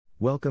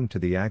Welcome to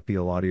the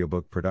Akpiel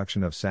audiobook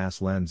production of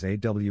SaaS Lens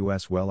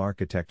AWS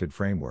Well-Architected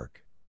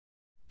Framework.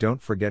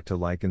 Don't forget to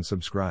like and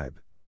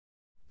subscribe.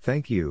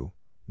 Thank you.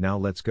 Now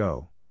let's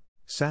go.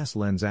 SaaS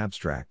Lens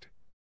Abstract.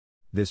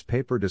 This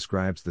paper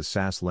describes the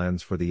SaaS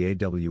Lens for the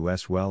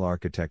AWS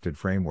Well-Architected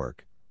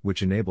Framework,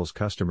 which enables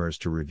customers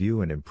to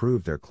review and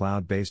improve their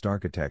cloud-based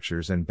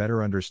architectures and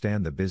better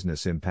understand the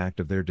business impact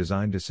of their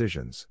design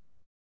decisions.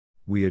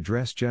 We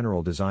address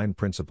general design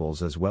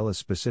principles as well as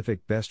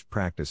specific best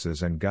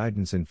practices and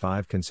guidance in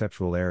 5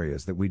 conceptual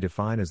areas that we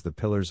define as the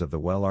pillars of the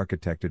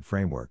well-architected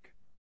framework.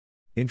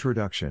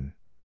 Introduction.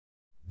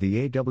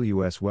 The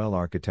AWS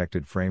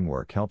Well-Architected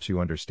Framework helps you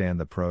understand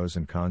the pros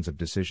and cons of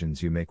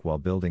decisions you make while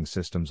building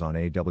systems on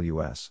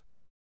AWS.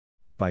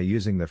 By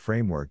using the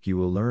framework, you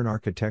will learn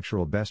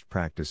architectural best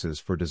practices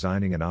for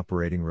designing and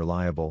operating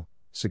reliable,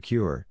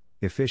 secure,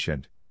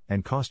 efficient,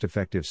 and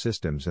cost-effective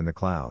systems in the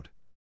cloud.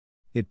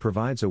 It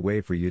provides a way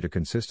for you to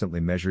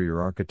consistently measure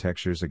your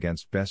architectures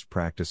against best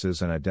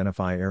practices and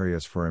identify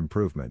areas for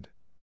improvement.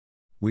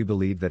 We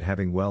believe that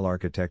having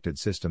well-architected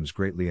systems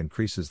greatly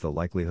increases the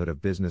likelihood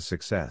of business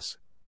success.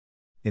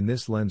 In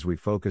this lens, we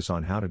focus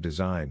on how to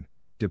design,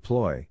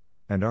 deploy,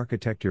 and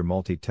architect your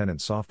multi-tenant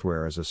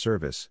software as a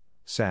service,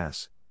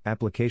 SaaS,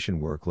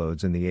 application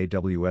workloads in the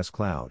AWS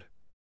cloud.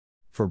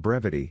 For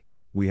brevity,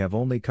 we have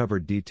only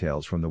covered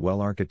details from the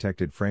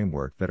well-architected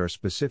framework that are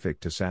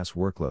specific to SaaS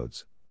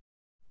workloads.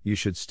 You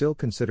should still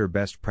consider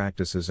best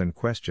practices and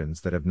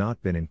questions that have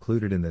not been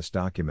included in this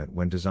document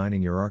when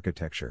designing your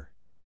architecture.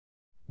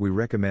 We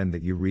recommend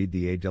that you read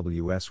the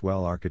AWS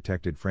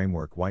Well-Architected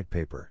Framework white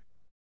paper.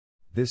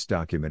 This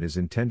document is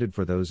intended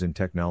for those in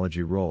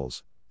technology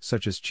roles,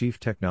 such as Chief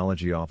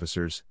Technology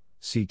Officers,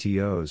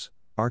 CTOs,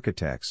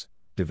 architects,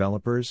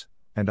 developers,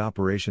 and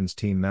operations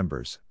team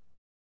members.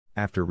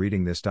 After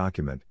reading this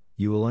document,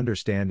 you will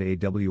understand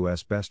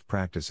AWS best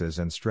practices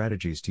and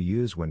strategies to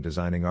use when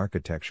designing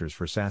architectures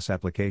for SaaS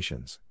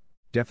applications.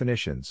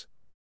 Definitions.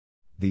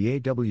 The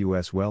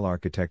AWS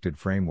Well-Architected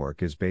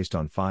Framework is based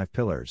on 5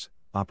 pillars: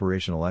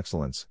 operational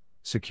excellence,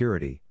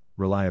 security,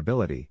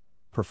 reliability,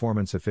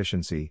 performance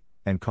efficiency,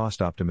 and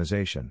cost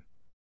optimization.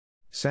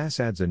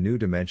 SaaS adds a new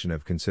dimension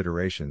of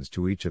considerations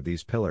to each of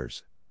these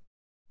pillars.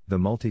 The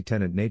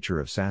multi-tenant nature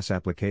of SaaS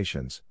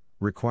applications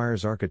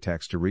requires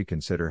architects to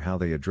reconsider how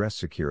they address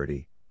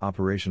security,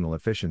 operational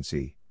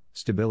efficiency,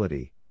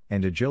 stability,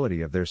 and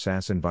agility of their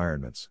SaaS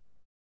environments.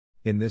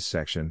 In this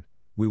section,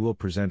 we will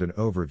present an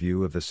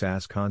overview of the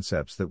SaaS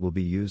concepts that will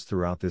be used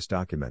throughout this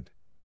document.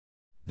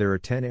 There are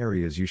 10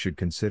 areas you should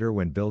consider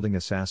when building a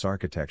SaaS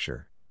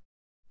architecture.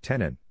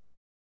 Tenant.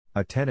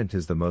 A tenant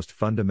is the most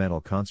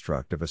fundamental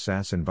construct of a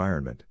SaaS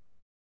environment.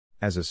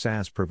 As a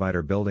SaaS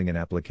provider building an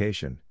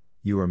application,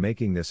 you are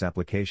making this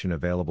application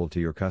available to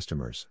your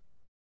customers.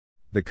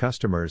 The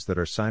customers that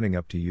are signing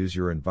up to use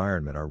your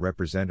environment are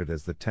represented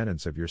as the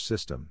tenants of your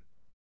system.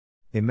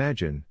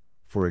 Imagine,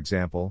 for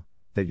example,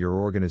 that your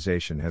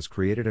organization has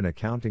created an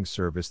accounting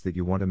service that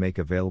you want to make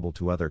available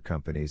to other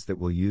companies that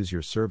will use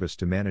your service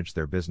to manage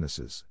their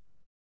businesses.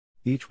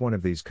 Each one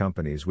of these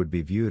companies would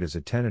be viewed as a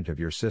tenant of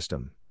your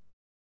system.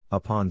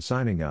 Upon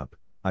signing up,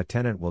 a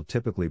tenant will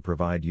typically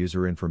provide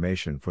user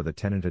information for the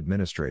tenant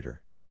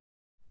administrator.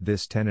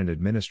 This tenant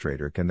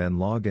administrator can then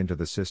log into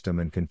the system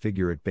and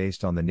configure it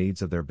based on the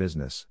needs of their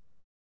business.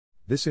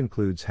 This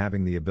includes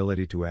having the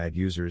ability to add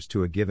users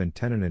to a given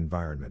tenant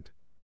environment.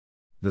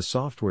 The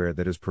software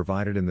that is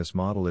provided in this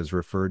model is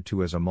referred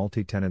to as a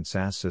multi-tenant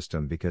SaaS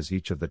system because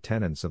each of the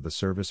tenants of the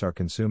service are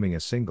consuming a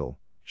single,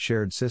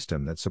 shared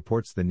system that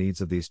supports the needs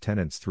of these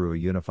tenants through a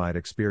unified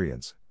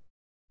experience.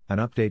 An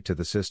update to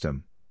the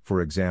system, for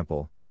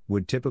example,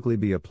 would typically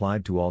be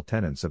applied to all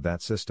tenants of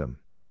that system.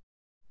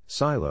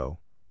 Silo,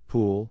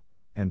 pool,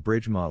 and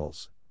bridge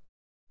models.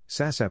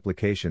 SaaS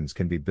applications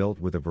can be built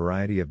with a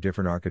variety of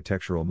different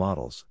architectural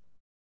models.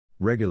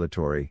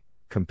 Regulatory,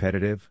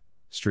 competitive,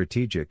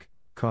 strategic,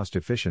 cost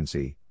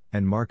efficiency,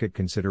 and market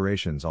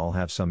considerations all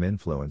have some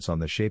influence on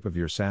the shape of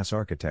your SaaS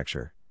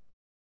architecture.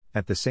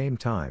 At the same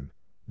time,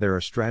 there are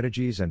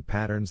strategies and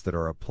patterns that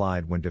are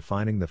applied when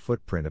defining the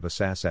footprint of a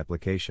SaaS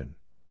application.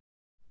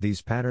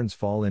 These patterns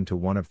fall into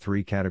one of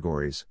 3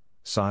 categories: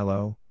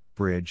 silo,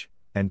 bridge,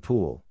 and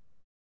pool.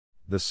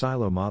 The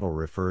silo model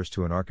refers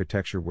to an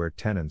architecture where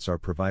tenants are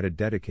provided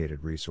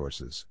dedicated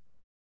resources.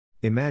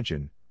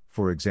 Imagine,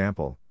 for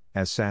example,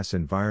 a SaaS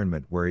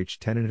environment where each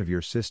tenant of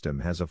your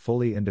system has a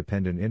fully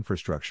independent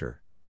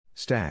infrastructure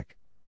stack.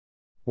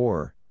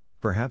 Or,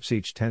 perhaps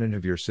each tenant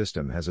of your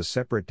system has a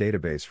separate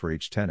database for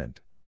each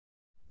tenant.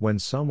 When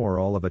some or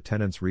all of a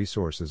tenant's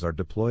resources are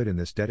deployed in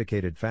this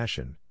dedicated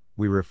fashion,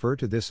 we refer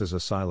to this as a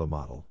silo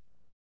model.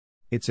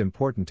 It's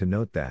important to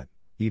note that,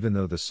 even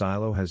though the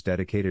silo has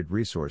dedicated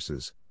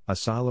resources, a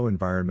silo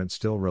environment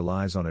still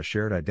relies on a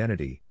shared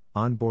identity,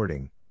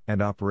 onboarding,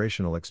 and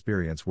operational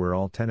experience where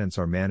all tenants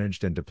are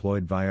managed and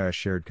deployed via a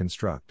shared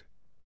construct.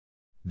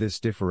 This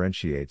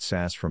differentiates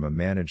SaaS from a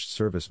managed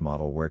service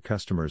model where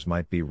customers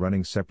might be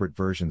running separate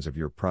versions of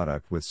your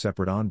product with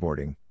separate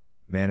onboarding,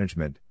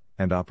 management,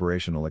 and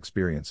operational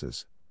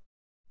experiences.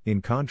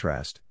 In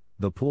contrast,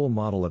 The pool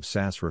model of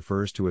SaaS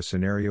refers to a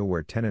scenario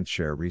where tenants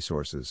share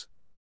resources.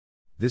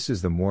 This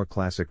is the more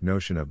classic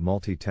notion of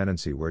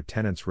multi-tenancy, where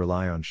tenants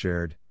rely on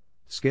shared,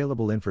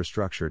 scalable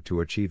infrastructure to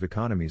achieve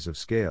economies of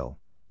scale,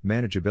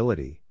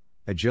 manageability,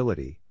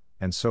 agility,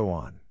 and so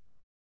on.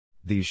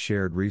 These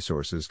shared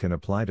resources can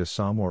apply to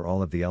some or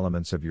all of the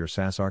elements of your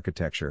SaaS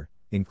architecture,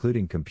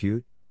 including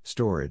compute,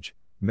 storage,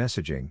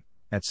 messaging,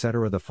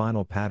 etc. The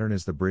final pattern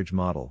is the bridge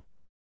model.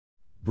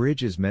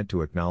 Bridge is meant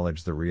to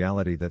acknowledge the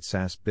reality that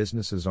SaaS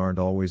businesses aren't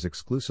always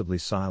exclusively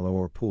silo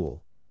or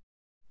pool.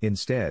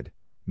 Instead,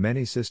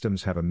 many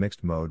systems have a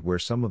mixed mode where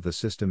some of the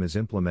system is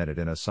implemented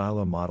in a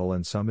silo model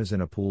and some is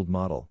in a pooled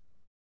model.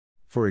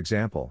 For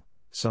example,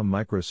 some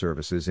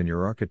microservices in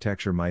your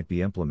architecture might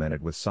be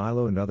implemented with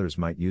silo and others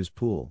might use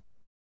pool.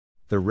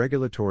 The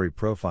regulatory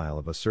profile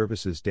of a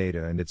service's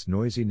data and its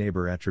noisy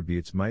neighbor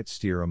attributes might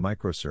steer a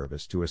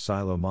microservice to a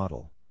silo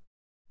model.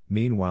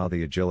 Meanwhile,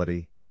 the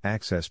agility,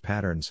 access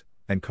patterns,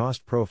 and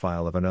cost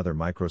profile of another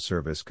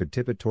microservice could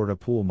tip it toward a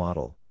pool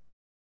model.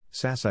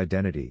 SaaS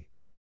identity.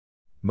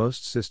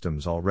 Most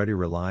systems already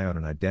rely on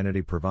an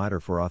identity provider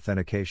for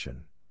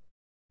authentication.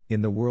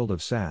 In the world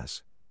of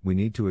SaaS, we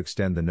need to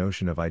extend the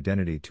notion of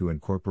identity to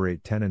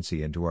incorporate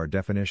tenancy into our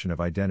definition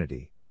of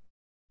identity.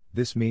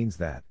 This means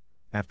that,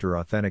 after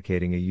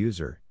authenticating a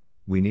user,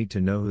 we need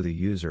to know who the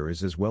user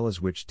is as well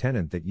as which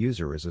tenant that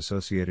user is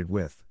associated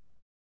with.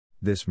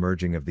 This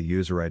merging of the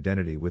user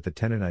identity with the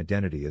tenant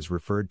identity is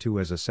referred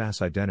to as a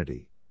SaaS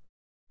identity.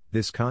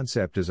 This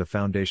concept is a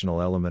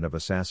foundational element of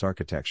a SaaS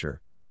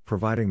architecture,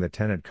 providing the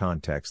tenant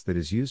context that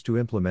is used to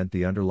implement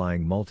the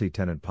underlying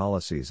multi-tenant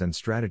policies and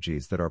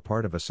strategies that are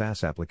part of a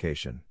SaaS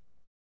application.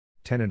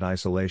 Tenant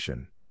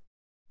isolation.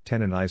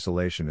 Tenant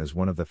isolation is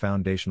one of the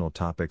foundational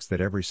topics that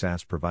every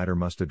SaaS provider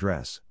must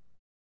address.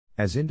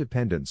 As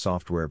independent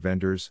software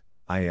vendors,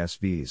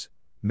 ISVs,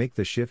 make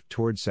the shift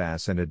toward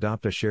SaaS and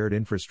adopt a shared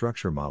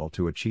infrastructure model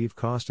to achieve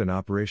cost and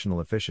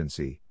operational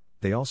efficiency,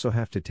 they also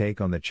have to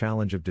take on the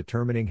challenge of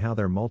determining how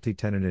their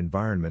multi-tenant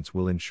environments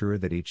will ensure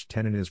that each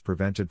tenant is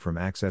prevented from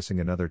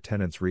accessing another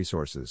tenant's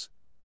resources.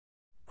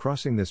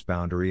 Crossing this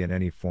boundary in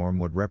any form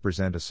would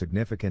represent a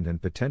significant and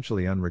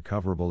potentially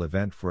unrecoverable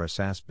event for a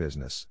SaaS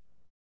business.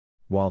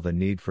 While the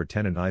need for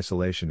tenant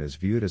isolation is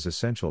viewed as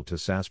essential to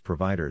SaaS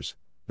providers,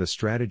 the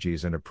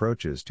strategies and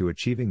approaches to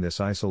achieving this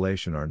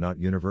isolation are not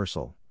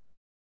universal.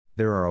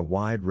 There are a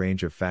wide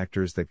range of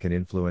factors that can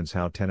influence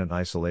how tenant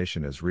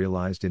isolation is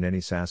realized in any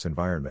SaaS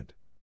environment.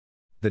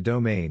 The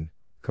domain,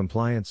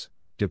 compliance,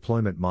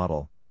 deployment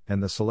model,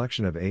 and the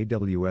selection of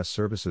AWS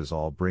services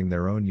all bring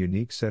their own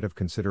unique set of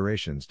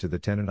considerations to the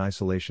tenant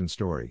isolation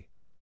story.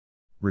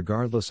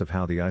 Regardless of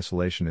how the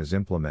isolation is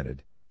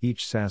implemented,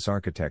 each SaaS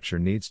architecture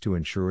needs to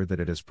ensure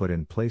that it has put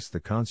in place the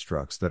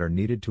constructs that are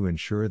needed to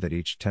ensure that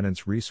each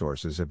tenant's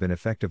resources have been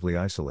effectively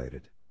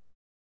isolated.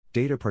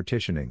 Data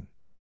partitioning.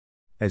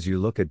 As you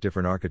look at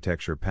different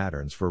architecture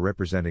patterns for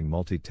representing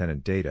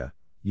multi-tenant data,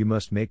 you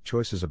must make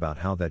choices about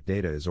how that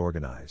data is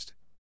organized.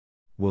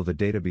 Will the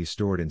data be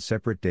stored in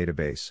separate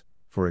database,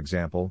 for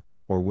example,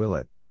 or will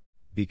it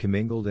be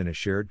commingled in a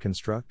shared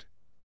construct?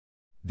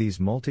 These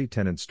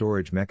multi-tenant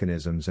storage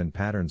mechanisms and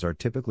patterns are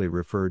typically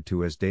referred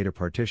to as data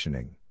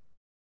partitioning.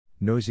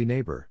 Noisy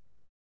neighbor.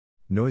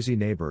 Noisy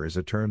neighbor is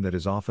a term that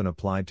is often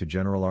applied to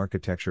general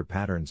architecture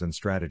patterns and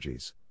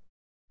strategies.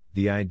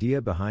 The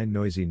idea behind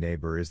noisy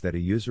neighbor is that a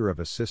user of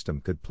a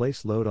system could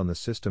place load on the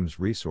system's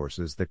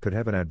resources that could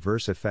have an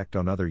adverse effect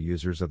on other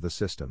users of the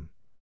system.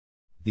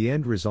 The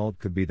end result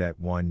could be that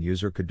one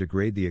user could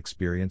degrade the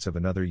experience of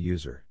another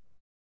user.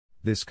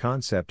 This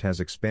concept has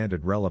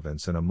expanded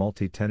relevance in a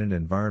multi-tenant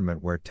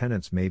environment where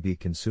tenants may be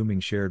consuming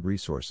shared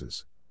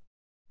resources.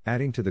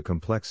 Adding to the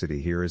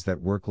complexity here is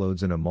that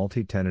workloads in a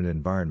multi-tenant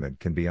environment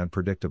can be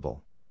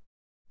unpredictable.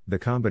 The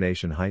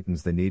combination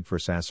heightens the need for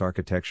SaaS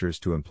architectures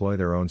to employ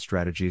their own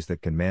strategies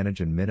that can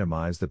manage and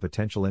minimize the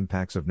potential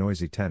impacts of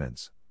noisy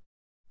tenants.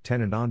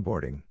 Tenant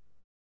onboarding.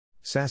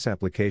 SaaS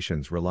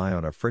applications rely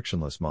on a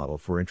frictionless model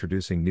for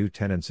introducing new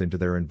tenants into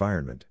their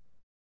environment.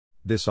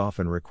 This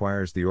often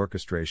requires the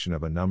orchestration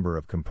of a number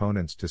of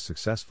components to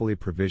successfully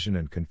provision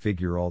and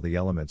configure all the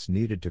elements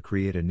needed to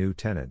create a new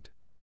tenant.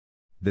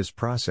 This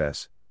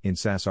process, in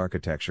SaaS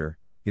architecture,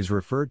 is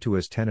referred to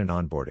as tenant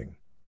onboarding.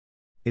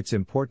 It's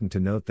important to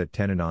note that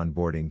tenant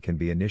onboarding can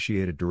be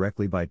initiated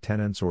directly by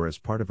tenants or as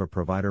part of a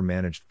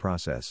provider-managed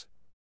process.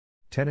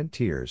 Tenant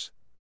tiers.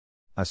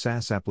 A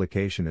SaaS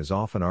application is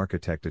often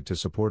architected to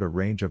support a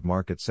range of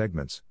market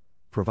segments,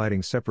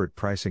 providing separate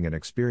pricing and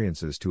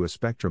experiences to a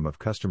spectrum of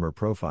customer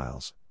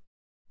profiles.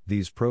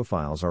 These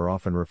profiles are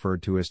often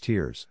referred to as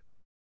tiers.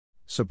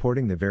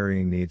 Supporting the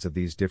varying needs of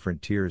these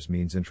different tiers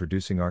means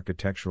introducing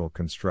architectural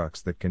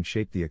constructs that can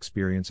shape the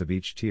experience of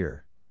each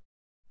tier.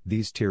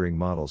 These tiering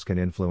models can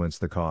influence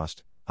the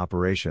cost,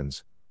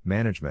 operations,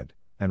 management,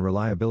 and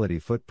reliability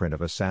footprint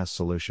of a SaaS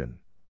solution.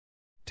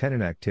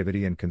 Tenant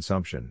activity and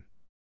consumption.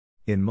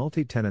 In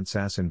multi-tenant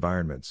SaaS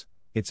environments,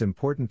 it's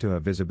important to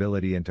have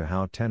visibility into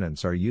how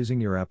tenants are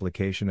using your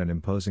application and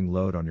imposing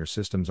load on your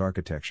system's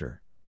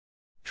architecture.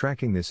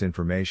 Tracking this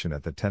information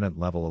at the tenant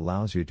level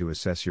allows you to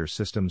assess your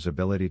system's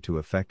ability to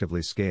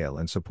effectively scale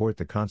and support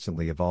the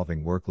constantly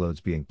evolving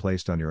workloads being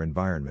placed on your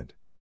environment.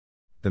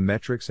 The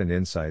metrics and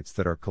insights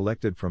that are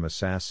collected from a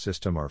SaaS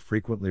system are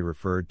frequently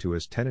referred to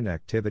as tenant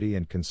activity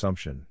and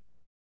consumption.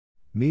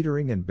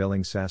 Metering and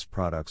billing SaaS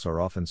products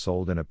are often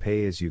sold in a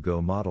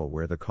pay-as-you-go model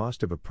where the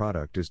cost of a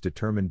product is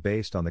determined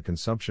based on the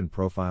consumption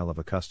profile of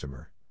a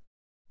customer.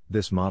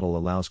 This model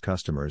allows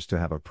customers to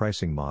have a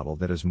pricing model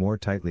that is more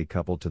tightly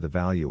coupled to the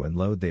value and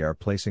load they are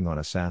placing on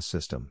a SaaS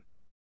system.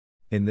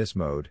 In this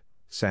mode,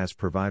 SaaS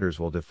providers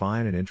will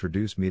define and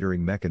introduce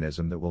metering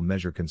mechanism that will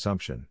measure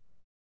consumption.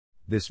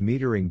 This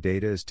metering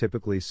data is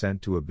typically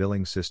sent to a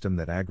billing system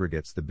that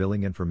aggregates the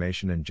billing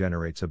information and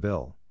generates a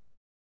bill.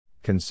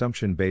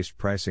 Consumption-based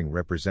pricing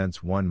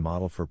represents one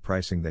model for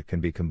pricing that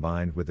can be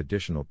combined with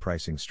additional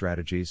pricing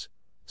strategies,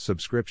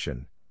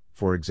 subscription,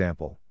 for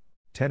example,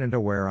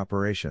 tenant-aware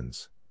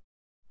operations.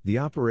 The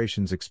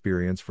operations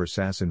experience for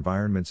SaaS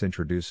environments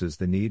introduces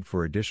the need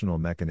for additional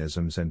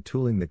mechanisms and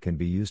tooling that can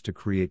be used to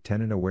create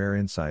tenant-aware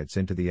insights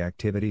into the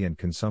activity and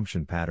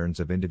consumption patterns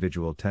of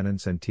individual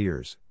tenants and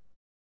tiers.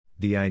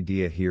 The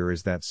idea here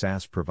is that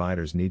SaaS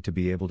providers need to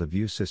be able to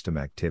view system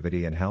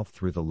activity and health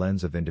through the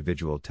lens of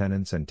individual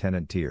tenants and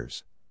tenant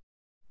tiers.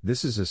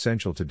 This is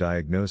essential to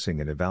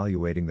diagnosing and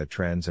evaluating the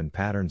trends and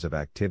patterns of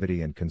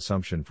activity and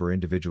consumption for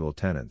individual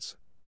tenants.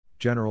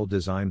 General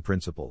design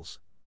principles.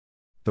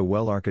 The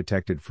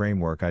well-architected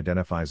framework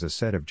identifies a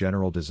set of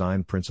general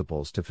design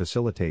principles to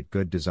facilitate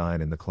good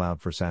design in the cloud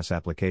for SaaS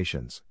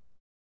applications.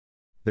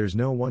 There's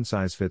no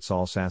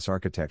one-size-fits-all SaaS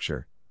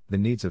architecture. The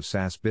needs of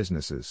SaaS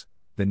businesses,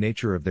 the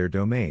nature of their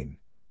domain,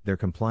 their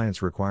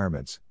compliance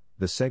requirements,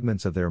 the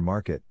segments of their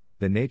market,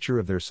 the nature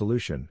of their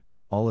solution,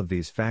 all of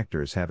these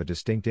factors have a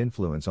distinct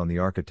influence on the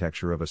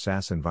architecture of a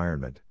SaaS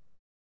environment.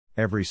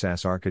 Every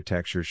SaaS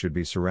architecture should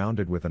be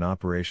surrounded with an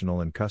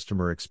operational and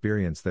customer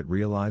experience that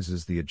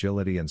realizes the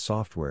agility and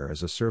software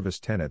as a service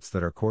tenets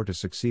that are core to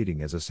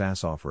succeeding as a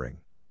SaaS offering.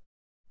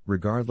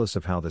 Regardless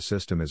of how the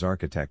system is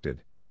architected,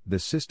 the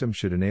system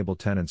should enable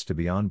tenants to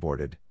be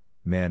onboarded,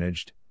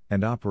 managed,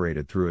 and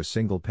operated through a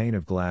single pane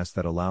of glass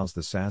that allows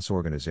the SaaS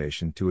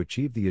organization to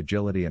achieve the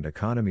agility and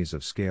economies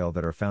of scale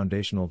that are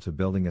foundational to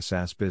building a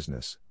SaaS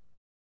business.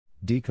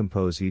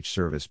 Decompose each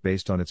service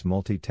based on its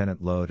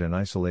multi-tenant load and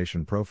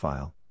isolation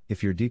profile.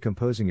 If you're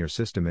decomposing your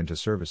system into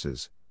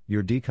services,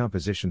 your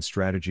decomposition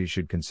strategy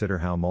should consider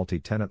how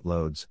multi-tenant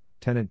loads,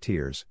 tenant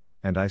tiers,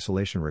 and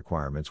isolation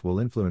requirements will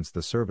influence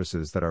the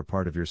services that are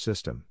part of your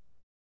system.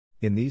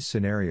 In these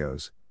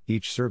scenarios,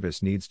 each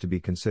service needs to be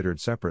considered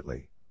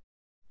separately.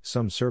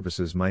 Some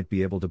services might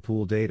be able to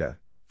pool data,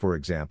 for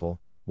example,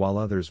 while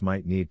others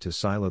might need to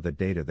silo the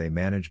data they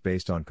manage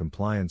based on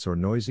compliance or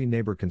noisy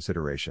neighbor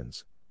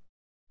considerations.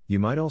 You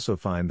might also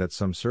find that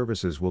some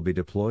services will be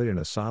deployed in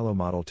a silo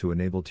model to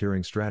enable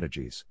tiering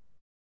strategies.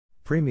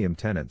 Premium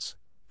tenants,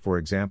 for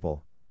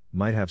example,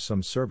 might have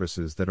some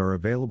services that are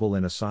available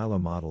in a silo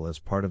model as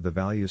part of the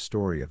value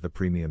story of the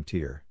premium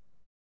tier.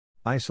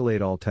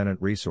 Isolate all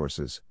tenant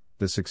resources.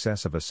 The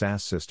success of a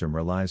SaaS system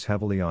relies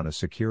heavily on a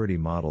security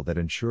model that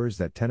ensures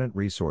that tenant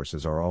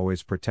resources are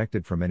always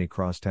protected from any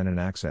cross-tenant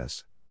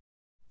access.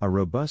 A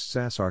robust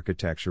SaaS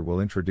architecture will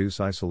introduce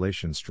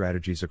isolation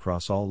strategies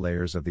across all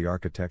layers of the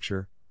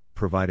architecture,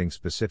 providing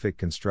specific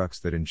constructs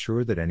that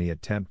ensure that any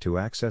attempt to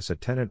access a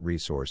tenant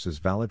resource is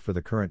valid for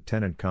the current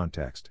tenant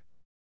context.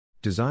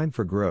 Designed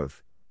for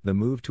growth, the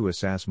move to a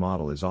SaaS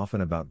model is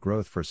often about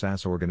growth for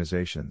SaaS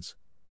organizations.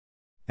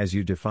 As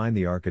you define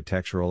the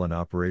architectural and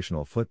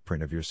operational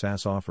footprint of your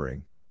SaaS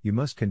offering, you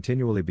must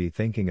continually be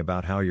thinking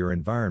about how your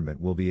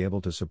environment will be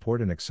able to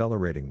support an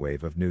accelerating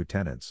wave of new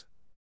tenants.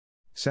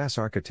 SaaS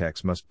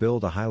architects must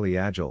build a highly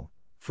agile,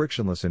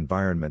 frictionless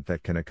environment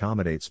that can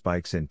accommodate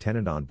spikes in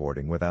tenant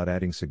onboarding without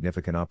adding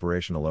significant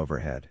operational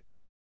overhead.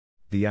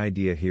 The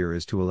idea here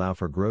is to allow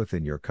for growth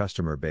in your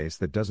customer base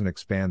that doesn't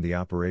expand the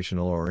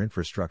operational or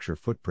infrastructure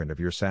footprint of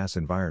your SaaS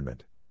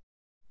environment.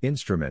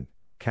 Instrument,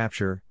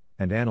 capture,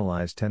 and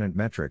analyze tenant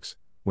metrics.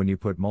 When you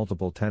put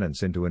multiple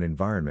tenants into an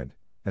environment,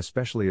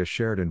 especially a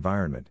shared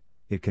environment,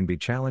 it can be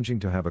challenging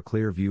to have a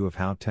clear view of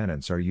how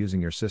tenants are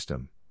using your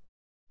system.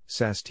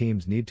 SaaS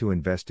teams need to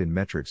invest in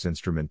metrics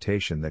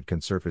instrumentation that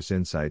can surface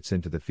insights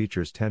into the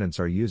features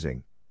tenants are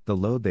using, the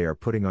load they are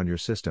putting on your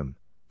system,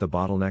 the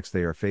bottlenecks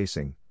they are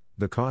facing,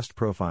 the cost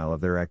profile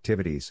of their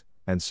activities,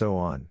 and so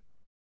on.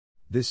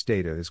 This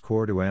data is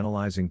core to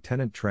analyzing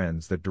tenant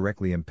trends that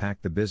directly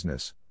impact the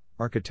business,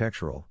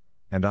 architectural,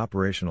 and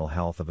operational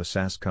health of a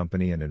SaaS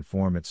company and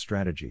inform its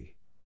strategy.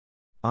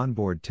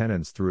 Onboard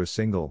tenants through a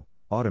single,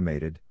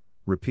 automated,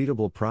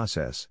 repeatable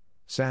process.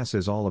 SaaS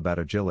is all about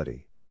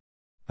agility.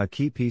 A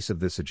key piece of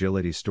this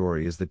agility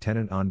story is the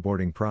tenant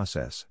onboarding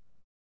process.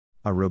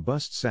 A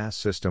robust SaaS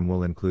system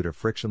will include a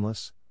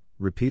frictionless,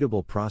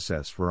 repeatable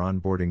process for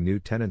onboarding new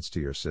tenants to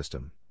your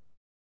system.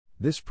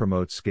 This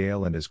promotes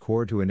scale and is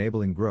core to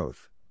enabling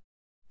growth.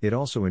 It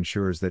also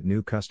ensures that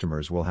new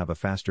customers will have a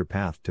faster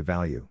path to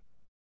value.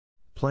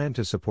 Plan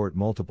to support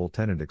multiple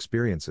tenant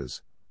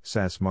experiences.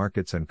 SaaS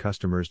markets and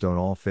customers don't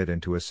all fit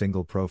into a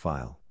single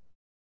profile.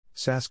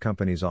 SaaS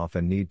companies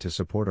often need to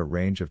support a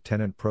range of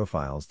tenant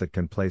profiles that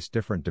can place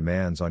different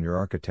demands on your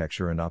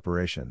architecture and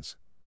operations.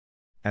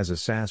 As a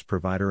SaaS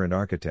provider and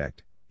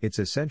architect, it's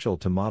essential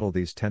to model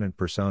these tenant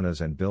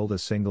personas and build a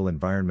single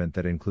environment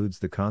that includes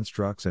the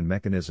constructs and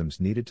mechanisms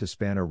needed to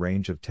span a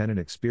range of tenant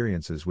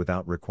experiences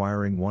without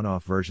requiring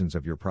one-off versions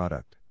of your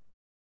product.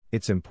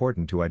 It's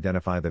important to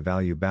identify the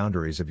value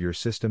boundaries of your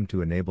system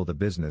to enable the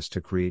business to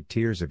create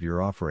tiers of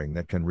your offering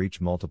that can reach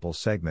multiple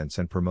segments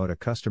and promote a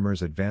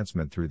customer's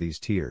advancement through these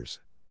tiers.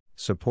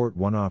 Support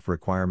one-off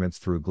requirements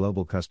through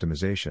global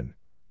customization.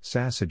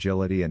 SaaS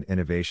agility and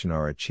innovation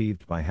are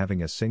achieved by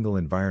having a single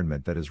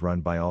environment that is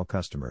run by all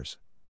customers.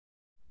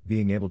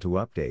 Being able to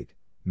update,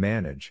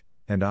 manage,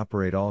 and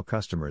operate all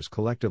customers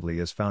collectively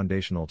is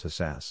foundational to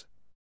SaaS.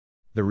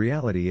 The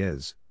reality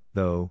is,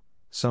 though,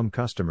 some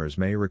customers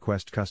may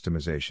request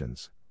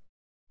customizations.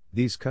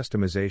 These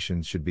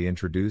customizations should be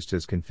introduced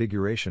as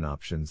configuration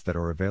options that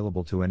are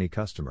available to any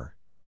customer.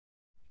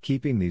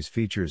 Keeping these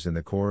features in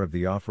the core of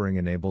the offering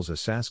enables a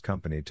SaaS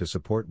company to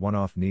support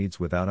one-off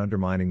needs without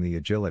undermining the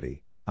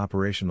agility,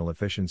 operational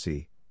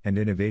efficiency, and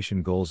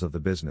innovation goals of the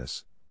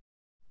business.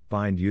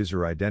 Bind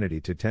user identity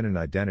to tenant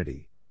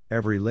identity.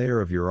 Every layer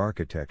of your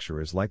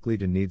architecture is likely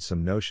to need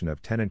some notion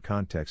of tenant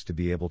context to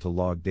be able to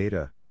log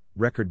data,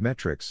 record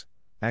metrics,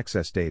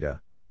 access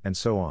data, and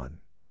so on.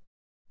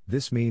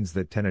 This means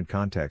that tenant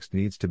context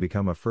needs to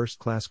become a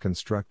first-class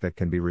construct that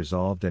can be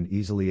resolved and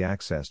easily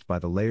accessed by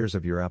the layers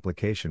of your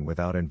application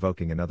without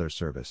invoking another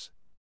service.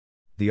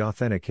 The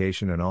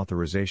authentication and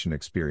authorization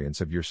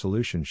experience of your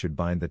solution should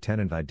bind the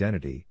tenant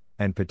identity,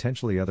 and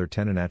potentially other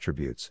tenant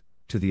attributes,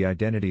 to the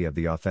identity of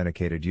the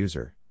authenticated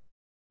user.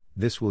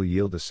 This will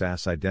yield a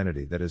SaaS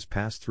identity that is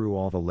passed through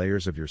all the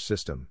layers of your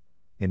system,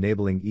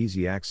 enabling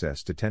easy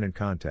access to tenant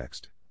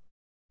context.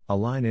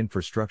 Align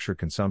infrastructure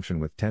consumption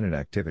with tenant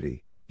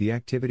activity. The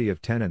activity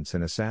of tenants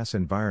in a SaaS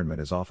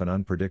environment is often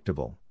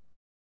unpredictable.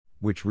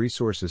 Which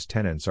resources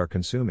tenants are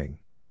consuming,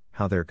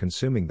 how they're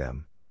consuming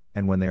them,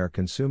 and when they are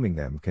consuming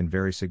them can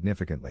vary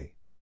significantly.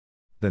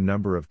 The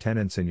number of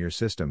tenants in your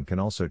system can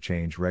also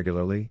change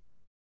regularly.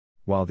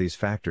 While these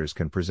factors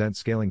can present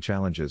scaling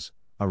challenges,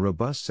 a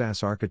robust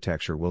SaaS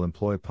architecture will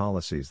employ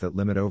policies that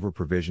limit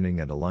over-provisioning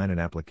and align an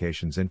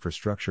application's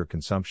infrastructure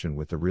consumption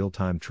with the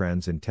real-time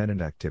trends in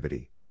tenant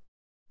activity.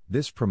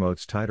 This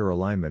promotes tighter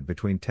alignment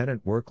between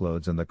tenant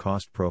workloads and the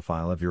cost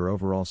profile of your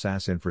overall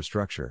SaaS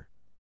infrastructure.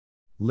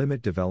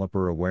 Limit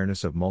developer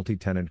awareness of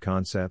multi-tenant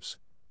concepts.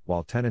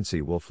 While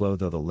tenancy will flow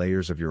through the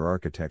layers of your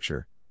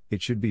architecture,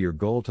 it should be your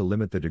goal to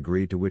limit the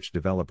degree to which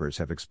developers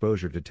have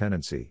exposure to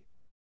tenancy.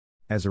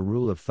 As a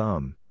rule of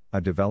thumb, a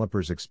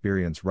developer's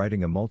experience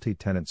writing a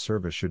multi-tenant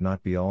service should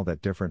not be all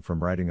that different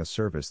from writing a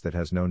service that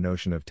has no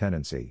notion of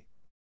tenancy.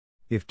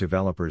 If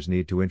developers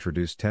need to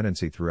introduce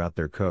tenancy throughout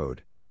their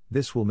code,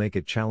 this will make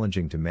it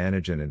challenging to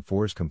manage and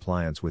enforce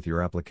compliance with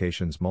your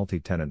application's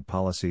multi-tenant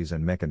policies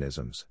and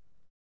mechanisms.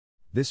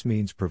 This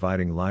means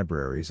providing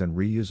libraries and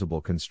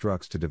reusable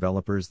constructs to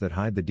developers that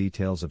hide the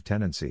details of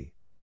tenancy.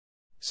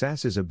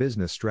 SaaS is a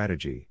business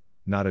strategy,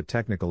 not a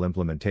technical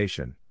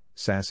implementation.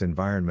 SaaS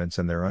environments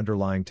and their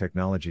underlying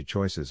technology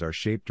choices are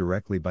shaped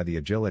directly by the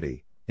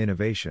agility,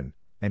 innovation,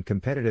 and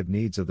competitive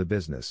needs of the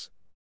business.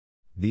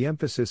 The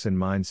emphasis and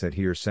mindset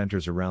here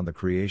centers around the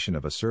creation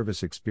of a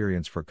service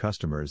experience for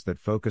customers that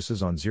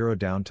focuses on zero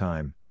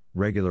downtime,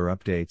 regular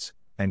updates,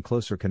 and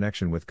closer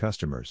connection with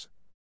customers.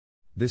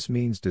 This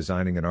means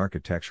designing an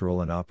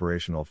architectural and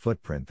operational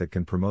footprint that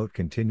can promote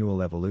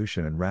continual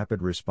evolution and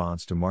rapid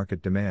response to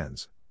market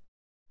demands.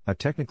 A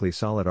technically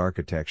solid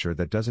architecture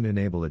that doesn't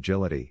enable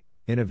agility,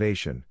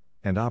 innovation,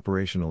 and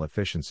operational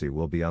efficiency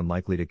will be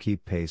unlikely to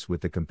keep pace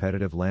with the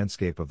competitive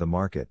landscape of the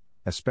market,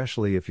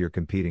 especially if you're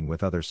competing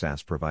with other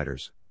SaaS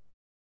providers.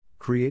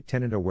 Create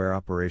tenant-aware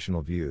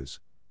operational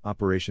views.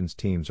 Operations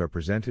teams are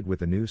presented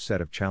with a new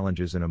set of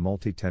challenges in a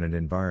multi-tenant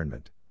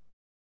environment.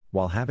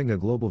 While having a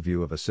global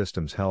view of a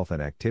system's health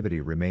and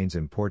activity remains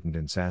important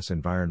in SaaS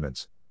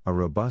environments, a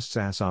robust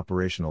SaaS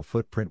operational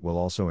footprint will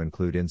also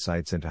include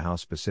insights into how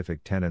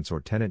specific tenants or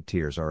tenant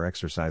tiers are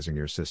exercising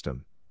your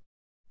system.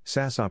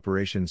 SaaS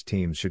operations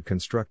teams should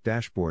construct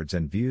dashboards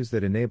and views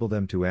that enable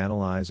them to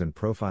analyze and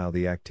profile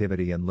the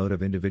activity and load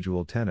of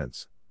individual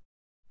tenants.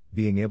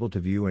 Being able to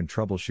view and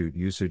troubleshoot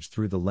usage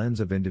through the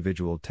lens of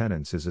individual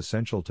tenants is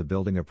essential to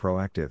building a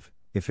proactive,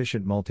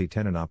 efficient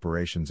multi-tenant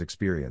operations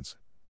experience.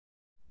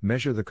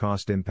 Measure the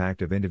cost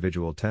impact of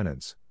individual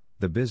tenants.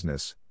 The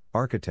business,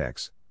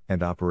 architects,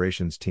 and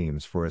operations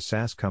teams for a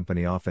SaaS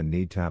company often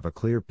need to have a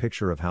clear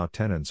picture of how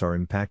tenants are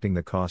impacting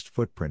the cost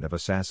footprint of a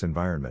SaaS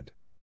environment.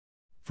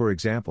 For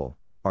example,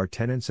 are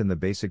tenants in the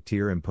basic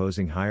tier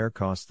imposing higher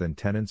costs than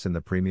tenants in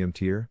the premium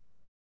tier?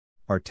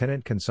 Are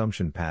tenant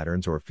consumption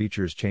patterns or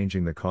features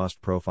changing the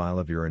cost profile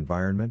of your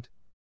environment?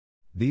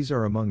 These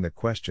are among the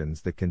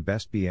questions that can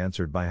best be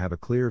answered by having a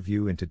clear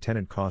view into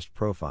tenant cost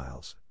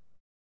profiles.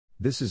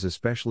 This is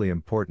especially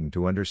important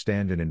to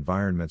understand in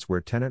environments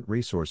where tenant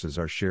resources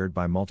are shared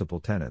by multiple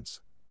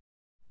tenants.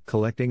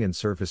 Collecting and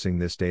surfacing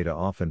this data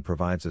often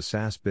provides a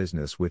SaaS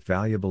business with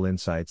valuable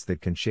insights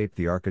that can shape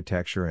the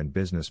architecture and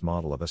business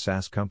model of a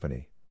SaaS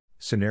company.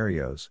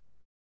 Scenarios.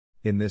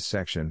 In this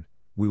section,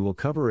 we will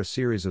cover a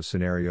series of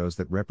scenarios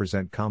that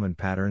represent common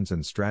patterns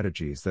and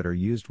strategies that are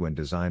used when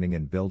designing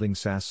and building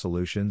SaaS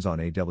solutions on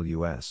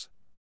AWS.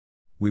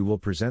 We will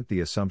present the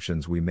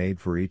assumptions we made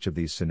for each of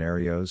these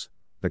scenarios,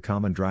 the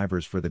common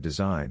drivers for the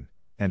design,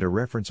 and a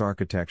reference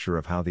architecture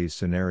of how these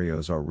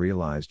scenarios are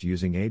realized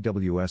using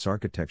AWS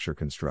architecture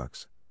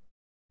constructs.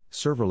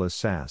 Serverless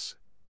SaaS.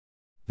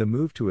 The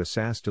move to a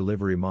SaaS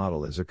delivery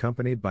model is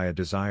accompanied by a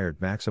desire to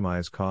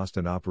maximize cost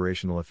and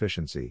operational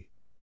efficiency.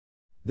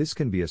 This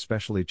can be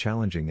especially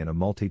challenging in a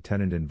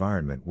multi-tenant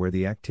environment where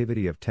the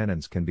activity of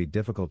tenants can be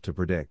difficult to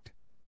predict.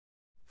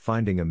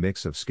 Finding a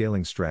mix of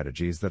scaling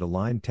strategies that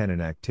align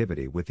tenant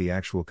activity with the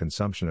actual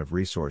consumption of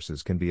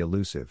resources can be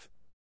elusive.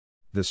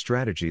 The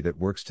strategy that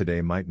works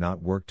today might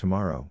not work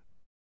tomorrow.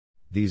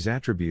 These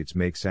attributes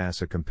make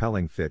SaaS a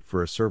compelling fit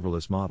for a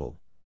serverless model.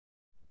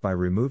 By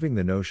removing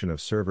the notion of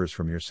servers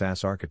from your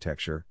SaaS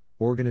architecture,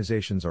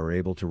 organizations are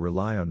able to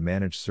rely on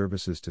managed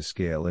services to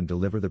scale and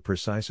deliver the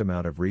precise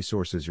amount of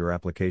resources your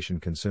application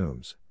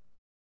consumes.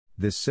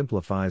 This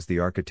simplifies the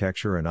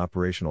architecture and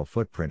operational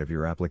footprint of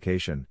your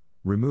application,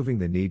 removing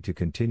the need to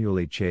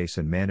continually chase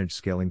and manage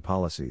scaling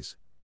policies.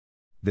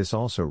 This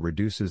also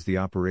reduces the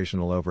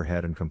operational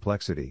overhead and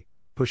complexity,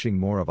 pushing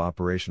more of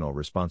operational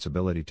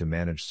responsibility to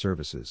managed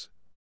services.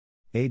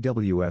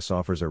 AWS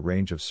offers a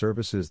range of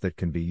services that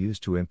can be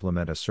used to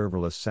implement a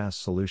serverless SaaS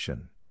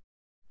solution.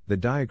 The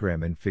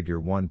diagram in Figure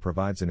 1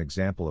 provides an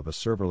example of a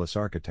serverless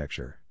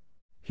architecture.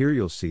 Here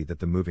you'll see that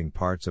the moving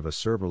parts of a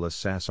serverless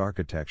SaaS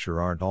architecture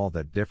aren't all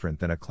that different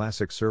than a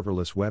classic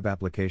serverless web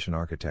application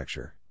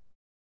architecture.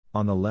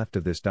 On the left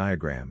of this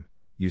diagram,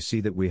 you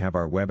see that we have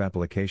our web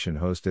application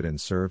hosted and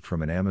served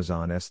from an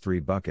Amazon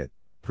S3 bucket,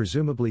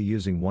 presumably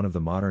using one of the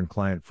modern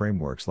client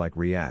frameworks like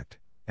React,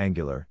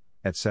 Angular,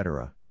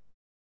 etc.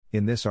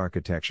 In this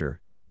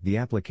architecture, the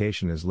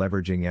application is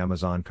leveraging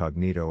Amazon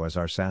Cognito as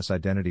our SaaS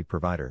identity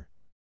provider.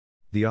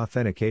 The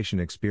authentication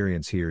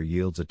experience here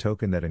yields a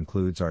token that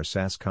includes our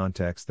SaaS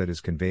context that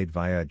is conveyed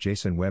via a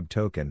JSON Web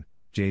Token,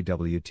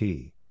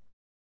 JWT.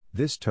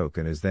 This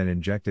token is then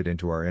injected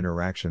into our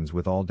interactions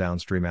with all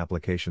downstream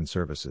application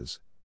services.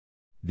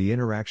 The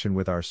interaction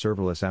with our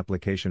serverless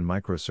application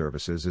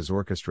microservices is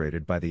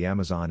orchestrated by the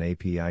Amazon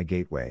API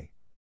Gateway.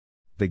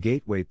 The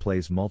gateway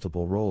plays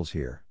multiple roles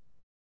here.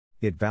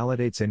 It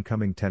validates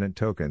incoming tenant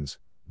tokens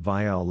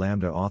via a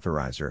Lambda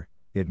authorizer,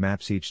 it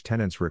maps each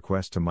tenant's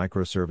request to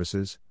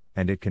microservices,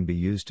 and it can be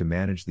used to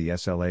manage the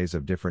SLAs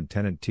of different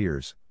tenant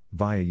tiers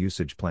via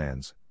usage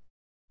plans.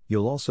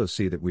 You'll also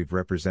see that we've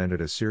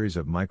represented a series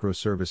of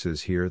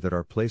microservices here that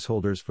are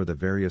placeholders for the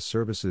various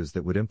services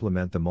that would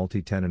implement the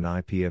multi-tenant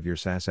IP of your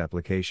SaaS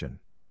application.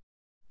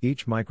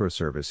 Each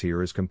microservice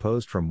here is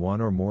composed from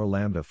one or more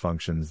Lambda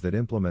functions that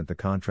implement the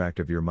contract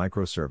of your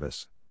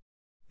microservice.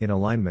 In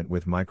alignment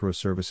with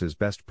microservices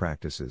best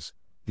practices,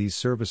 these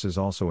services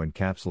also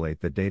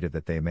encapsulate the data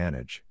that they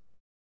manage.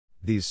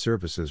 These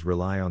services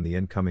rely on the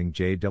incoming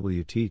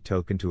JWT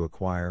token to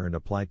acquire and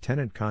apply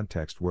tenant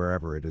context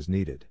wherever it is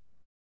needed.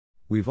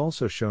 We've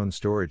also shown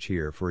storage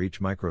here for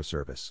each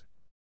microservice.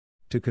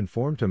 To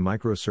conform to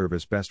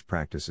microservice best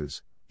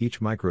practices,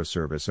 each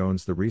microservice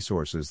owns the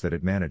resources that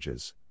it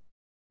manages.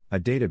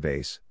 A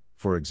database,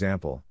 for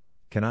example,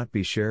 cannot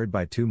be shared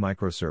by two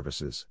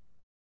microservices.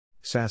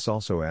 SaaS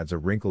also adds a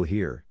wrinkle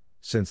here,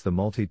 since the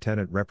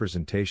multi-tenant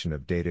representation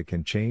of data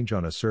can change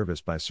on a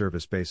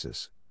service-by-service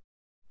basis.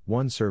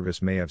 One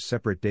service may have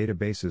separate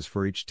databases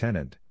for each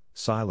tenant,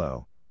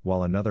 silo,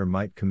 while another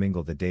might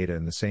commingle the data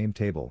in the same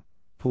table,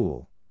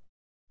 pool.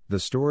 The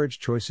storage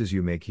choices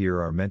you make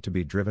here are meant to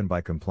be driven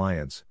by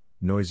compliance,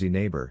 noisy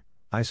neighbor,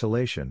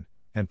 isolation,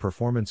 and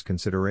performance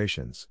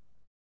considerations.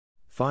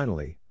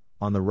 Finally,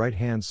 on the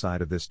right-hand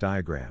side of this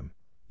diagram,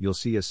 you'll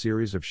see a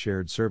series of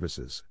shared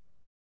services.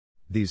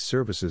 These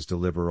services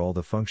deliver all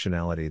the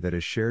functionality that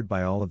is shared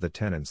by all of the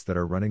tenants that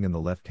are running in the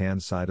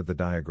left-hand side of the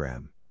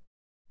diagram.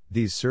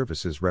 These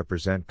services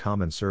represent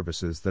common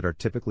services that are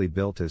typically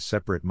built as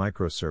separate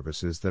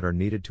microservices that are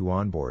needed to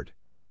onboard,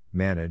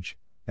 manage,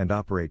 and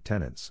operate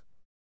tenants.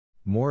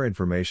 More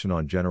information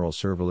on general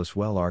serverless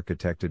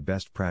well-architected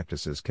best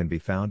practices can be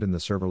found in the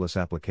Serverless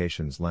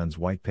Applications Lens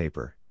white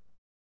paper.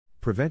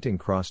 Preventing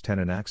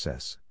cross-tenant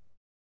access.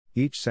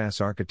 Each SaaS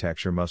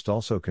architecture must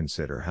also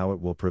consider how it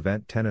will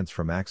prevent tenants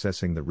from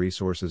accessing the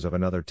resources of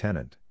another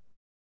tenant.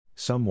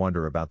 Some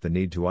wonder about the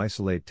need to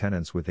isolate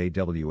tenants with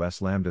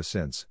AWS Lambda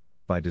since,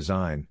 by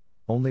design,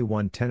 only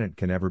one tenant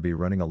can ever be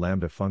running a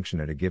Lambda function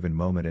at a given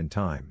moment in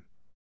time.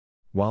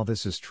 While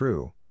this is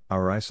true,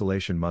 our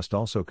isolation must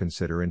also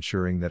consider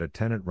ensuring that a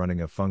tenant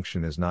running a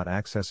function is not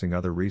accessing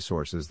other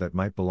resources that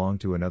might belong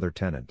to another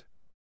tenant.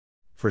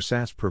 For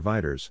SaaS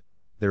providers,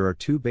 there are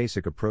two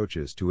basic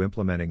approaches to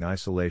implementing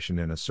isolation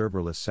in a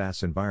serverless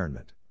SaaS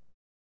environment.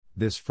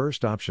 This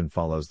first option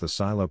follows the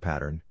silo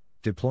pattern,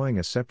 deploying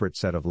a separate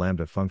set of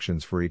Lambda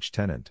functions for each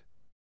tenant.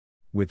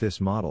 With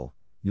this model,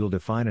 you'll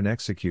define an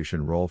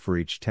execution role for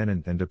each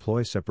tenant and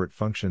deploy separate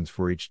functions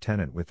for each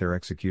tenant with their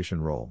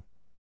execution role.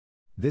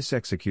 This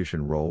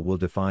execution role will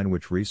define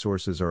which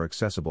resources are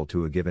accessible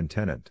to a given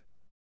tenant.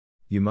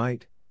 You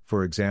might,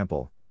 for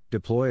example,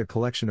 deploy a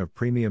collection of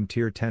premium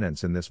tier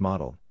tenants in this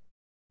model.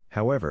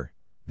 However,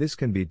 this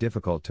can be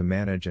difficult to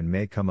manage and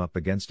may come up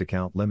against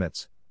account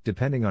limits,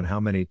 depending on how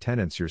many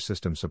tenants your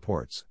system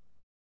supports.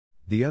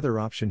 The other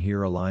option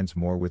here aligns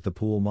more with the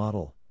pool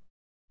model.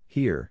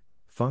 Here,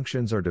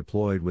 functions are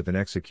deployed with an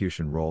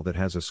execution role that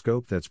has a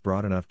scope that's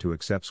broad enough to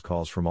accept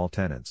calls from all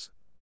tenants.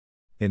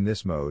 In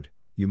this mode,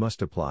 you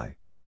must apply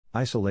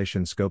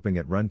isolation scoping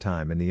at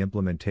runtime in the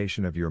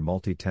implementation of your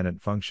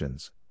multi-tenant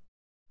functions.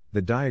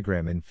 The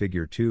diagram in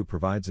Figure 2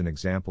 provides an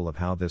example of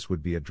how this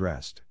would be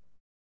addressed.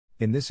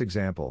 In this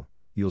example,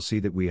 you'll see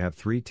that we have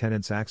 3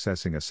 tenants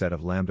accessing a set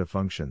of Lambda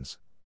functions.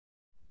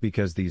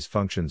 Because these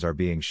functions are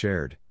being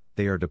shared,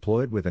 they are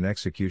deployed with an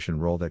execution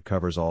role that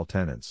covers all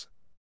tenants.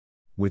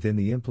 Within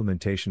the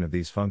implementation of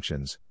these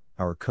functions,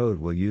 our code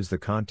will use the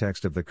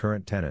context of the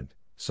current tenant,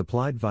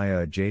 supplied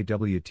via a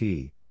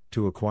JWT,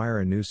 to acquire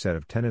a new set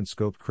of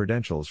tenant-scoped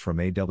credentials from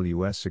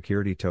AWS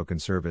Security Token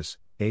Service,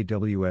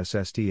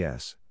 AWS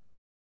STS.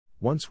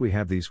 Once we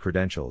have these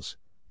credentials,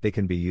 they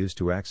can be used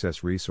to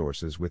access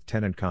resources with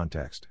tenant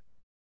context.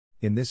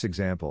 In this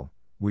example,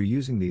 we're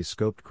using these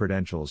scoped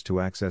credentials to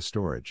access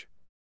storage.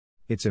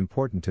 It's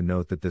important to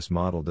note that this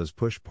model does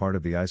push part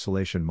of the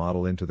isolation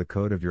model into the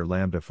code of your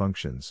Lambda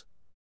functions.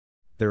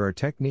 There are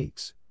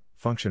techniques,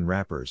 function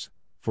wrappers,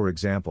 for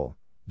example,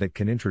 that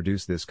can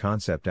introduce this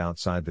concept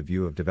outside the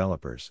view of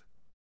developers.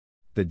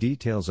 The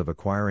details of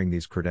acquiring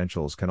these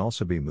credentials can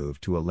also be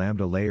moved to a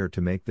Lambda layer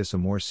to make this a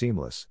more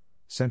seamless,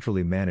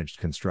 centrally managed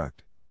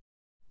construct.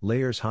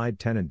 Layers hide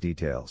tenant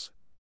details.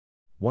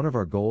 One of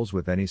our goals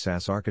with any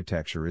SaaS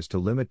architecture is to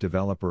limit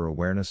developer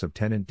awareness of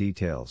tenant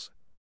details.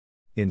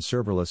 In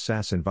serverless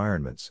SaaS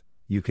environments,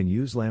 you can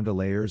use Lambda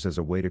layers as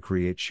a way to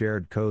create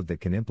shared code that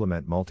can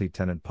implement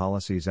multi-tenant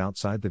policies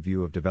outside the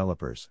view of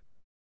developers.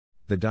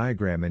 The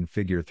diagram in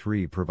Figure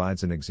 3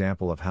 provides an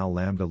example of how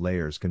Lambda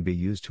layers can be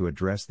used to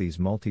address these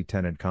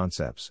multi-tenant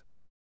concepts.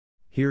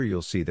 Here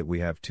you'll see that we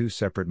have 2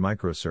 separate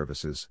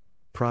microservices,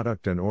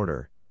 product and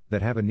order,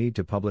 that have a need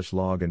to publish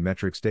log and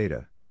metrics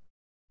data.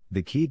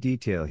 The key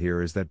detail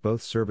here is that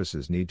both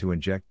services need to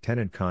inject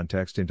tenant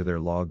context into their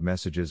log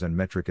messages and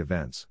metric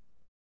events.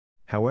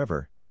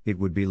 However, it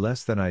would be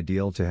less than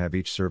ideal to have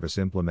each service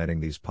implementing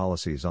these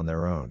policies on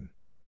their own.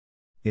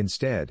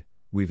 Instead,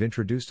 we've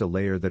introduced a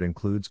layer that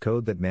includes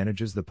code that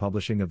manages the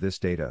publishing of this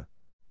data.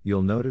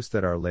 You'll notice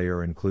that our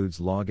layer includes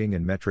logging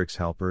and metrics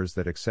helpers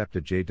that accept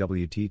a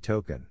JWT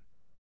token.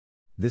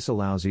 This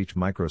allows each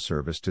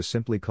microservice to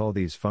simply call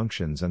these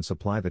functions and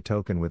supply the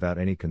token without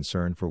any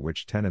concern for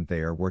which tenant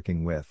they are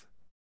working with.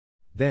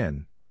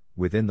 Then,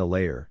 within the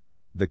layer,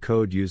 the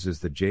code uses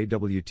the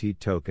JWT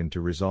token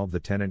to resolve the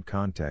tenant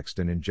context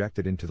and inject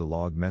it into the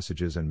log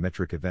messages and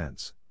metric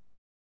events.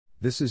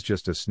 This is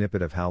just a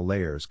snippet of how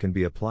layers can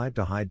be applied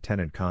to hide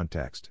tenant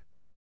context.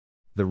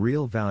 The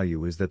real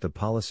value is that the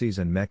policies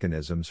and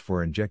mechanisms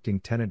for injecting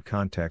tenant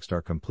context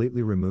are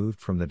completely removed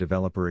from the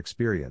developer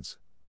experience.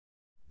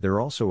 They're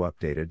also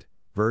updated,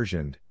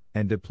 versioned,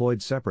 and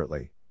deployed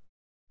separately.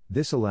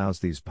 This allows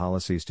these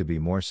policies to be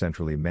more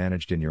centrally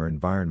managed in your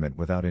environment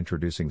without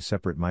introducing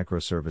separate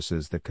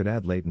microservices that could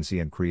add latency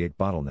and create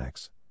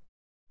bottlenecks.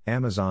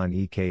 Amazon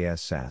EKS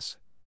SaaS.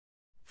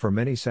 For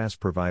many SaaS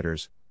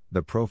providers,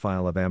 the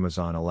profile of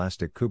Amazon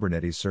Elastic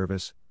Kubernetes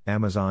Service,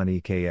 Amazon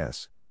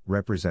EKS,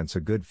 represents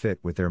a good fit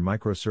with their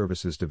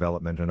microservices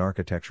development and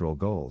architectural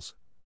goals.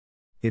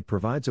 It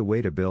provides a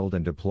way to build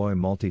and deploy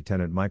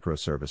multi-tenant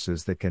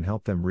microservices that can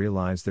help them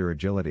realize their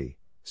agility,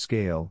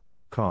 scale,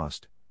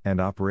 cost, and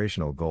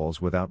operational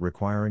goals without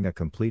requiring a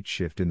complete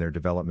shift in their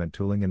development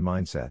tooling and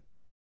mindset.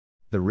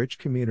 The rich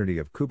community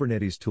of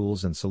Kubernetes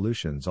tools and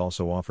solutions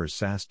also offers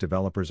SaaS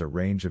developers a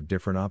range of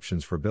different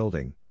options for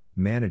building,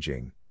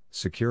 managing,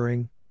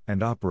 securing,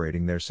 and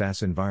operating their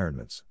SaaS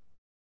environments.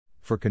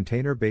 For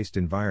container-based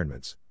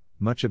environments,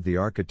 much of the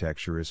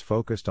architecture is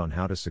focused on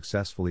how to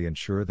successfully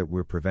ensure that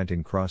we're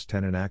preventing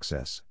cross-tenant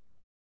access.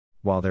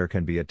 While there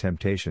can be a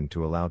temptation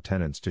to allow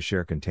tenants to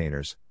share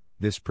containers,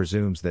 this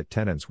presumes that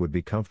tenants would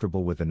be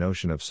comfortable with the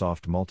notion of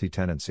soft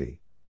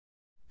multi-tenancy.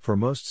 For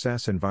most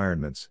SaaS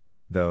environments,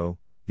 though,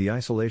 the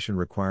isolation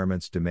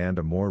requirements demand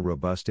a more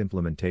robust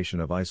implementation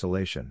of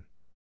isolation.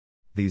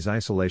 These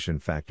isolation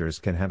factors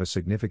can have a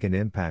significant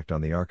impact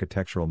on the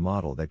architectural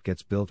model that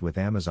gets built with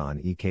Amazon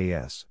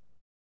EKS.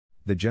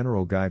 The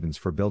general guidance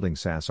for building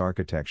SaaS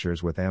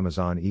architectures with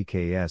Amazon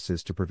EKS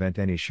is to prevent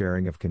any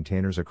sharing of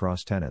containers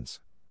across tenants.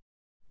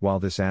 While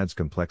this adds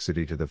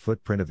complexity to the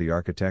footprint of the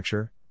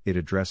architecture, it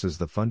addresses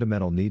the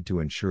fundamental need to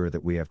ensure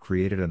that we have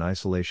created an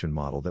isolation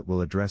model that will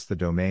address the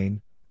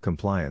domain,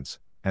 compliance,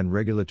 and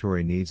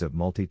regulatory needs of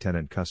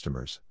multi-tenant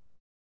customers.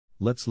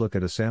 Let's look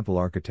at a sample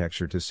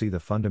architecture to see the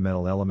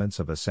fundamental elements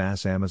of a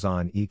SaaS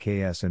Amazon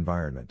EKS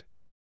environment.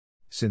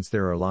 Since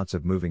there are lots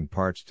of moving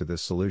parts to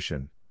this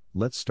solution,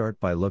 let's start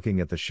by looking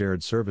at the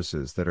shared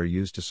services that are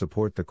used to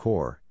support the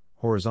core,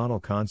 horizontal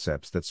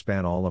concepts that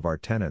span all of our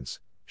tenants,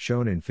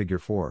 shown in Figure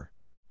 4.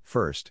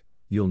 First,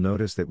 you'll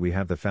notice that we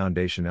have the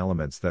foundation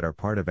elements that are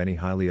part of any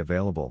highly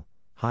available,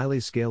 highly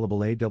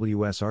scalable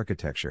AWS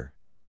architecture.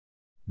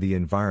 The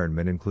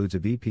environment includes a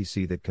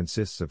VPC that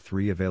consists of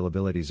 3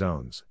 availability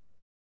zones.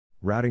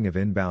 Routing of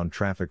inbound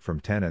traffic from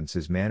tenants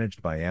is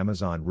managed by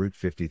Amazon Route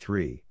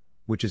 53,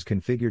 which is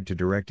configured to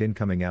direct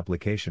incoming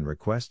application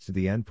requests to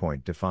the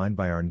endpoint defined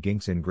by our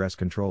Nginx ingress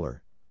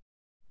controller.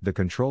 The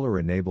controller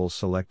enables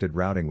selected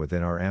routing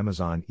within our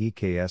Amazon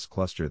EKS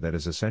cluster that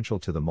is essential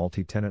to the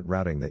multi-tenant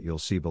routing that you'll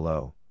see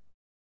below.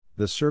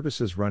 The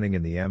services running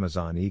in the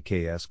Amazon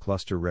EKS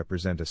cluster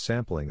represent a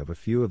sampling of a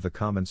few of the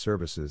common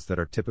services that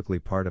are typically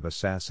part of a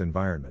SaaS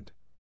environment.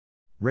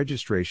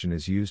 Registration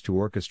is used to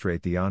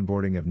orchestrate the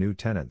onboarding of new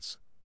tenants.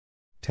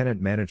 Tenant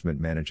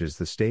management manages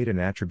the state and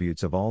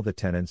attributes of all the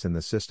tenants in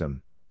the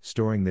system,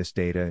 storing this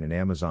data in an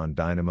Amazon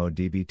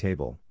DynamoDB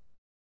table.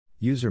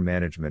 User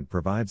management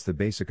provides the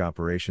basic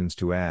operations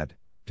to add,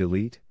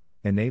 delete,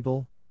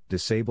 enable,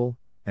 disable,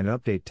 and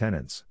update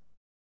tenants.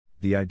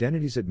 The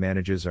identities it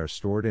manages are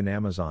stored in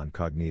Amazon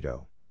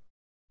Cognito.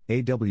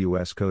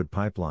 AWS Code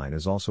Pipeline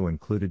is also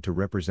included to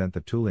represent the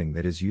tooling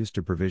that is used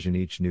to provision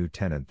each new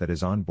tenant that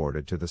is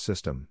onboarded to the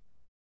system.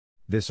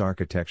 This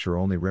architecture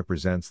only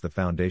represents the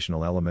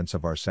foundational elements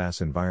of our SaaS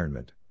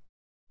environment.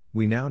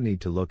 We now need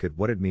to look at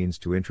what it means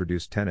to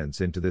introduce tenants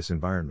into this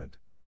environment.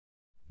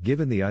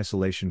 Given the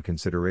isolation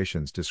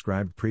considerations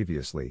described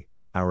previously,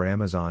 our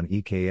Amazon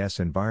EKS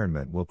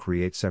environment will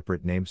create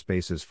separate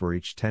namespaces for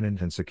each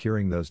tenant and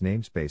securing those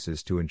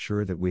namespaces to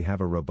ensure that we have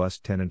a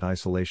robust tenant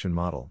isolation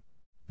model.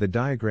 The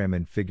diagram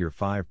in Figure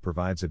 5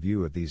 provides a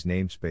view of these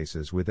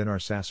namespaces within our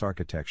SaaS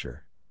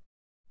architecture.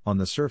 On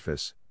the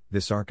surface,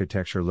 this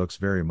architecture looks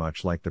very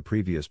much like the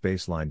previous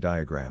baseline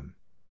diagram.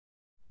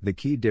 The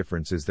key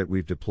difference is that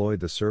we've deployed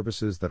the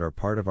services that are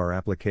part of our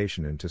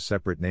application into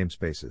separate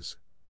namespaces.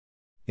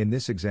 In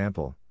this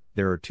example,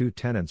 there are 2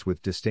 tenants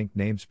with distinct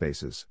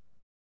namespaces.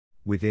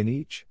 Within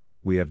each,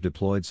 we have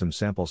deployed some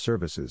sample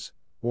services,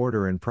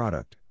 order and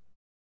product.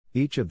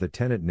 Each of the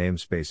tenant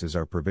namespaces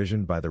are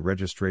provisioned by the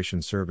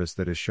registration service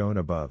that is shown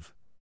above.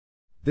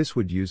 This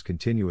would use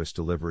continuous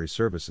delivery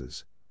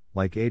services,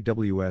 like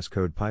AWS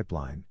Code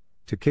Pipeline,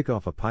 to kick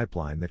off a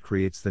pipeline that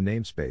creates the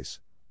namespace,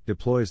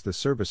 deploys the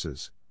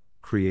services,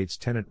 creates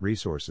tenant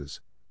resources,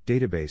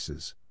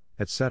 databases,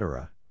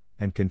 etc.,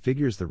 and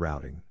configures the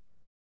routing.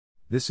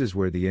 This is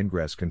where the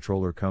ingress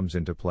controller comes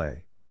into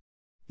play.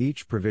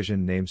 Each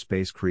provisioned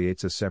namespace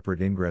creates a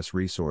separate ingress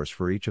resource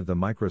for each of the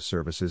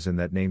microservices in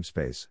that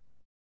namespace.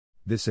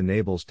 This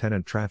enables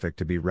tenant traffic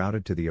to be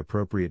routed to the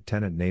appropriate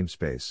tenant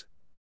namespace.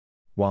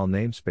 While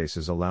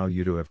namespaces allow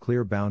you to have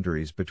clear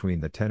boundaries between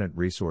the tenant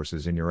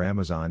resources in your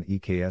Amazon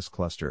EKS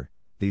cluster,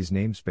 these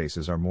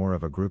namespaces are more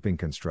of a grouping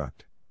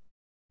construct.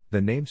 The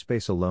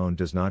namespace alone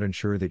does not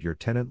ensure that your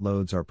tenant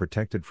loads are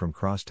protected from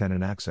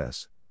cross-tenant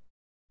access.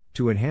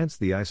 To enhance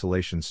the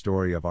isolation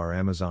story of our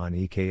Amazon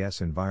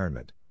EKS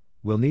environment,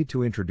 we'll need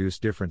to introduce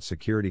different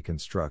security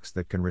constructs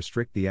that can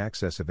restrict the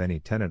access of any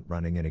tenant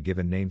running in a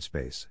given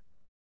namespace.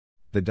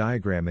 The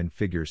diagram in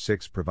Figure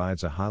 6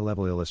 provides a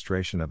high-level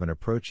illustration of an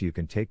approach you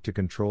can take to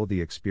control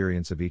the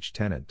experience of each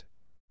tenant.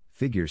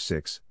 Figure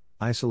 6,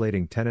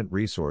 isolating tenant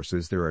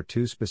resources. There are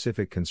 2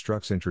 specific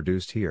constructs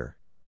introduced here.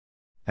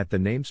 At the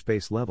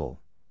namespace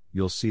level,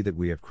 you'll see that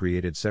we have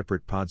created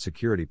separate pod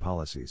security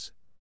policies.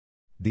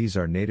 These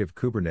are native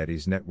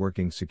Kubernetes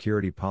networking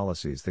security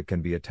policies that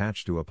can be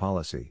attached to a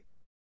policy.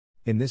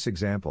 In this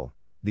example,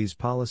 these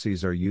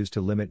policies are used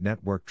to limit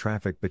network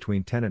traffic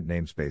between tenant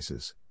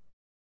namespaces.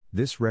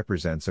 This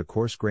represents a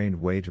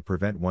coarse-grained way to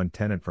prevent one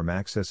tenant from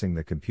accessing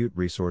the compute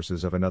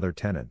resources of another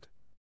tenant.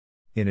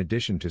 In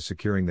addition to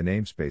securing the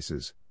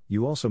namespaces,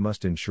 you also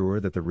must ensure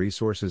that the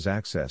resources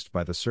accessed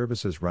by the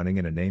services running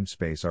in a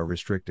namespace are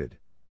restricted.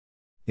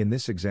 In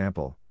this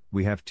example,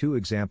 we have 2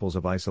 examples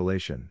of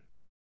isolation.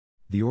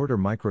 The order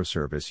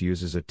microservice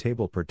uses a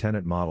table per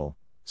tenant model,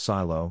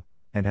 silo,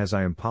 and has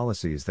IAM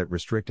policies that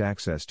restrict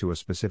access to a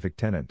specific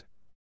tenant.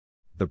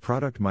 The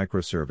product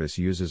microservice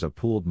uses a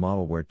pooled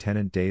model where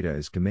tenant data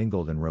is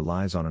commingled and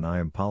relies on an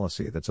IAM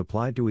policy that's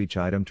applied to each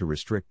item to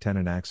restrict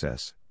tenant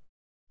access.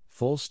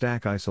 Full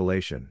stack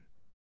isolation.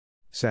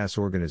 SaaS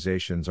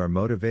organizations are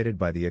motivated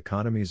by the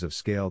economies of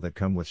scale that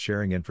come with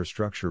sharing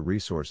infrastructure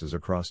resources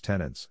across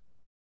tenants.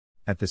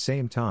 At the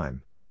same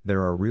time,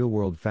 there are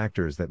real-world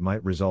factors that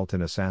might result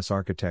in a SaaS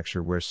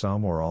architecture where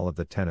some or all of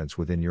the tenants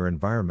within your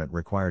environment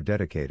require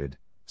dedicated,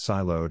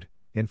 siloed,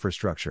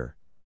 infrastructure.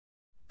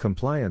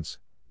 Compliance,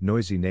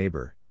 noisy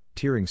neighbor,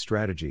 tiering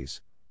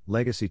strategies,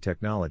 legacy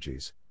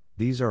technologies,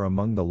 these are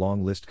among the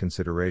long list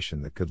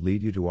consideration that could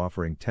lead you to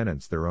offering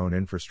tenants their own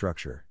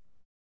infrastructure.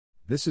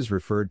 This is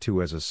referred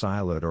to as a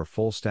siloed or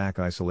full-stack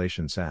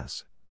isolation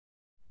SaaS.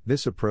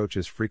 This approach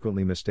is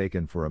frequently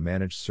mistaken for a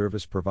managed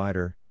service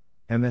provider,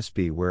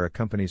 MSP, where a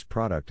company's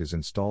product is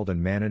installed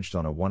and managed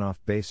on a one-off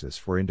basis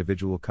for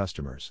individual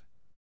customers.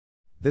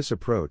 This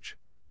approach,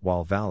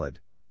 while valid,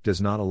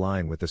 does not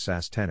align with the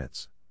SaaS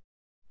tenets.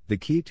 The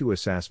key to a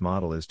SaaS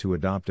model is to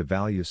adopt a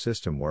value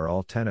system where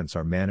all tenants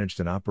are managed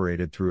and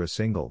operated through a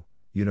single,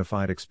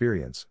 unified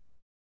experience.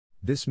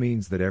 This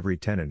means that every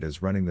tenant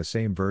is running the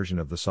same version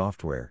of the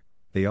software,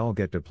 they all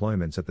get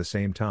deployments at the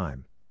same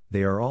time,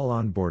 they are all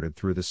onboarded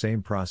through the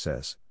same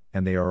process,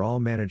 and they are all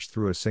managed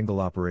through a single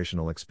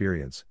operational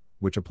experience,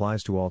 which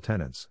applies to all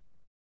tenants.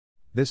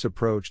 This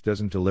approach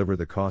doesn't deliver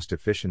the cost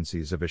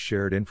efficiencies of a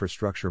shared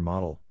infrastructure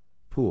model,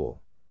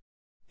 pool.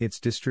 Its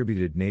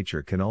distributed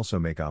nature can also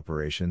make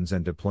operations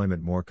and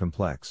deployment more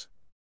complex.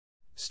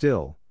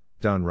 Still,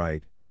 done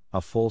right,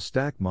 a full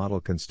stack model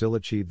can still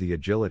achieve the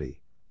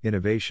agility,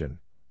 innovation,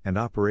 and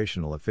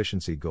operational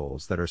efficiency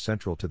goals that are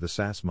central to the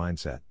SaaS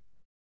mindset.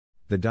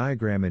 The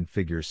diagram in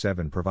Figure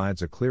 7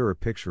 provides a clearer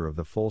picture of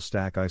the full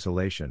stack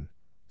isolation,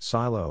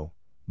 silo,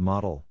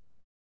 model.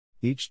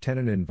 Each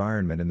tenant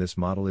environment in this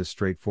model is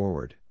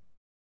straightforward.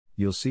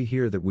 You'll see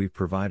here that we've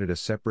provided a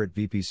separate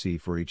VPC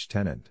for each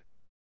tenant.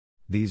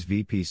 These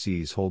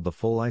VPCs hold the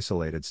full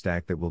isolated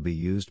stack that will be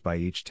used by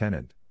each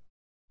tenant.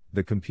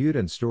 The compute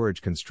and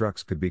storage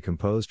constructs could be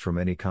composed from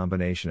any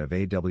combination of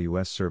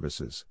AWS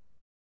services.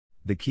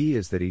 The key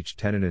is that each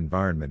tenant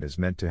environment is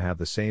meant to have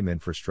the same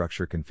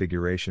infrastructure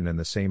configuration and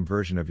the same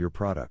version of your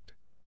product.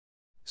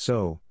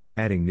 So,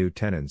 adding new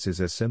tenants is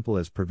as simple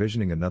as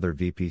provisioning another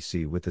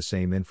VPC with the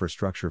same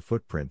infrastructure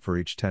footprint for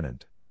each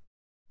tenant.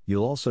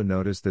 You'll also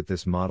notice that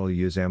this model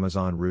uses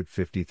Amazon Route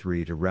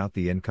 53 to route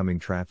the incoming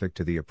traffic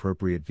to the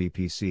appropriate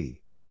VPC.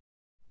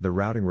 The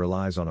routing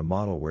relies on a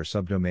model where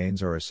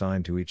subdomains are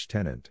assigned to each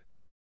tenant.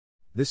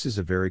 This is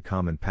a very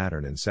common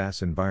pattern in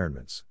SaaS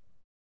environments.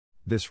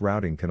 This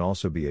routing can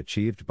also be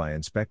achieved by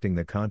inspecting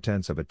the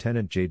contents of a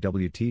tenant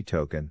JWT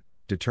token,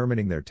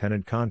 determining their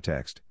tenant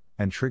context,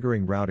 and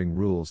triggering routing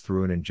rules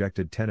through an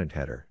injected tenant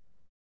header.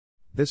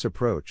 This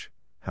approach,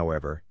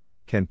 however,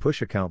 can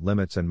push account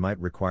limits and might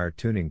require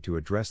tuning to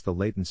address the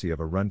latency of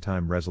a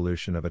runtime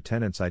resolution of a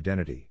tenant's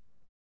identity.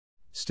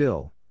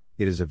 Still,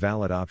 it is a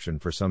valid option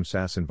for some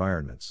SaaS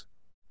environments.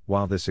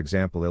 While this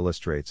example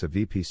illustrates a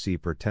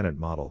VPC per tenant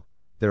model,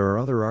 there are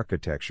other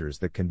architectures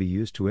that can be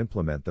used to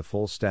implement the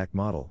full stack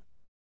model.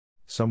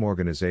 Some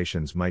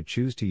organizations might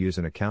choose to use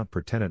an account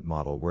per tenant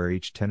model where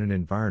each tenant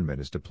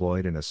environment is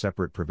deployed in a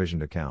separate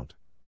provisioned account.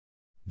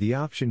 The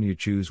option you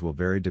choose will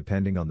vary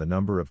depending on the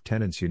number of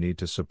tenants you need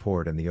to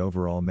support and the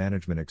overall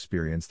management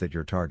experience that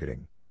you're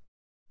targeting.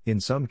 In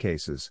some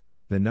cases,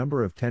 the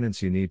number of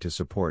tenants you need to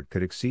support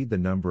could exceed the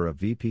number of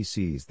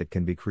VPCs that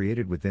can be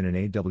created within an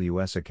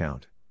AWS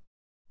account.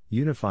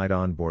 Unified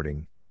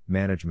onboarding,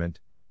 management,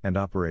 and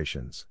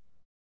operations.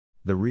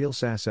 The real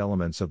SaaS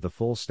elements of the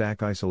full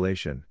stack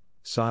isolation,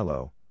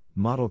 silo,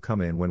 model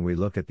come in when we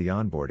look at the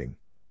onboarding,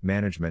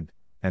 management,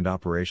 and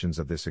operations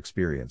of this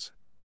experience.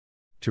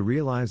 To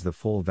realize the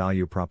full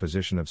value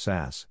proposition of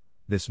SaaS,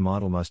 this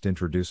model must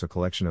introduce a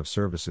collection of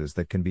services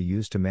that can be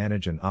used to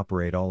manage and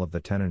operate all of the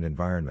tenant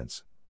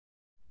environments.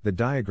 The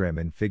diagram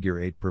in Figure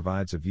 8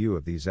 provides a view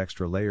of these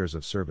extra layers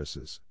of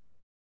services.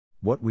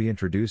 What we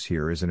introduce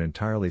here is an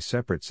entirely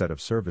separate set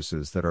of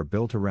services that are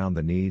built around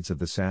the needs of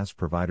the SaaS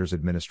provider's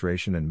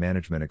administration and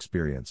management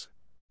experience.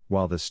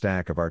 While the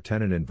stack of our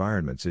tenant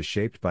environments is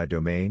shaped by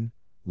domain,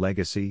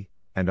 legacy,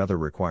 and other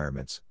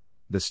requirements,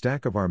 the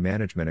stack of our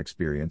management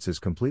experience is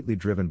completely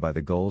driven by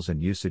the goals and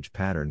usage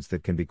patterns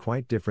that can be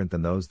quite different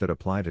than those that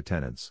apply to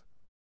tenants.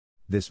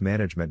 This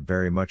management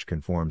very much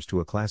conforms to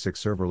a classic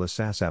serverless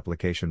SaaS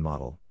application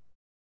model.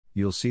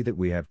 You'll see that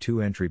we have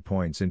two entry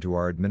points into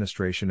our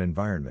administration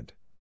environment.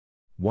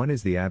 One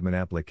is the admin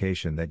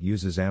application that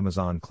uses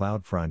Amazon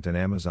CloudFront and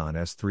Amazon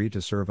S3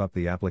 to serve up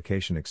the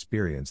application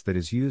experience that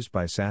is used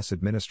by SaaS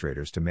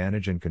administrators to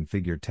manage and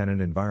configure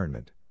tenant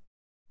environment.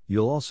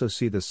 You'll also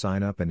see the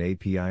sign-up and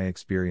API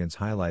experience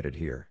highlighted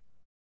here.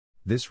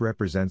 This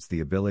represents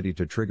the ability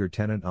to trigger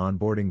tenant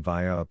onboarding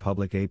via a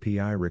public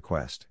API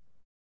request.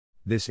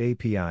 This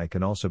API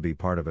can also be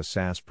part of a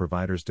SaaS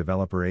provider's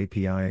developer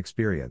API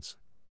experience.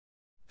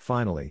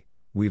 Finally,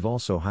 we've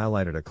also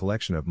highlighted a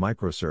collection of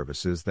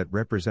microservices that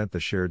represent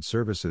the shared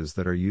services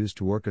that are used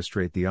to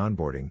orchestrate the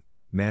onboarding,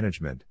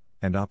 management,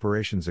 and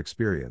operations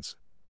experience.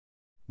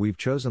 We've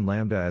chosen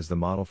Lambda as the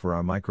model for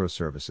our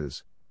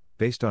microservices,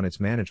 based on its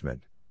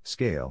management,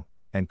 scale,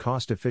 and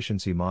cost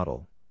efficiency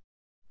model.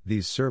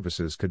 These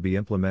services could be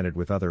implemented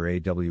with other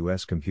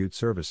AWS compute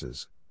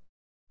services.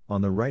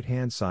 On the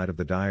right-hand side of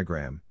the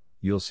diagram,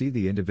 you'll see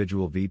the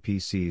individual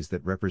VPCs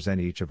that represent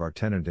each of our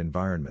tenant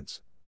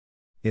environments.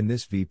 In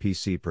this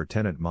VPC per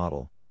tenant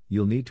model,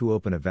 you'll need to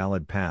open a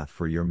valid path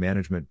for your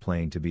management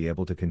plane to be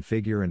able to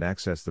configure and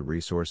access the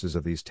resources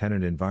of these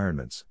tenant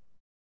environments.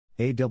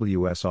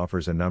 AWS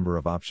offers a number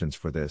of options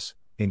for this,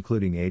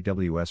 including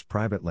AWS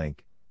Private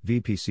Link,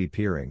 VPC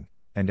peering,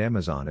 and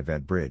Amazon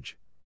Event Bridge.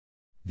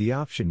 The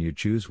option you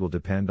choose will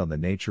depend on the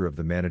nature of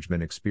the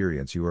management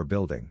experience you are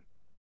building.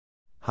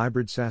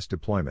 Hybrid SaaS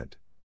deployment.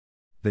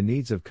 The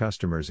needs of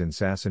customers in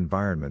SaaS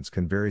environments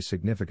can vary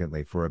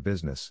significantly for a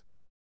business.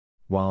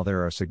 While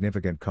there are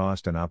significant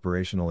cost and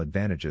operational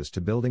advantages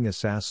to building a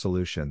SaaS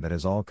solution that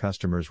has all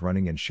customers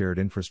running in shared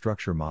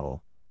infrastructure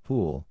model,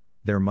 pool,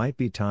 There might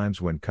be times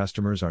when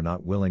customers are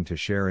not willing to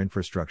share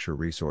infrastructure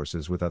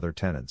resources with other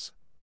tenants.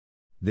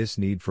 This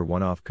need for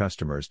one-off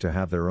customers to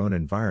have their own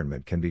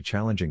environment can be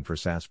challenging for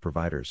SaaS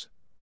providers.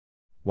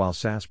 While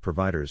SaaS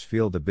providers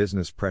feel the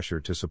business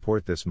pressure to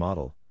support this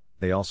model,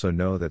 they also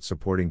know that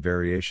supporting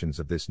variations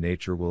of this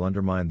nature will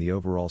undermine the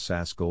overall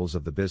SaaS goals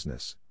of the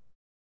business.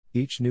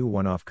 Each new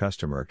one-off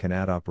customer can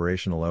add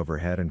operational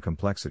overhead and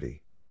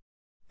complexity.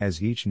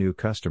 As each new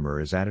customer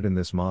is added in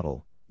this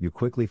model, you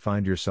quickly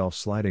find yourself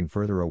sliding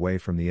further away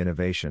from the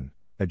innovation,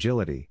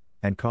 agility,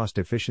 and cost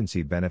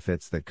efficiency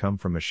benefits that come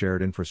from a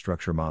shared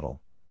infrastructure model.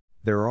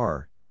 There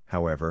are,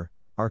 however,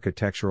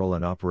 architectural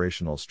and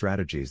operational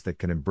strategies that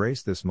can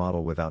embrace this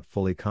model without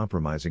fully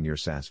compromising your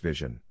SaaS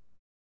vision.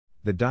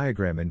 The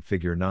diagram in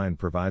Figure 9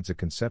 provides a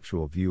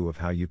conceptual view of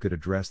how you could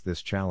address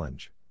this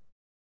challenge.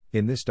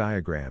 In this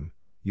diagram,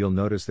 you'll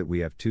notice that we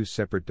have two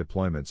separate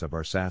deployments of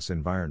our SaaS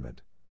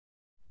environment.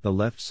 The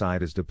left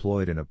side is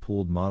deployed in a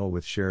pooled model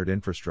with shared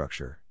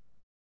infrastructure.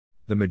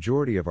 The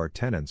majority of our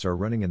tenants are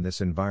running in this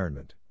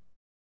environment.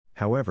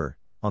 However,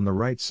 on the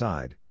right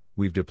side,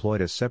 we've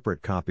deployed a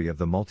separate copy of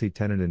the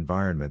multi-tenant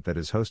environment that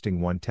is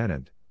hosting one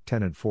tenant,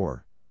 Tenant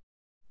 4.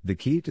 The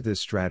key to this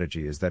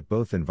strategy is that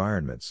both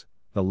environments,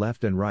 the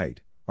left and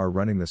right, are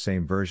running the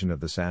same version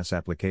of the SaaS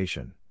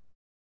application.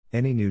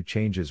 Any new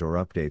changes or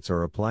updates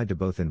are applied to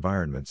both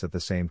environments at the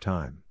same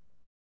time.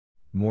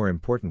 More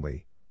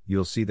importantly,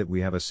 you'll see that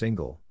we have a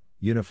single,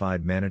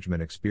 unified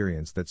management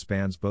experience that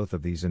spans both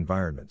of these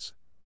environments.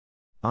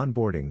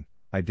 Onboarding,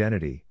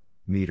 identity,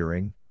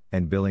 metering,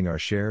 and billing are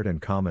shared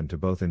and common to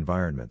both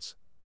environments.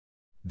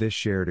 This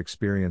shared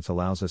experience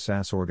allows a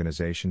SaaS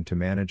organization to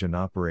manage and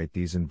operate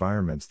these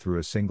environments through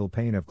a single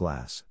pane of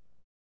glass.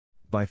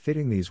 By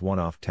fitting these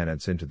one-off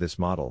tenants into this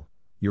model,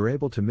 you're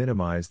able to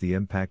minimize the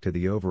impact to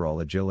the overall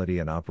agility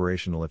and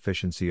operational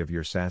efficiency of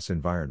your SaaS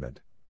environment.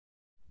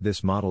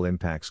 This model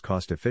impacts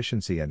cost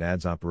efficiency and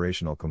adds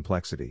operational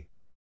complexity.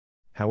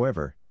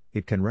 However,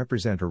 it can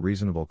represent a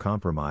reasonable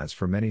compromise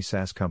for many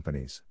SaaS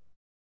companies.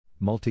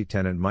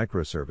 Multi-tenant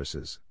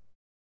microservices.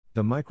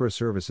 The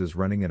microservices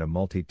running in a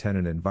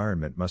multi-tenant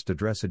environment must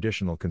address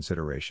additional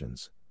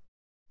considerations.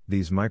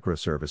 These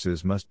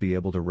microservices must be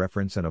able to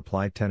reference and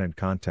apply tenant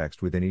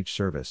context within each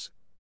service.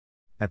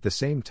 At the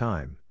same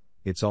time,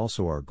 it's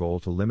also our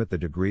goal to limit the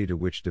degree to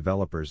which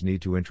developers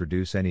need to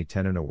introduce any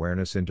tenant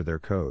awareness into their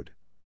code.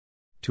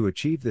 To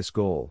achieve this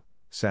goal,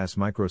 SaaS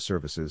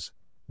microservices,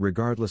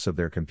 regardless of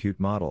their compute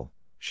model,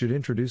 should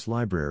introduce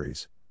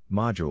libraries,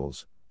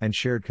 modules, and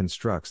shared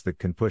constructs that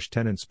can push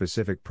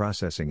tenant-specific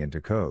processing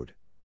into code.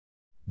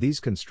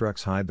 These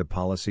constructs hide the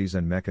policies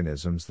and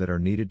mechanisms that are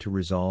needed to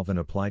resolve and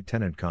apply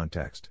tenant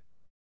context.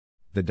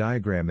 The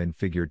diagram in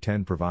Figure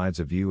 10 provides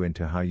a view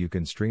into how you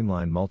can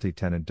streamline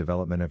multi-tenant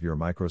development of your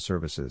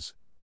microservices.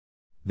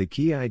 The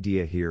key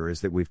idea here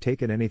is that we've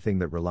taken anything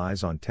that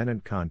relies on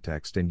tenant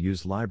context and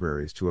used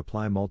libraries to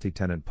apply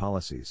multi-tenant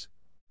policies.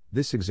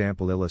 This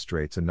example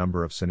illustrates a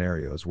number of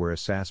scenarios where a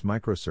SaaS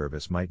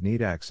microservice might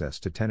need access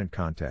to tenant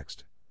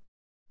context.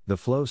 The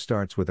flow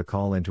starts with a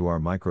call into our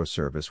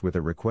microservice with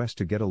a request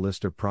to get a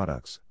list of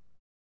products.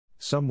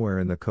 Somewhere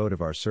in the code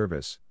of our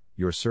service,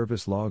 your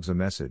service logs a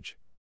message.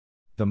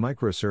 The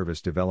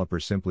microservice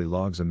developer simply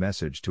logs a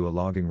message to a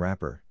logging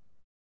wrapper.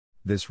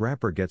 This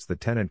wrapper gets the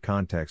tenant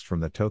context from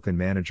the token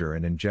manager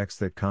and injects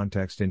that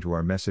context into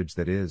our message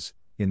that is,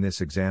 in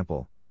this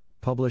example,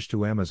 published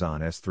to Amazon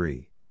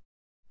S3.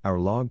 Our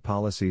log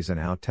policies and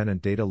how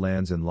tenant data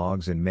lands in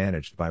logs and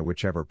managed by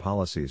whichever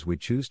policies we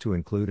choose to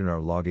include in our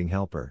logging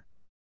helper.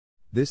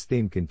 This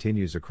theme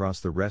continues across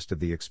the rest of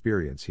the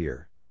experience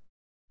here.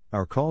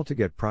 Our call to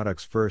get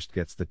products first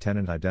gets the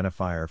tenant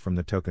identifier from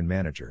the token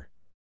manager.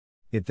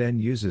 It then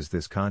uses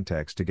this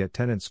context to get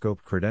tenant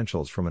scoped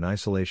credentials from an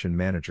isolation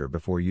manager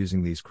before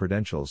using these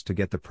credentials to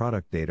get the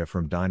product data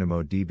from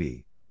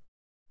DynamoDB.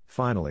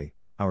 Finally,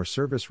 our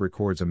service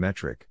records a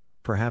metric,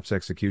 perhaps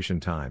execution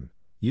time,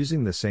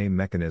 using the same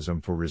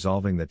mechanism for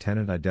resolving the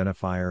tenant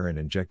identifier and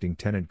injecting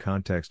tenant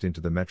context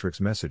into the metrics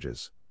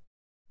messages.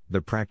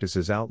 The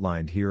practices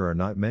outlined here are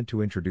not meant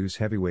to introduce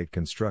heavyweight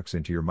constructs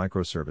into your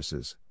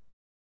microservices.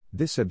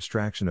 This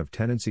abstraction of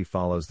tenancy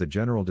follows the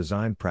general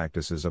design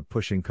practices of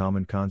pushing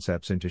common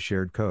concepts into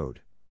shared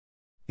code.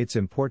 It's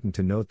important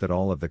to note that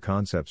all of the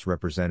concepts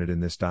represented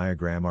in this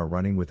diagram are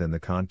running within the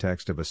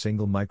context of a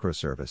single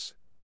microservice.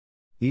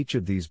 Each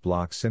of these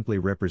blocks simply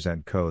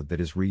represent code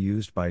that is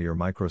reused by your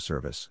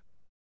microservice.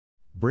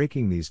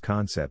 Breaking these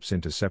concepts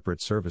into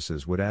separate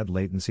services would add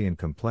latency and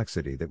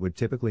complexity that would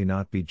typically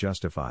not be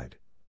justified.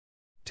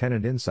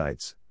 Tenant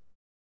insights.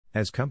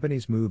 As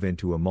companies move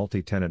into a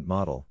multi-tenant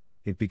model,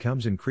 it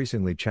becomes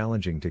increasingly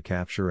challenging to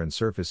capture and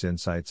surface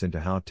insights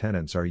into how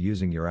tenants are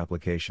using your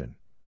application.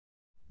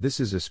 This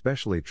is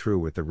especially true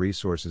with the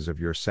resources of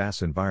your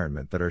SaaS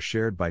environment that are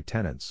shared by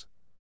tenants.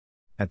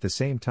 At the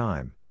same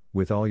time,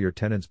 with all your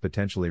tenants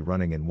potentially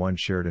running in one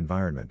shared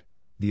environment,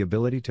 the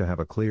ability to have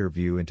a clear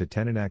view into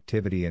tenant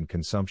activity and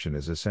consumption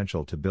is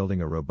essential to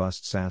building a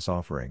robust SaaS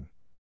offering.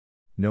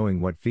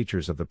 Knowing what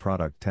features of the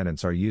product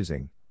tenants are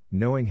using,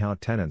 Knowing how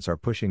tenants are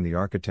pushing the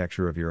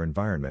architecture of your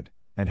environment,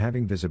 and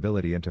having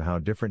visibility into how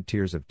different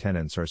tiers of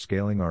tenants are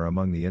scaling are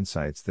among the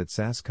insights that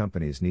SaaS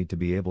companies need to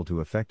be able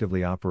to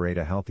effectively operate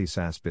a healthy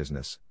SaaS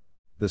business.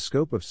 The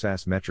scope of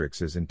SaaS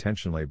metrics is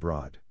intentionally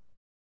broad.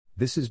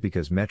 This is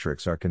because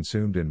metrics are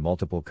consumed in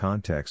multiple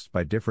contexts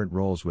by different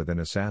roles within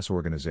a SaaS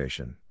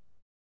organization.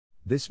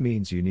 This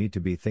means you need to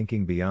be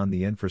thinking beyond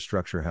the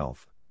infrastructure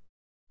health.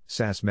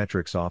 SaaS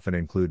metrics often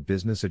include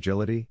business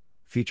agility,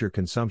 feature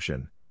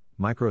consumption,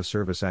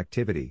 microservice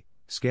activity,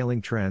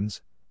 scaling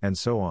trends, and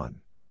so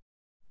on.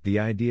 The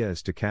idea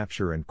is to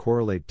capture and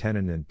correlate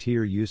tenant and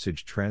tier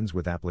usage trends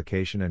with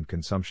application and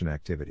consumption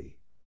activity.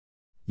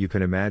 You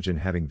can imagine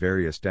having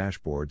various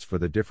dashboards for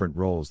the different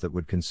roles that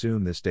would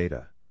consume this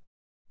data.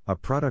 A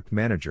product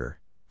manager,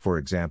 for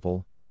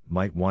example,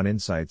 might want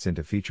insights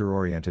into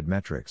feature-oriented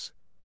metrics.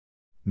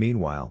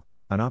 Meanwhile,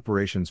 an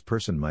operations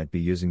person might be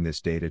using this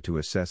data to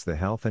assess the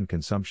health and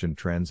consumption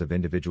trends of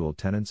individual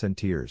tenants and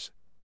tiers.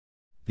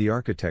 The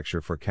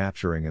architecture for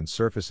capturing and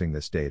surfacing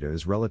this data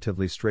is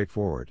relatively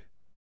straightforward.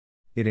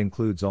 It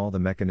includes all the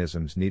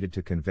mechanisms needed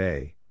to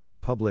convey,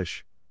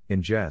 publish,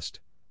 ingest,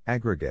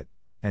 aggregate,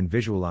 and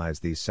visualize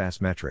these SaaS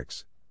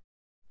metrics.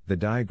 The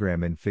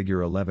diagram in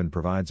Figure 11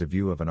 provides a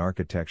view of an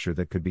architecture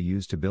that could be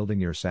used to building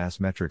your SaaS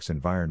metrics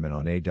environment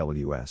on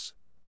AWS.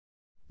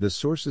 The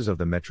sources of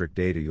the metric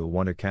data you'll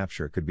want to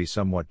capture could be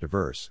somewhat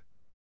diverse.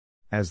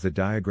 As the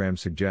diagram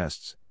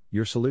suggests,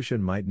 your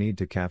solution might need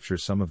to capture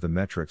some of the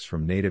metrics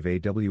from native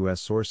AWS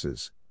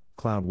sources,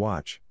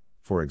 CloudWatch,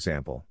 for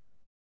example.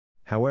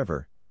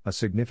 However, a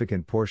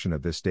significant portion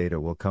of this data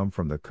will come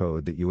from the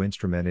code that you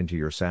instrument into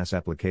your SaaS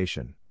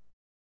application.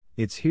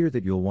 It's here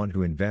that you'll want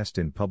to invest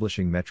in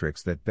publishing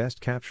metrics that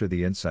best capture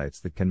the insights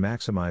that can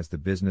maximize the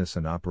business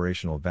and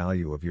operational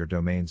value of your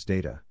domain's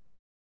data.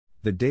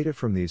 The data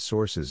from these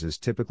sources is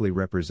typically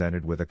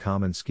represented with a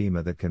common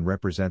schema that can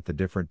represent the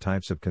different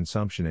types of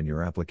consumption in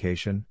your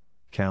application,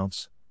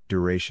 counts,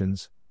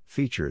 durations,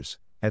 features,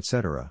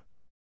 etc.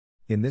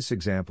 In this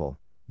example,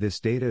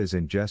 this data is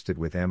ingested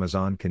with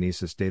Amazon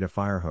Kinesis Data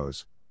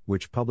Firehose,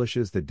 which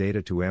publishes the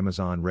data to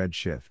Amazon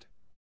Redshift.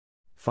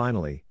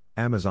 Finally,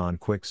 Amazon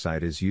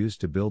QuickSight is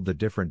used to build the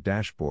different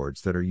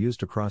dashboards that are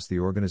used across the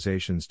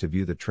organizations to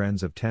view the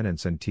trends of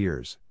tenants and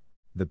tiers.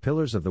 The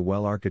pillars of the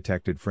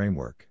well-architected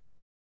framework.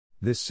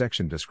 This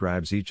section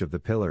describes each of the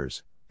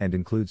pillars, and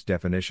includes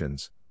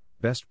definitions,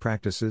 best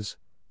practices,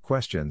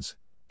 questions,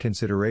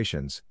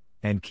 considerations,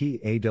 and key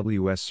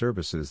AWS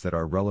services that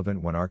are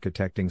relevant when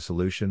architecting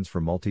solutions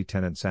for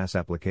multi-tenant SaaS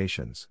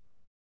applications.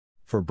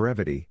 For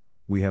brevity,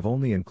 we have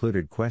only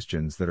included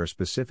questions that are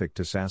specific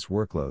to SaaS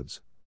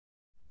workloads.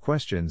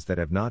 Questions that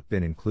have not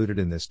been included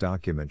in this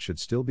document should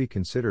still be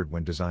considered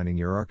when designing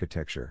your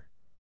architecture.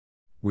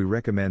 We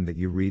recommend that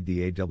you read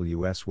the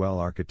AWS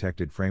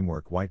Well-Architected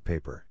Framework white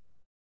paper.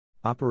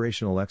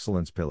 Operational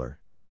Excellence Pillar.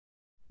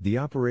 The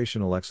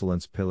Operational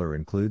Excellence Pillar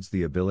includes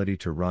the ability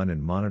to run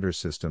and monitor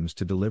systems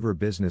to deliver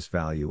business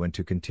value and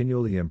to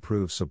continually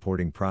improve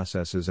supporting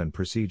processes and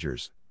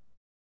procedures.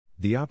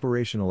 The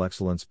Operational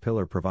Excellence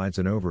Pillar provides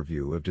an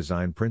overview of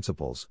design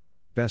principles,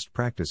 best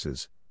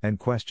practices, and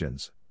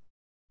questions.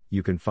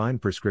 You can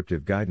find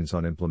prescriptive guidance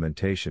on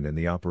implementation in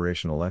the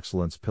Operational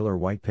Excellence Pillar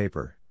white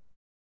paper.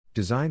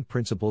 Design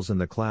principles in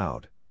the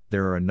cloud.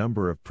 There are a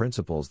number of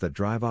principles that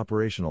drive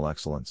operational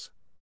excellence.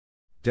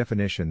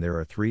 Definition: there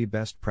are 3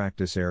 best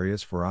practice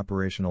areas for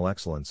operational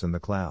excellence in the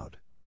cloud.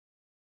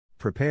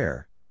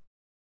 Prepare.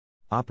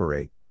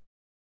 Operate.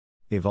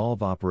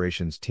 Evolve.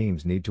 Operations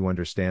teams need to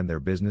understand their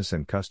business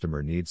and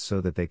customer needs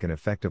so that they can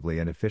effectively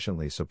and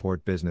efficiently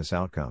support business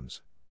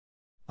outcomes.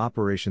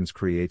 Operations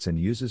creates and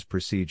uses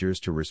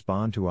procedures to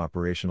respond to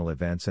operational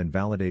events and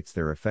validates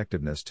their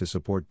effectiveness to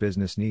support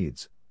business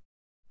needs.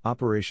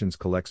 Operations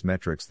collects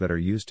metrics that are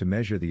used to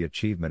measure the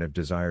achievement of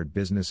desired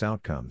business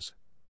outcomes.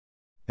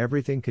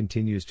 Everything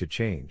continues to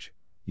change: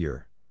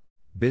 your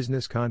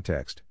business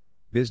context,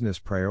 business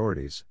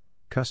priorities,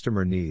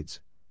 customer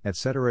needs,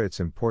 etc. It's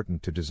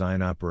important to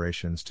design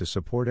operations to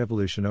support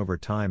evolution over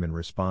time in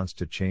response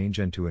to change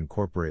and to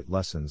incorporate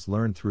lessons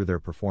learned through their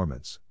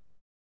performance.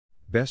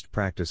 Best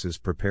practices.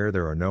 Prepare.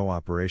 There are no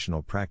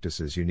operational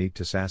practices unique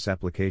to SaaS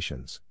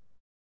applications.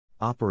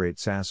 Operate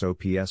SaaS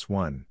OPS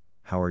 1.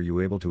 How are you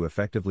able to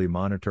effectively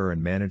monitor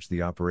and manage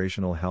the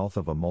operational health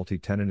of a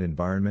multi-tenant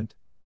environment?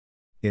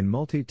 In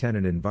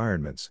multi-tenant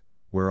environments,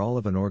 where all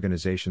of an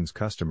organization's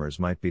customers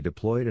might be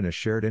deployed in a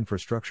shared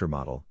infrastructure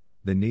model,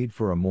 the need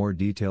for a more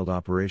detailed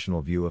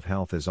operational view of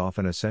health is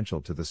often essential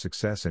to the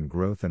success and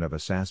growth of a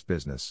SaaS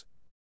business.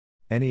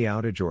 Any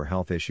outage or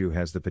health issue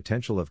has the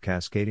potential of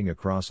cascading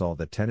across all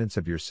the tenants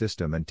of your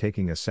system and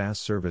taking a SaaS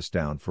service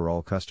down for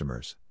all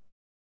customers.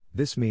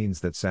 This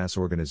means that SaaS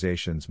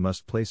organizations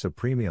must place a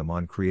premium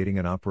on creating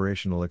an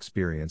operational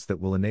experience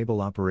that will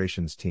enable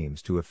operations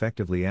teams to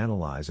effectively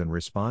analyze and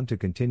respond to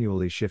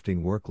continually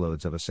shifting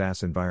workloads of a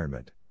SaaS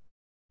environment.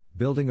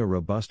 Building a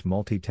robust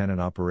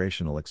multi-tenant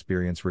operational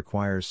experience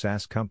requires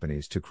SaaS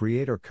companies to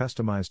create or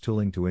customize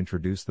tooling to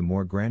introduce the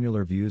more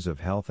granular views of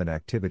health and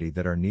activity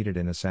that are needed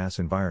in a SaaS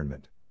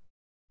environment.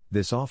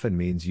 This often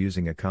means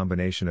using a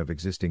combination of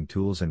existing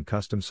tools and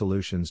custom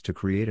solutions to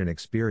create an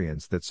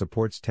experience that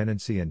supports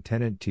tenancy and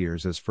tenant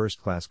tiers as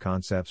first-class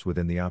concepts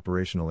within the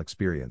operational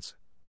experience.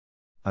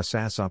 A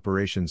SaaS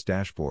operations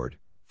dashboard,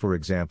 for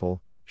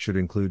example, should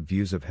include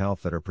views of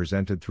health that are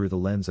presented through the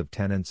lens of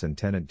tenants and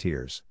tenant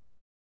tiers.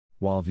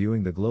 While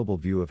viewing the global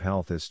view of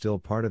health is still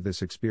part of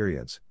this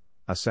experience,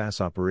 a SaaS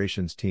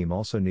operations team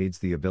also needs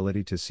the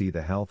ability to see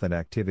the health and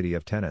activity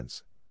of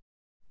tenants.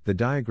 The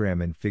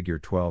diagram in Figure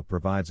 12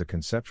 provides a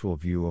conceptual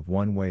view of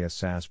one way a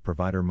SaaS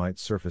provider might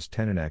surface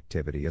tenant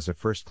activity as a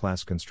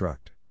first-class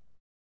construct.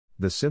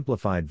 The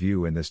simplified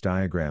view in this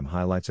diagram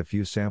highlights a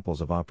few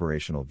samples of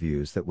operational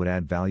views that would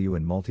add value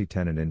in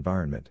multi-tenant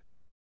environment.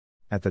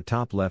 At the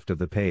top left of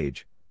the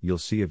page, you'll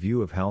see a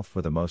view of health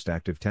for the most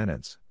active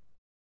tenants.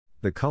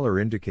 The color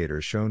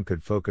indicators shown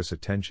could focus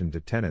attention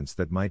to tenants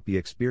that might be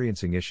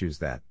experiencing issues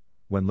that,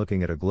 when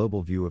looking at a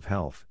global view of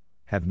health,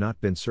 have not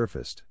been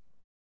surfaced.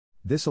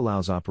 This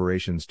allows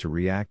operations to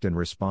react and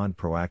respond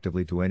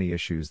proactively to any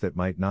issues that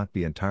might not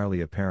be entirely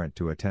apparent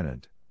to a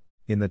tenant.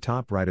 In the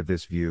top right of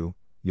this view,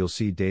 you'll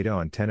see data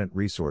on tenant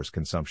resource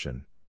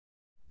consumption.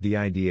 The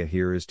idea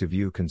here is to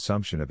view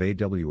consumption of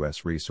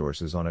AWS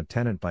resources on a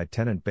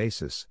tenant-by-tenant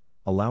basis,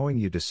 allowing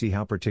you to see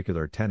how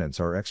particular tenants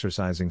are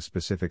exercising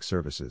specific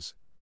services.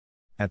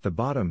 At the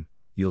bottom,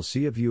 you'll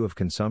see a view of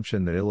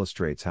consumption that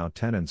illustrates how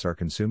tenants are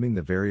consuming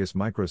the various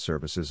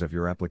microservices of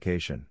your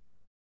application.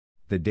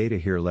 The data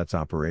here lets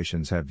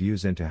operations have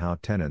views into how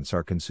tenants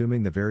are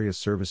consuming the various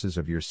services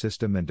of your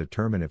system and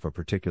determine if a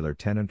particular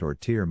tenant or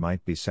tier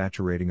might be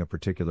saturating a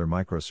particular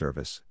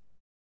microservice.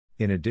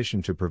 In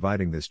addition to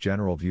providing this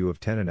general view of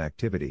tenant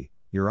activity,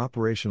 your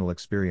operational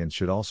experience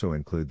should also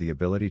include the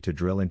ability to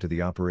drill into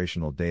the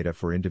operational data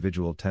for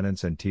individual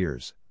tenants and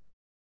tiers.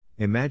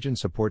 Imagine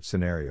support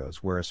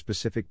scenarios where a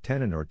specific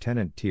tenant or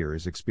tenant tier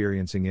is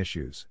experiencing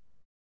issues.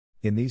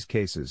 In these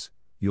cases,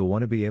 you'll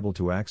want to be able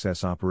to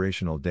access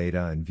operational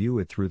data and view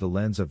it through the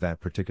lens of that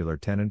particular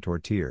tenant or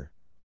tier.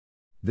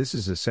 This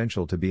is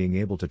essential to being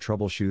able to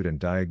troubleshoot and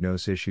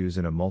diagnose issues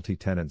in a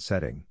multi-tenant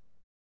setting.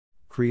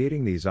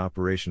 Creating these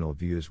operational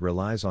views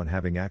relies on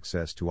having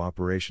access to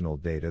operational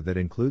data that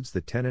includes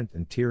the tenant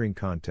and tiering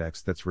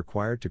context that's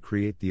required to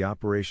create the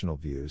operational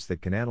views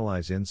that can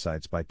analyze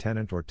insights by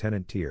tenant or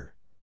tenant tier.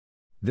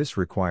 This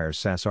requires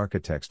SaaS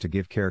architects to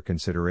give care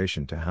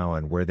consideration to how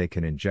and where they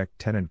can inject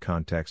tenant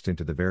context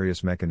into the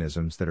various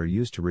mechanisms that are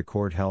used to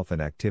record health and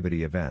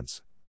activity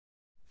events.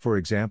 For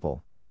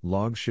example,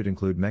 logs should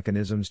include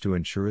mechanisms to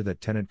ensure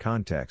that tenant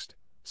context,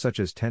 such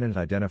as tenant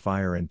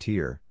identifier and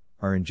tier,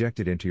 are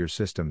injected into your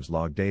system's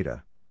log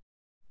data.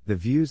 The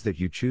views that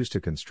you choose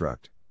to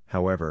construct,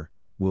 however,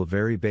 will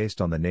vary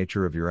based on the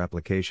nature of your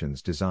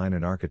application's design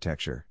and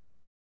architecture.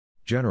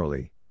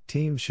 Generally,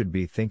 teams should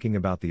be thinking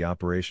about the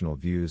operational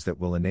views that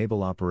will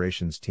enable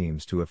operations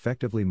teams to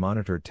effectively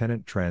monitor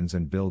tenant trends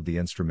and build the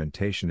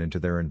instrumentation into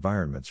their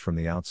environments from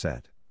the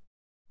outset.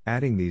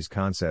 Adding these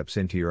concepts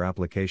into your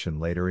application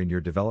later in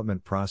your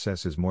development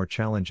process is more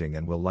challenging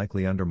and will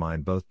likely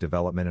undermine both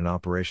development and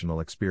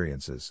operational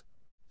experiences.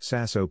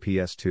 SaaS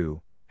OPS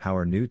 2, how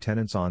are new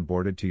tenants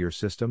onboarded to your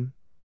system?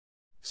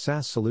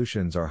 SaaS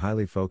solutions are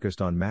highly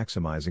focused on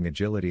maximizing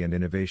agility and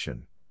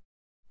innovation.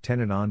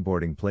 Tenant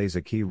onboarding plays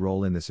a key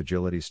role in this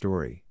agility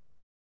story.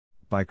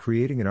 By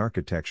creating an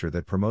architecture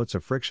that promotes a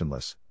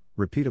frictionless,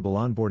 repeatable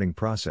onboarding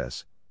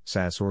process,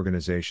 SaaS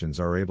organizations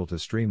are able to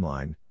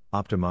streamline,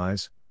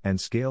 optimize, and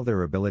scale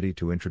their ability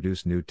to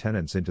introduce new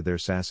tenants into their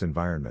SaaS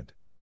environment.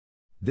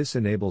 This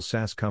enables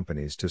SaaS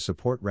companies to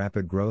support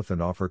rapid growth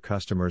and offer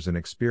customers an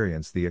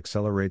experience that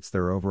accelerates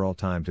their overall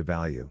time to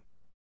value.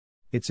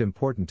 It's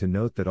important to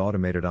note that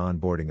automated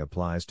onboarding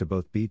applies to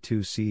both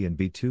B2C and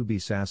B2B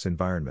SaaS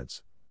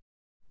environments.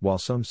 While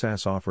some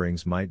SaaS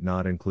offerings might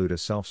not include a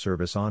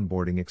self-service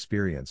onboarding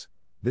experience,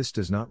 this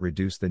does not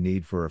reduce the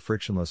need for a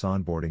frictionless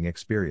onboarding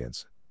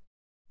experience.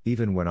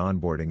 Even when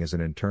onboarding is an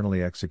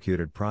internally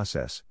executed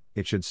process,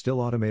 it should still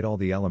automate all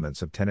the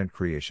elements of tenant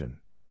creation.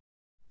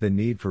 The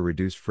need for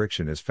reduced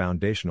friction is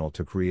foundational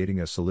to creating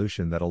a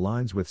solution that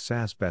aligns with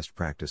SaaS best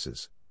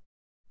practices.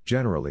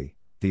 Generally,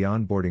 the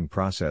onboarding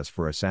process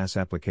for a SaaS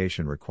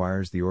application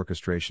requires the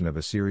orchestration of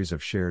a series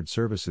of shared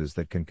services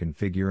that can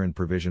configure and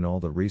provision all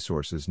the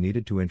resources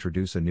needed to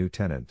introduce a new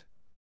tenant.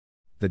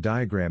 The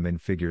diagram in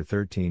Figure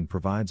 13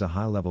 provides a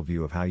high-level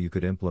view of how you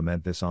could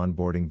implement this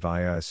onboarding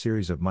via a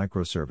series of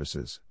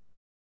microservices.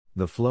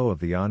 The flow of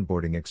the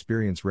onboarding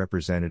experience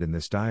represented in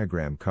this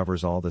diagram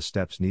covers all the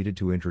steps needed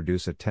to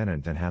introduce a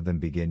tenant and have them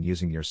begin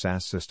using your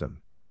SaaS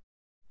system.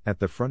 At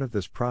the front of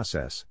this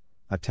process,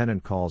 a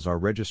tenant calls our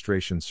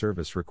registration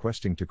service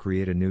requesting to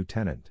create a new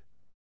tenant.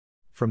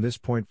 From this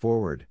point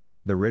forward,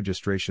 the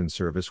registration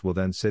service will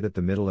then sit at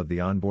the middle of the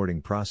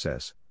onboarding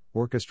process,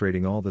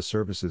 orchestrating all the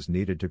services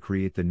needed to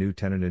create the new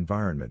tenant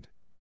environment.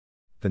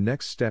 The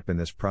next step in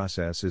this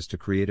process is to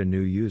create a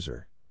new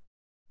user.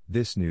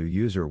 This new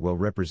user will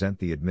represent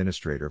the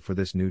administrator for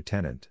this new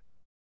tenant.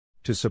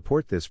 To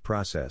support this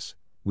process,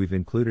 we've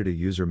included a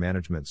user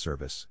management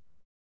service.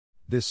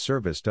 This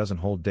service doesn't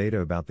hold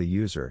data about the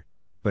user,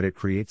 but it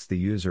creates the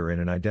user in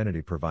an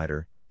identity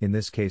provider, in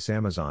this case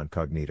Amazon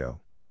Cognito.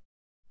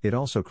 It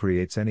also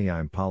creates any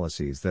IAM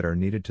policies that are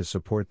needed to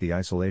support the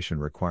isolation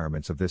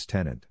requirements of this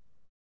tenant.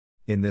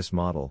 In this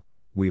model,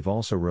 we've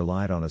also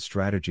relied on a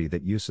strategy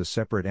that uses a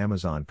separate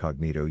Amazon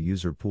Cognito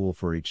user pool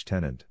for each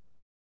tenant.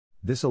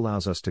 This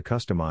allows us to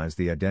customize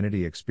the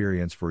identity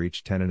experience for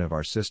each tenant of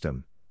our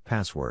system,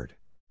 password,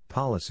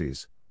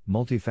 policies,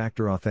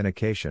 multi-factor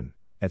authentication,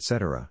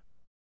 etc.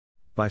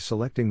 By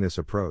selecting this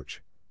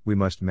approach, we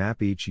must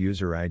map each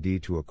user ID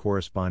to a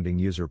corresponding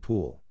user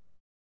pool.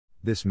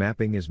 This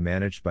mapping is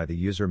managed by the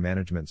User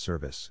Management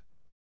Service.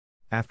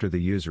 After the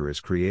user is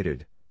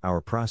created, our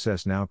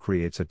process now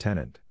creates a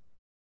tenant.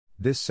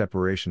 This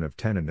separation of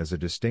tenant as a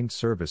distinct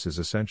service is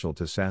essential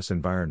to SaaS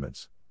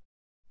environments.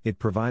 It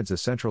provides a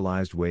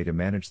centralized way to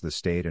manage the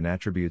state and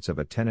attributes of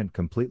a tenant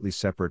completely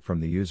separate from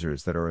the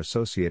users that are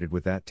associated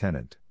with that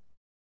tenant.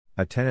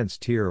 A tenant's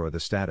tier or the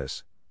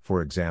status,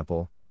 for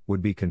example,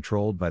 would be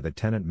controlled by the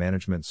Tenant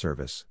Management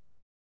Service.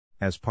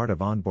 As part of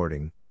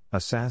onboarding, a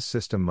SaaS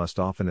system must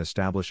often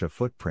establish a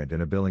footprint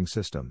in a billing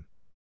system.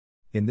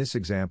 In this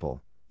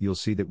example, you'll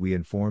see that we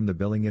inform the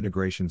billing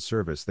integration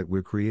service that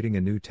we're creating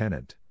a new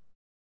tenant.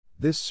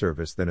 This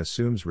service then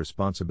assumes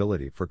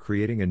responsibility for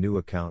creating a new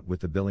account with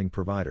the billing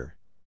provider.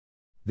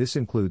 This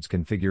includes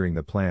configuring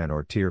the plan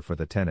or tier for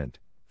the tenant,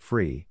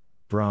 free,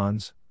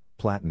 bronze,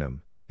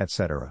 platinum,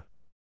 etc.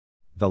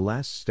 The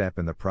last step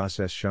in the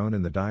process shown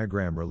in the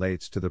diagram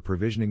relates to the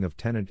provisioning of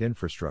tenant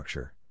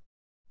infrastructure.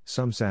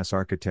 Some SaaS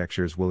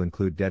architectures will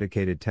include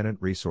dedicated tenant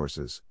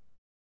resources.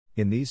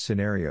 In these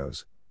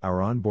scenarios, our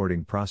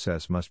onboarding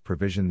process must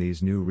provision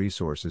these new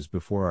resources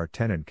before our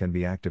tenant can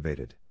be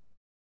activated.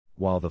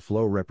 While the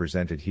flow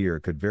represented here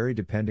could vary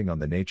depending on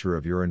the nature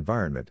of your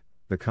environment,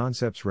 the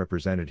concepts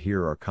represented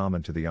here are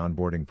common to the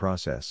onboarding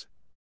process.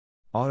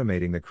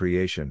 Automating the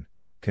creation,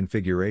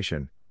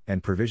 configuration,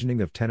 and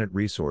provisioning of tenant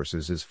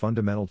resources is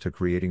fundamental to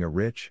creating a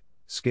rich,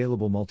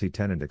 scalable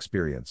multi-tenant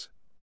experience.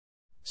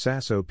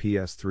 SaaS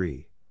OPS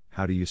 3.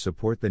 How do you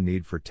support the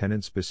need for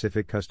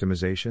tenant-specific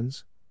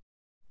customizations?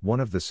 One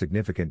of the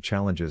significant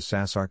challenges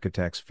SaaS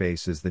architects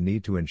face is the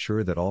need to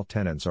ensure that all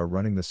tenants are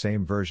running the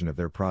same version of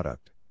their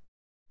product.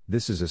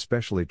 This is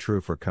especially true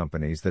for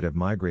companies that have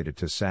migrated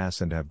to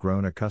SaaS and have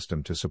grown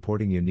accustomed to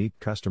supporting unique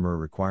customer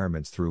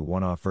requirements through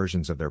one-off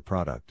versions of their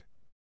product.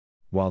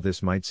 While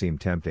this might seem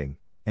tempting,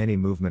 any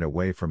movement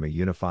away from a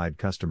unified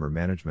customer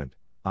management,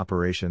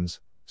 operations,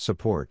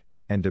 support,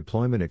 and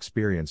deployment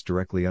experience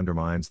directly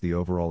undermines the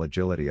overall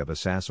agility of a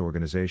SaaS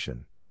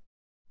organization.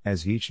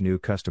 As each new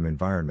custom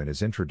environment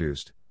is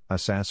introduced, a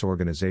SaaS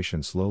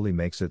organization slowly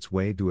makes its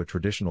way to a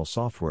traditional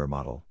software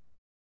model.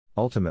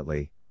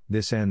 Ultimately,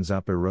 this ends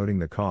up eroding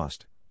the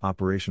cost,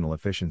 operational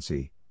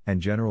efficiency,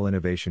 and general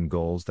innovation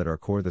goals that are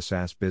core to the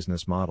SaaS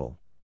business model.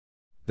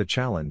 The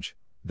challenge,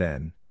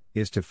 then,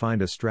 is to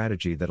find a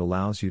strategy that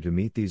allows you to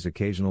meet these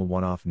occasional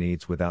one-off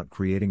needs without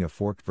creating a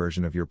forked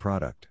version of your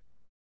product.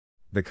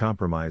 The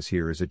compromise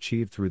here is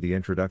achieved through the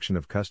introduction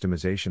of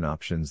customization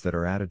options that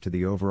are added to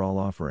the overall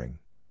offering.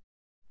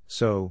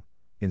 So,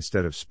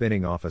 instead of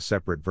spinning off a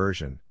separate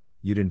version,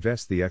 you'd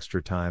invest the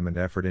extra time and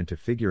effort into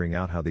figuring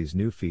out how these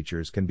new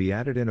features can be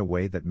added in a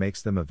way that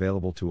makes them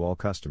available to all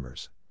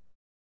customers.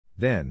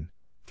 Then,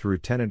 through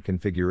tenant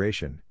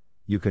configuration,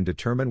 you can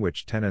determine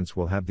which tenants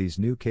will have these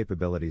new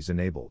capabilities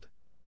enabled.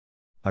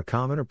 A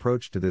common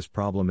approach to this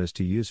problem is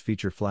to use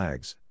feature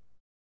flags.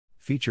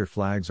 Feature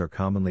flags are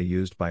commonly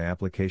used by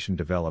application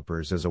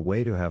developers as a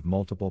way to have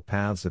multiple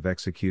paths of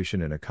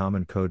execution in a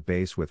common code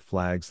base with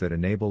flags that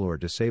enable or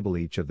disable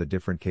each of the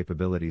different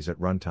capabilities at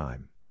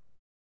runtime.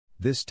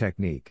 This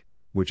technique,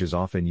 which is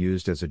often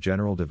used as a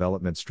general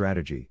development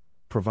strategy,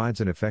 provides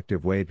an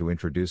effective way to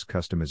introduce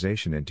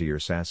customization into your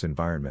SaaS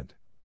environment.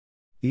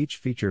 Each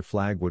feature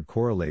flag would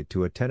correlate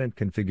to a tenant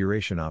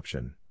configuration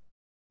option.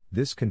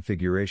 This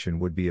configuration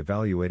would be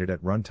evaluated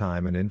at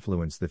runtime and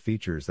influence the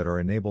features that are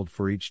enabled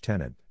for each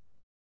tenant.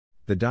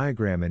 The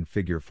diagram in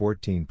Figure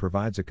 14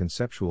 provides a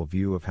conceptual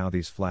view of how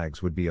these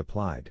flags would be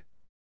applied.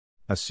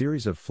 A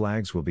series of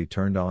flags will be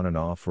turned on and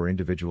off for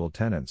individual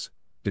tenants,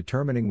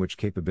 determining which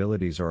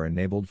capabilities are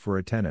enabled for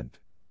a tenant.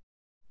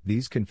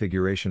 These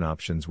configuration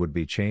options would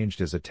be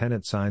changed as a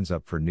tenant signs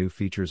up for new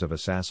features of a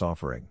SaaS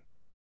offering.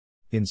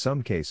 In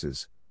some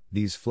cases,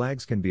 these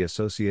flags can be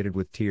associated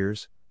with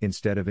tiers,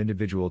 instead of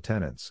individual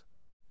tenants.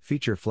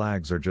 Feature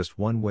flags are just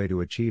one way to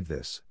achieve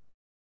this.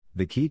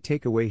 The key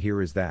takeaway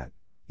here is that,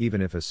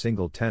 even if a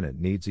single tenant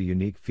needs a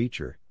unique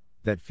feature,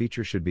 that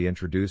feature should be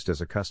introduced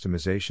as a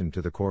customization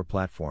to the core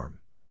platform.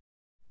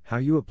 How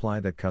you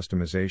apply that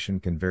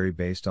customization can vary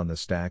based on the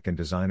stack and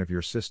design of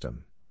your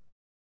system.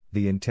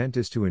 The intent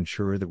is to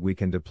ensure that we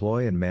can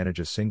deploy and manage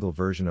a single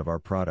version of our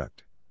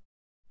product.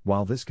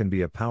 While this can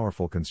be a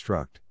powerful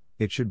construct,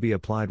 it should be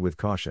applied with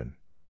caution.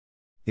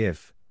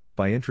 If,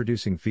 by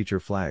introducing feature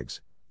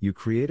flags, you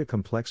create a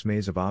complex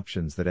maze of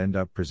options that end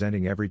up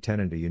presenting every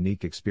tenant a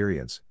unique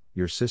experience,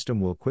 your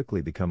system will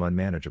quickly become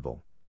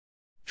unmanageable.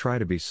 Try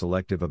to be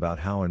selective about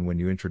how and when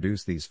you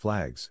introduce these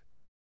flags.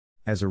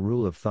 As a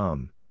rule of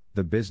thumb,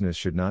 The business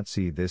should not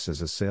see this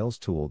as a sales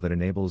tool that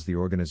enables the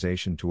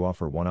organization to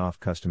offer one-off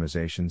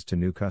customizations to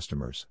new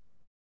customers.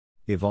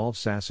 Evolve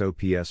SaaS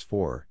OPS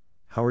 4.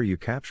 How are you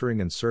capturing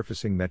and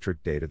surfacing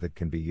metric data that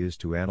can be used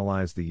to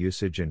analyze the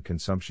usage and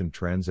consumption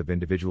trends of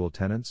individual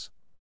tenants?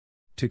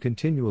 To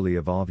continually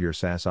evolve your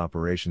SaaS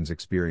operations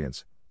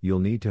experience, you'll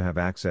need to have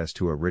access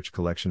to a rich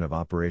collection of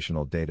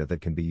operational data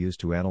that can be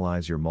used to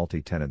analyze your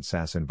multi-tenant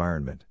SaaS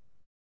environment.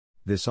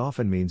 This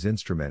often means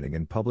instrumenting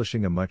and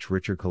publishing a much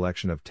richer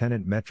collection of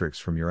tenant metrics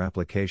from your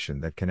application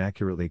that can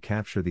accurately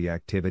capture the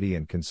activity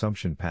and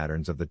consumption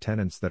patterns of the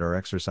tenants that are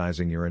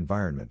exercising your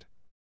environment.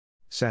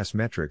 SaaS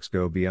metrics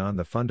go beyond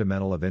the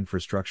fundamental of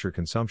infrastructure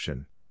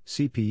consumption,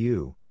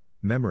 CPU,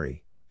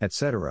 memory,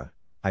 etc.,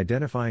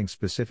 identifying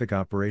specific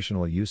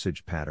operational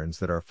usage patterns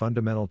that are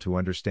fundamental to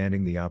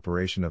understanding the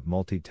operation of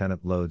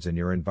multi-tenant loads in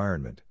your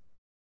environment.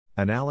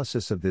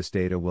 Analysis of this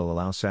data will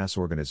allow SaaS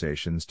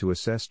organizations to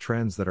assess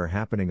trends that are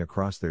happening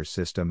across their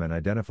system and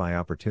identify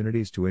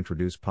opportunities to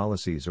introduce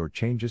policies or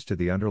changes to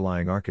the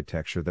underlying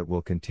architecture that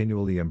will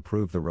continually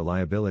improve the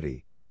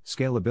reliability,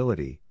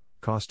 scalability,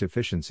 cost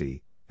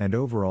efficiency, and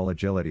overall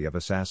agility of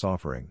a SaaS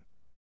offering.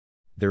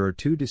 There are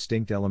two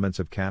distinct elements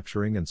of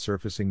capturing and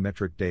surfacing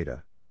metric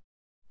data.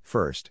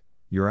 First,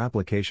 your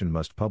application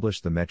must publish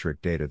the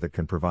metric data that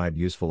can provide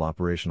useful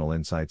operational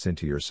insights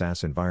into your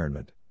SaaS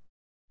environment.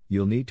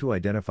 You'll need to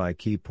identify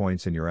key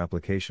points in your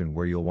application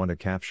where you'll want to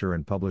capture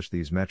and publish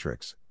these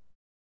metrics.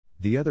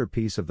 The other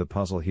piece of the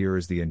puzzle here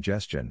is the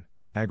ingestion,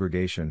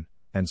 aggregation,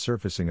 and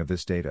surfacing of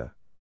this data.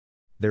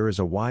 There is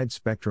a wide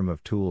spectrum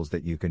of tools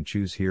that you can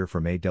choose here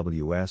from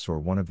AWS or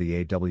one of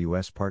the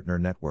AWS Partner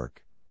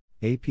Network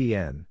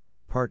 (APN)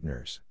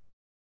 partners.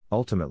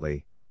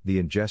 Ultimately, the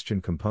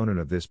ingestion component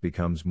of this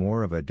becomes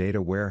more of a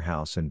data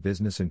warehouse and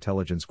business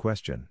intelligence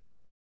question.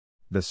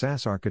 The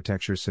SaaS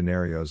architecture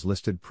scenarios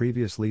listed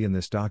previously in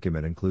this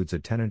document includes a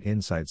tenant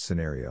insights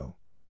scenario.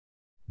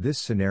 This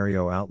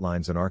scenario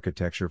outlines an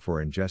architecture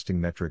for ingesting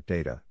metric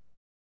data.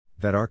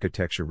 That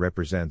architecture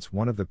represents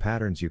one of the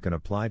patterns you can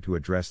apply to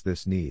address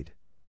this need.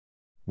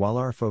 While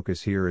our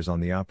focus here is on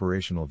the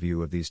operational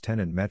view of these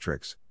tenant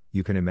metrics,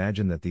 you can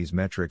imagine that these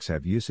metrics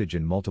have usage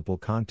in multiple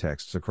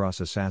contexts across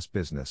a SaaS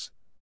business.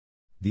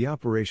 The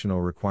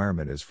operational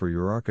requirement is for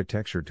your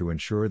architecture to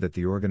ensure that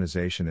the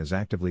organization is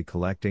actively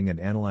collecting and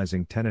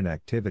analyzing tenant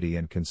activity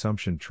and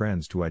consumption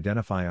trends to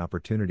identify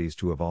opportunities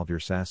to evolve your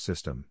SaaS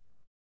system.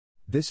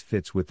 This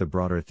fits with the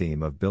broader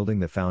theme of building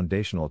the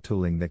foundational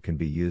tooling that can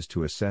be used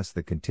to assess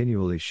the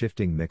continually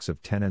shifting mix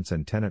of tenants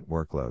and tenant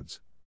workloads.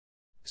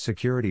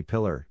 Security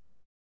pillar.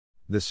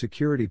 The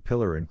security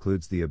pillar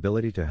includes the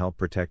ability to help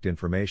protect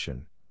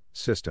information,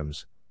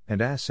 systems,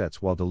 and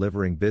assets while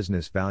delivering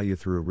business value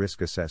through risk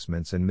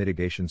assessments and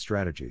mitigation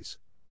strategies.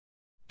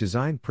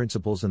 Design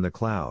principles in the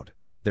cloud.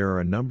 There are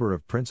a number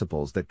of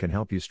principles that can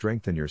help you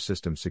strengthen your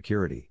system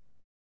security.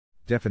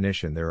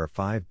 Definition. There are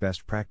 5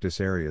 best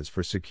practice areas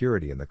for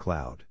security in the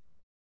cloud.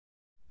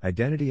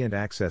 Identity and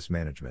access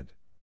management.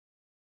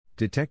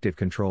 Detective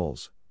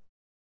controls.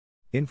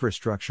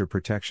 Infrastructure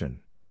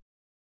protection.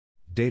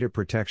 Data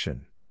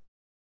protection.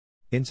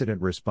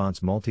 Incident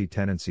response.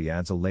 Multi-tenancy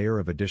adds a layer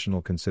of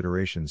additional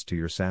considerations to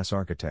your SaaS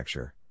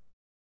architecture.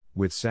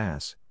 With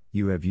SaaS,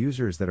 you have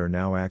users that are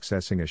now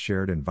accessing a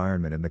shared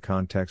environment in the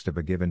context of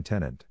a given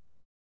tenant.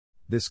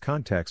 This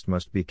context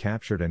must be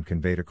captured and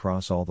conveyed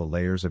across all the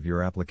layers of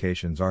your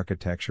application's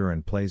architecture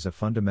and plays a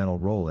fundamental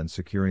role in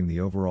securing the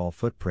overall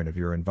footprint of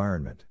your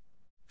environment.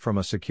 From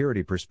a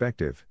security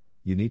perspective,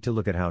 you need to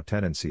look at how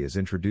tenancy is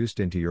introduced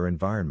into your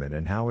environment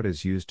and how it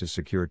is used to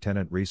secure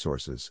tenant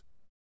resources.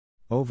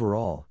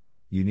 Overall,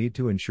 you need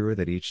to ensure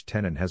that each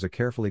tenant has a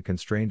carefully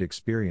constrained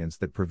experience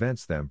that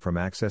prevents them from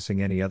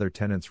accessing any other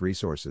tenant's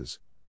resources.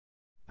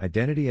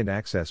 Identity and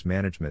access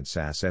management.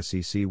 SaaS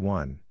SEC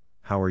 1.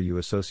 How are you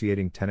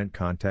associating tenant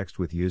context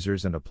with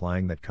users and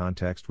applying that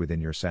context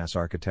within your SaaS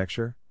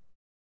architecture?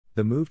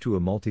 The move to a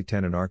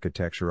multi-tenant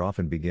architecture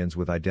often begins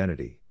with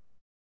identity.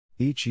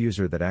 Each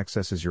user that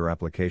accesses your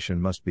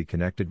application must be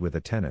connected with a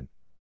tenant.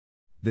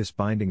 This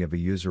binding of a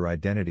user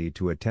identity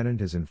to a tenant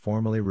is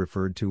informally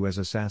referred to as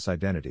a SaaS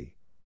identity.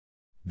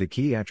 The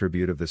key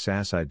attribute of the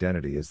SaaS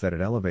identity is that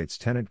it elevates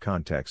tenant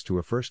context to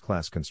a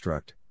first-class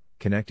construct,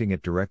 connecting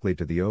it directly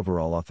to the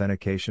overall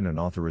authentication and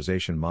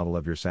authorization model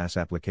of your SaaS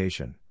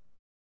application.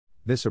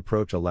 This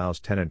approach allows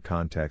tenant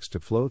context to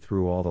flow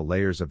through all the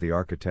layers of the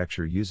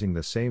architecture using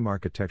the same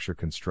architecture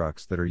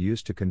constructs that are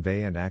used to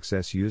convey and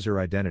access user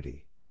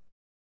identity.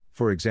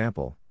 For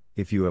example,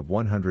 if you have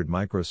 100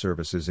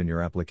 microservices in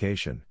your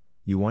application,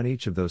 you want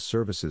each of those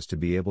services to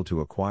be able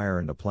to acquire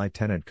and apply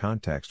tenant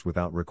context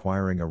without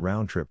requiring a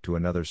round trip to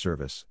another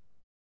service.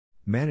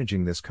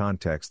 Managing this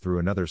context through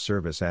another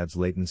service adds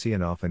latency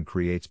and often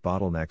creates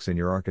bottlenecks in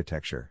your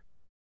architecture.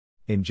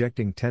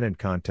 Injecting tenant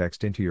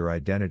context into your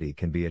identity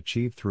can be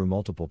achieved through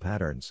multiple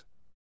patterns.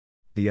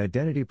 The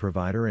identity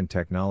provider and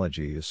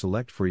technology you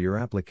select for your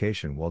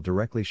application will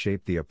directly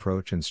shape the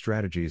approach and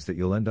strategies that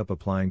you'll end up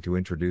applying to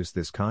introduce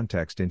this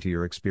context into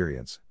your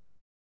experience.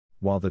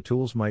 While the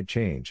tools might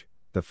change,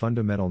 the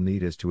fundamental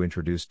need is to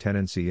introduce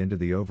tenancy into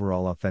the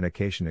overall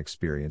authentication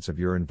experience of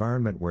your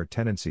environment, where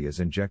tenancy is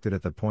injected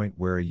at the point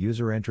where a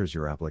user enters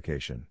your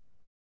application.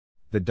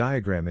 The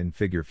diagram in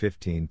Figure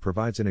 15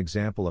 provides an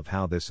example of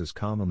how this is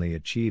commonly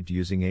achieved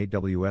using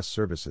AWS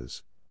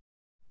services.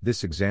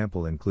 This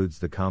example includes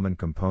the common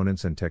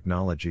components and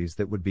technologies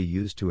that would be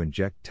used to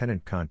inject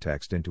tenant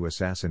context into a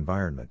SaaS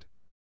environment.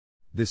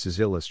 This is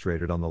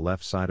illustrated on the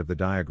left side of the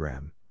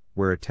diagram,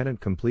 where a tenant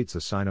completes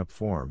a sign-up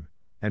form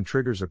and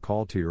triggers a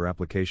call to your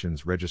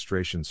application's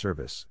registration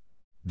service.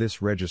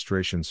 This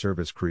registration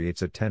service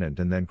creates a tenant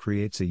and then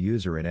creates a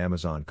user in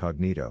Amazon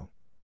Cognito.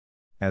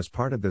 As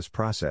part of this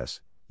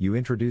process, you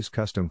introduce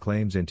custom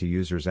claims into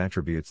users'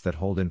 attributes that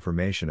hold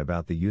information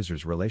about the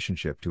user's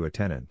relationship to a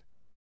tenant.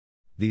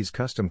 These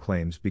custom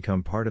claims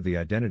become part of the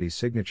identity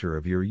signature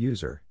of your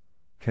user,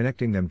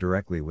 connecting them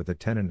directly with the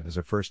tenant as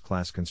a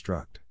first-class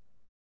construct.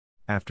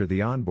 After the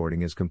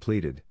onboarding is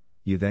completed,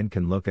 you then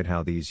can look at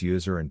how these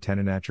user and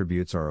tenant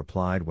attributes are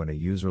applied when a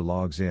user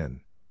logs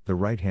in, the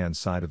right-hand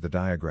side of the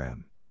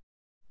diagram.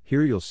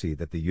 Here you'll see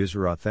that the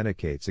user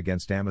authenticates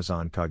against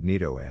Amazon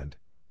Cognito and,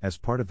 as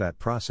part of that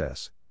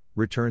process,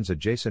 returns a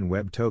JSON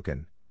Web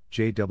Token,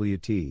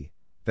 JWT,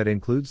 that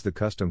includes the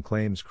custom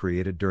claims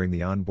created during the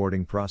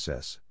onboarding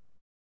process.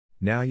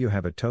 Now you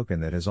have a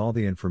token that has all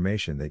the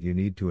information that you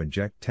need to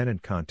inject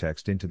tenant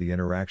context into the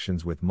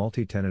interactions with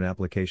multi-tenant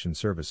application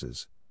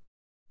services.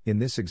 In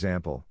this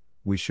example,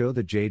 we show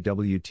the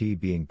JWT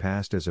being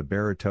passed as a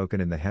bearer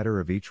token in the header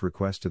of each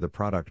request to the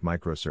product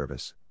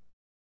microservice.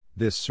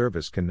 This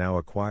service can now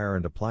acquire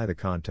and apply the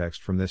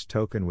context from this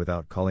token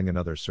without calling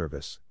another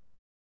service.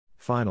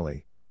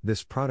 Finally,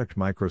 this product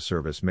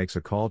microservice makes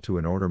a call to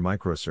an order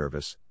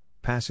microservice,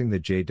 passing the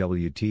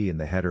JWT in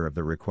the header of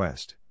the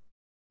request.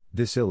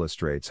 This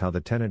illustrates how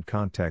the tenant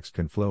context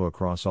can flow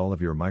across all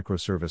of your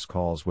microservice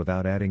calls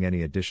without adding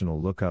any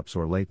additional lookups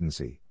or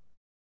latency.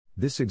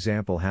 This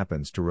example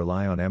happens to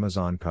rely on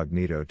Amazon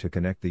Cognito to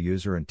connect the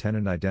user and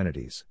tenant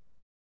identities.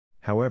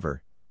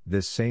 However,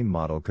 this same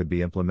model could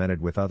be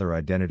implemented with other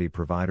identity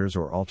providers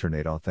or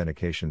alternate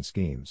authentication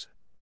schemes.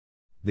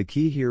 The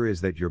key here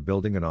is that you're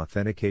building an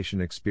authentication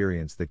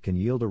experience that can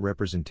yield a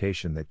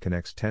representation that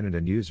connects tenant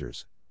and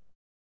users.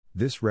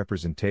 This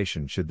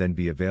representation should then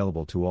be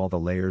available to all the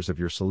layers of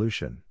your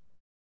solution.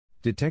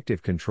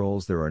 Detective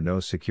controls: there are no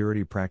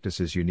security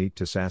practices unique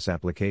to SaaS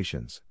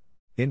applications.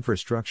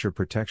 Infrastructure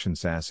protection: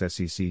 SaaS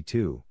SEC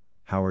 2,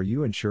 how are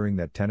you ensuring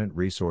that tenant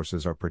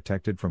resources are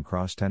protected from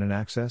cross-tenant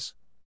access?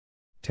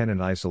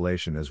 Tenant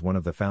isolation is one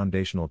of the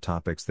foundational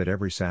topics that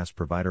every SaaS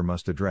provider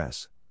must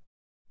address.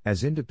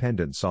 As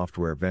independent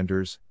software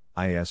vendors,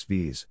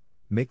 ISVs,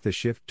 make the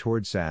shift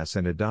toward SaaS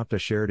and adopt a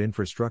shared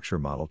infrastructure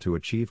model to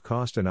achieve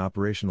cost and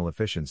operational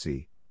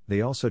efficiency,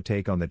 they also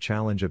take on the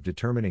challenge of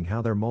determining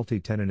how their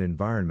multi-tenant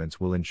environments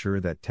will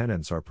ensure that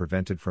tenants are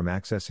prevented from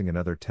accessing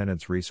another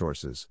tenant's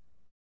resources.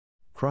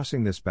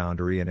 Crossing this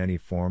boundary in any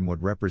form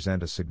would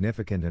represent a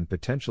significant and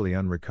potentially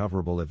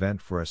unrecoverable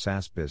event for a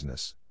SaaS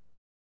business.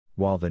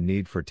 While the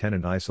need for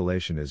tenant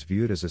isolation is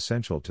viewed as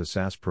essential to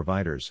SaaS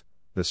providers,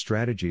 the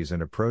strategies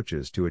and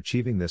approaches to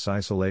achieving this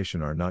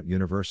isolation are not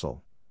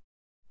universal.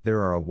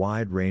 There are a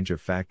wide range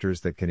of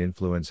factors that can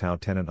influence how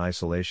tenant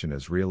isolation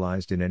is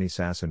realized in any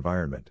SaaS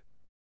environment.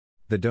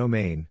 The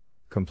domain,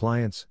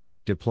 compliance,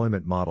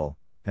 deployment model,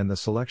 and the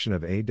selection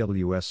of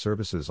AWS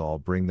services all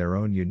bring their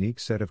own unique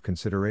set of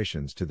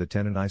considerations to the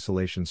tenant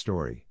isolation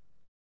story.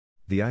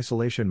 The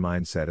isolation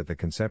mindset: at the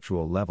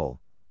conceptual level,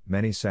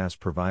 many SaaS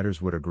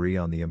providers would agree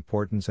on the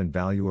importance and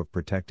value of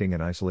protecting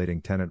and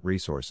isolating tenant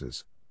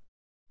resources.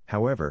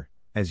 However,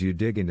 as you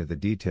dig into the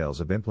details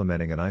of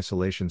implementing an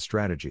isolation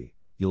strategy,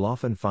 you'll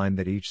often find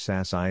that each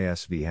SaaS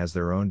ISV has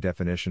their own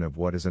definition of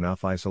what is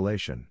enough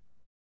isolation.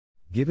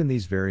 Given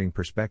these varying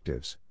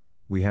perspectives,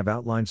 we have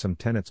outlined some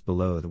tenets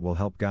below that will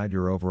help guide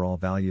your overall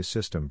value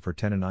system for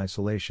tenant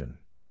isolation.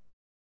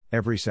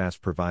 Every SaaS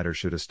provider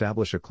should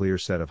establish a clear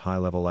set of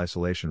high-level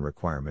isolation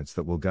requirements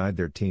that will guide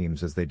their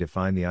teams as they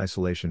define the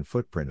isolation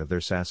footprint of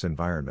their SaaS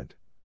environment.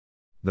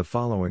 The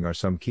following are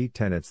some key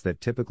tenets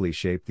that typically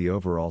shape the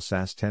overall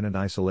SaaS tenant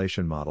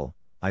isolation model.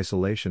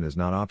 Isolation is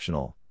not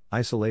optional.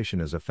 Isolation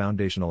is a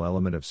foundational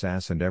element of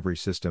SaaS, and every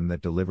system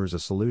that delivers a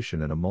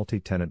solution in a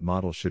multi-tenant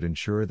model should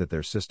ensure that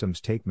their systems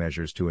take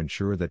measures to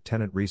ensure that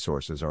tenant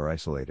resources are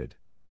isolated.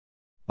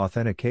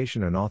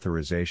 Authentication and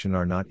authorization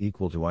are not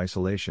equal to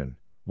isolation.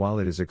 While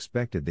it is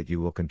expected that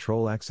you will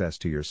control access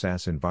to your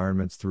SaaS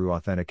environments through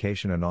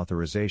authentication and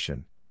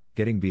authorization,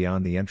 getting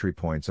beyond the entry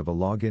points of a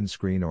login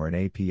screen or an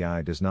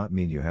API does not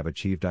mean you have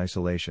achieved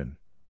isolation.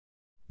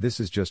 This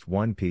is just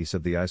one piece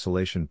of the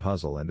isolation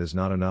puzzle and is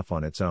not enough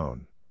on its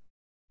own.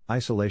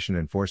 Isolation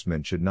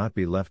enforcement should not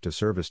be left to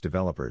service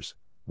developers.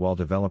 While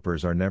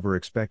developers are never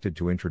expected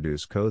to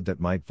introduce code that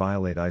might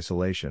violate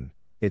isolation,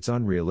 it's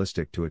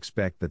unrealistic to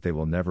expect that they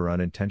will never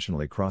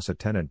unintentionally cross a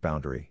tenant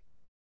boundary.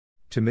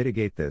 To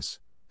mitigate this,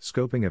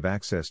 scoping of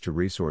access to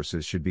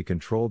resources should be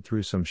controlled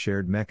through some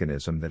shared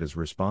mechanism that is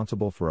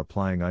responsible for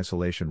applying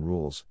isolation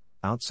rules,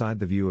 outside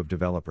the view of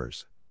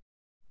developers.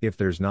 If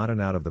there's not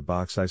an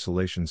out-of-the-box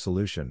isolation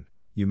solution,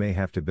 you may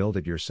have to build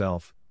it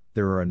yourself.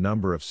 There are a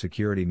number of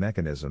security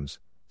mechanisms,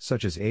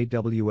 such as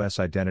AWS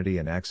Identity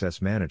and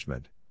Access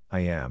Management,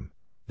 IAM,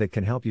 that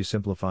can help you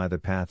simplify the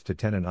path to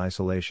tenant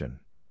isolation.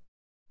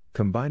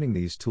 Combining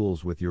these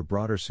tools with your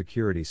broader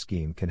security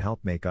scheme can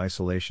help make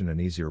isolation an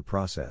easier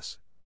process.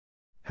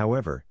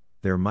 However,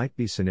 there might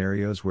be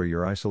scenarios where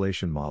your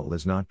isolation model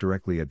is not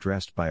directly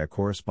addressed by a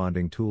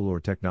corresponding tool or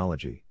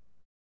technology.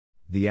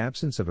 The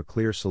absence of a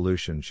clear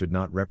solution should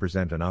not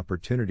represent an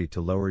opportunity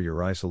to lower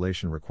your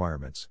isolation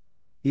requirements,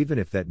 even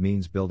if that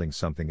means building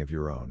something of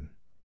your own.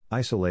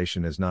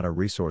 Isolation is not a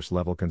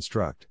resource-level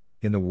construct.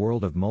 In the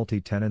world of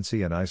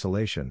multi-tenancy and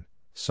isolation,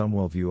 some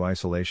will view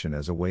isolation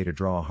as a way to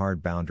draw a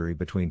hard boundary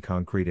between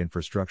concrete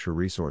infrastructure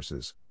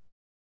resources.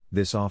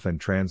 This often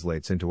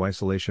translates into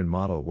isolation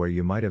model where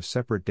you might have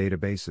separate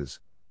databases,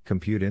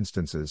 compute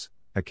instances,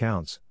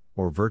 accounts,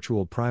 or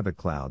virtual private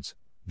clouds,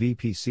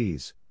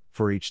 VPCs,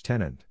 for each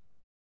tenant.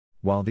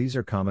 While these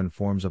are common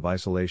forms of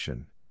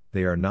isolation,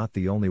 they are not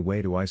the only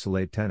way to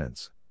isolate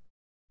tenants.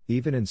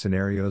 Even in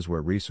scenarios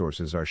where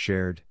resources are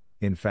shared,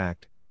 in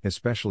fact,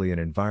 especially in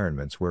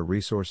environments where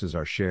resources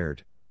are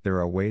shared, there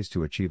are ways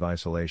to achieve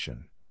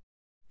isolation.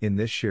 In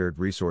this shared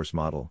resource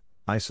model,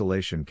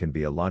 isolation can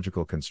be a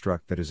logical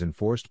construct that is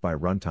enforced by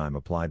runtime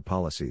applied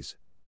policies.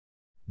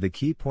 The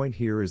key point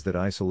here is that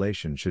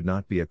isolation should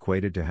not be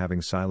equated to having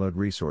siloed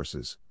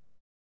resources.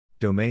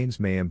 Domains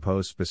may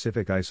impose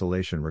specific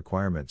isolation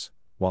requirements.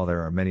 While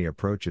there are many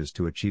approaches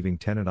to achieving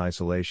tenant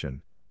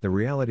isolation, the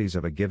realities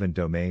of a given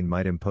domain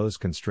might impose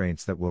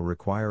constraints that will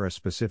require a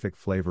specific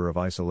flavor of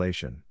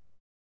isolation.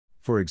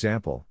 For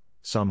example,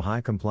 some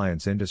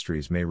high-compliance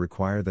industries may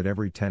require that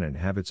every tenant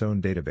have its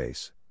own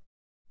database.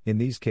 In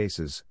these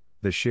cases,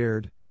 the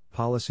shared,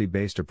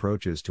 policy-based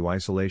approaches to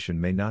isolation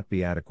may not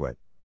be adequate.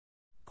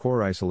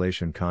 Core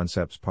isolation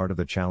concepts. Part of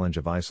the challenge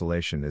of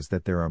isolation is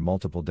that there are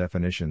multiple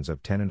definitions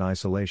of tenant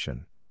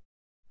isolation.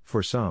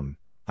 For some,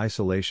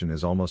 isolation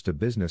is almost a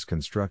business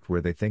construct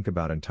where they think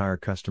about entire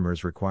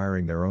customers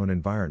requiring their own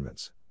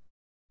environments.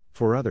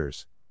 For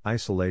others,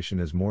 isolation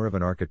is more of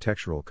an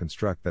architectural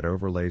construct that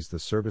overlays the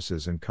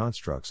services and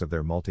constructs of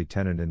their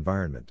multi-tenant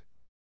environment.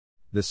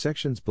 The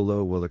sections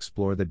below will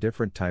explore the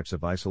different types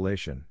of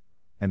isolation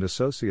and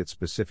associate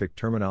specific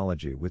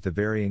terminology with the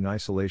varying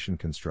isolation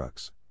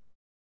constructs.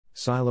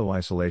 Silo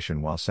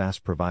isolation. While SaaS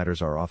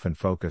providers are often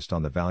focused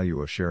on the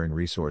value of sharing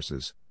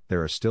resources,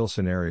 there are still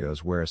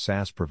scenarios where a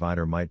SaaS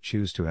provider might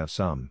choose to have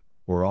some,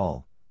 or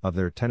all, of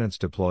their tenants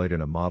deployed in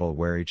a model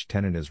where each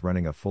tenant is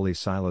running a fully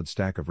siloed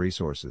stack of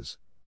resources.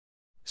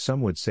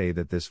 Some would say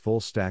that this full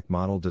stack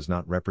model does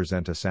not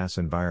represent a SaaS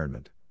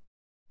environment.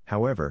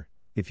 However,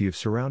 if you've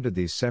surrounded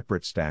these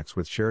separate stacks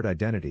with shared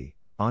identity,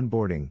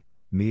 onboarding,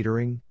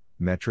 metering,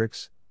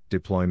 metrics,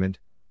 deployment,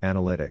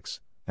 analytics,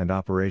 and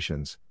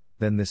operations,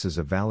 then this is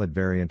a valid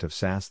variant of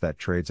SaaS that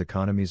trades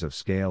economies of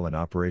scale and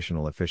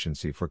operational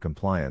efficiency for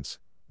compliance,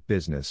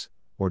 business,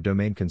 or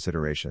domain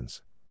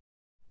considerations.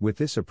 With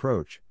this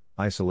approach,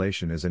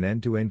 isolation is an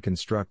end-to-end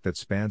construct that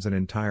spans an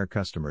entire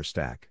customer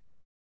stack.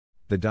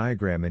 The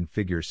diagram in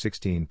Figure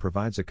 16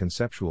 provides a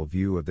conceptual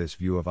view of this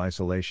view of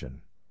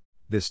isolation.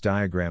 This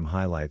diagram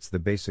highlights the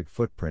basic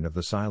footprint of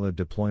the siloed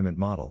deployment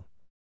model.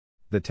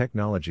 The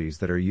technologies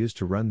that are used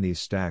to run these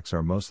stacks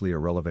are mostly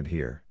irrelevant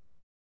here.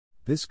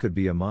 This could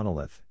be a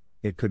monolith,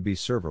 it could be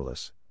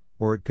serverless,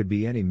 or it could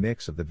be any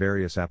mix of the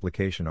various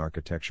application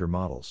architecture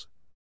models.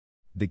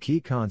 The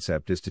key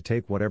concept is to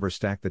take whatever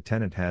stack the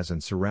tenant has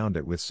and surround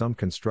it with some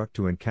construct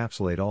to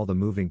encapsulate all the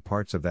moving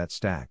parts of that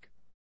stack.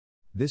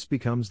 This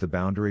becomes the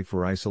boundary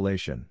for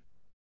isolation.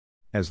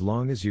 As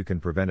long as you can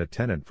prevent a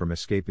tenant from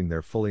escaping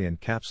their fully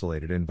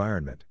encapsulated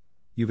environment,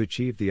 you've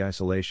achieved the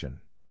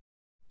isolation.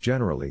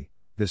 Generally,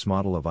 this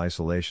model of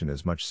isolation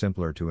is much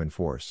simpler to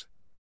enforce.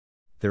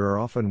 There are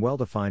often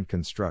well-defined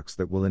constructs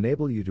that will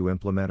enable you to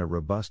implement a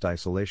robust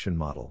isolation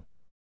model.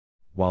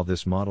 While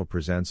this model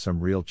presents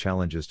some real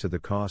challenges to the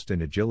cost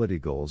and agility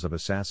goals of a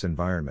SaaS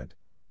environment,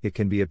 it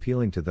can be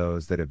appealing to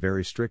those that have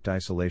very strict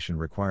isolation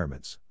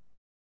requirements.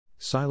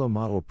 Silo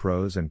model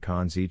pros and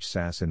cons. Each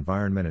SaaS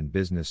environment and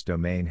business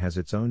domain has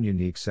its own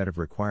unique set of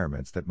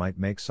requirements that might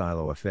make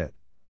silo a fit.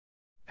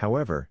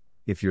 However,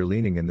 if you're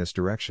leaning in this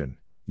direction,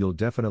 you'll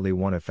definitely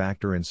want to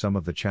factor in some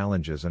of the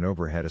challenges and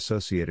overhead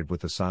associated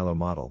with the silo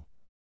model.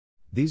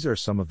 These are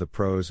some of the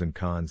pros and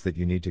cons that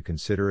you need to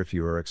consider if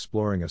you are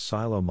exploring a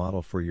silo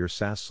model for your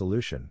SaaS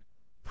solution.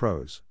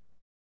 Pros: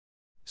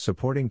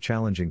 supporting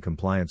challenging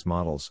compliance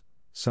models.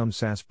 Some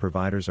SaaS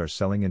providers are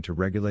selling into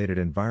regulated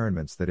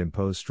environments that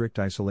impose strict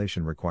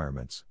isolation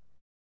requirements.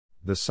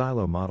 The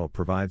silo model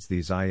provides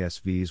these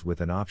ISVs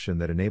with an option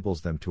that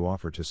enables them to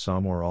offer to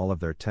some or all of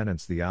their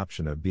tenants the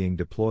option of being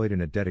deployed in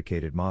a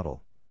dedicated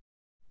model.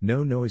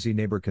 No noisy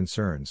neighbor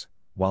concerns.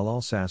 While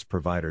all SaaS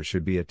providers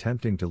should be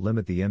attempting to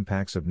limit the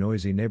impacts of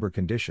noisy neighbor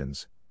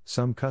conditions,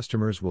 some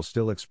customers will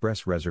still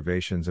express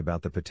reservations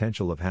about the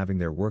potential of having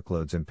their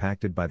workloads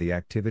impacted by the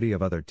activity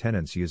of other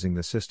tenants using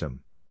the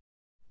system.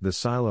 The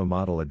silo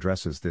model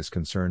addresses this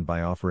concern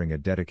by offering a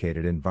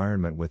dedicated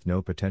environment with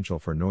no potential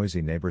for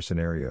noisy neighbor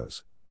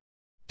scenarios.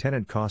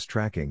 Tenant cost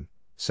tracking.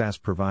 SaaS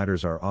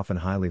providers are often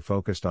highly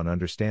focused on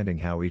understanding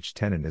how each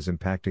tenant is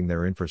impacting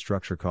their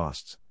infrastructure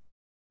costs.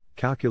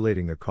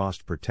 Calculating the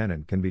cost per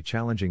tenant can be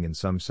challenging in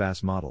some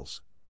SaaS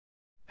models.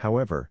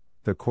 However,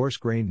 the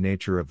coarse-grained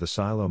nature of the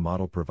silo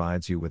model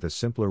provides you with a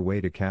simpler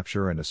way to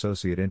capture and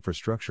associate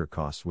infrastructure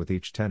costs with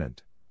each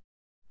tenant.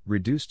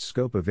 Reduced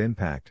scope of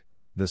impact.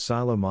 The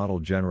silo model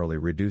generally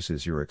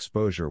reduces your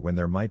exposure when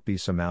there might be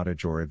some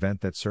outage or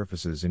event that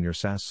surfaces in your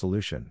SaaS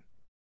solution.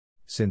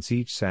 Since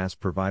each SaaS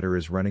provider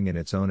is running in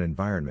its own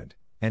environment,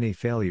 any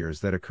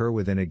failures that occur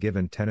within a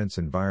given tenant's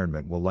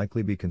environment will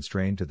likely be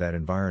constrained to that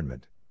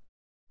environment.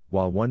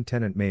 While one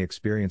tenant may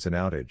experience an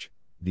outage,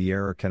 the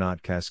error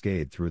cannot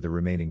cascade through the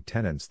remaining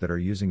tenants that are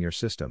using your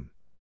system.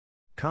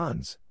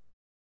 Cons: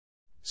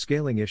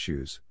 scaling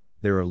issues.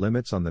 There are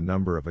limits on the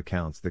number of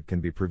accounts that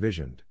can be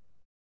provisioned.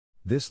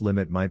 This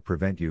limit might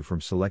prevent you from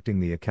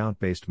selecting the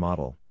account-based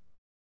model.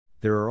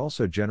 There are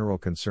also general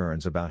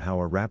concerns about how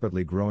a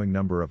rapidly growing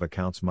number of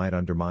accounts might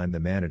undermine the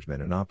management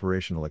and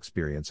operational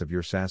experience of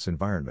your SaaS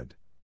environment.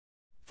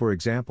 For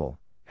example,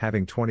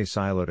 having 20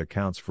 siloed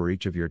accounts for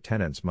each of your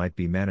tenants might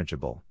be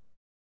manageable.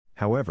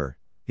 However,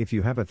 if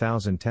you have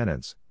 1,000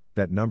 tenants,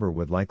 that number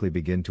would likely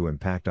begin to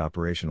impact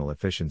operational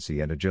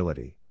efficiency and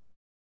agility.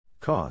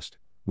 Cost: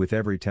 with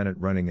every tenant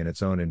running in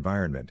its own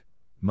environment,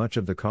 much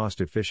of the cost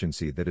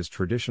efficiency that is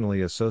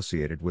traditionally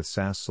associated with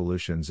SaaS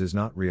solutions is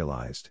not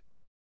realized.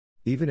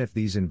 Even if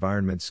these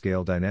environments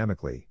scale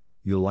dynamically,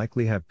 you'll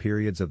likely have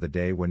periods of the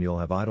day when you'll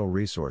have idle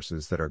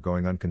resources that are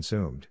going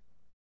unconsumed.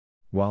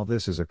 While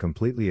this is a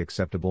completely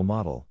acceptable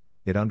model,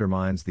 it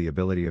undermines the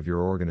ability of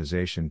your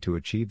organization to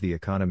achieve the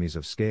economies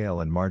of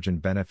scale and margin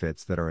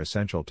benefits that are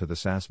essential to the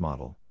SaaS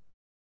model.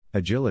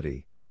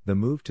 Agility: the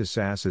move to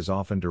SaaS is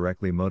often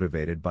directly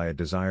motivated by a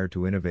desire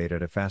to innovate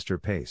at a faster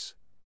pace.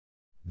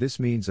 This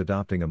means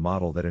adopting a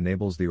model that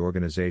enables the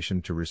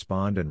organization to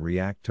respond and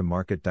react to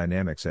market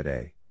dynamics at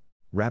a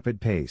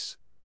rapid pace.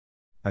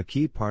 A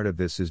key part of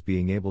this is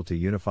being able to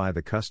unify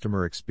the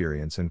customer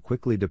experience and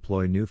quickly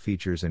deploy new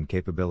features and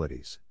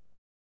capabilities.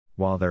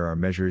 While there are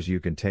measures you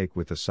can take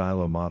with the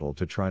silo model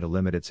to try to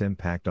limit its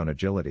impact on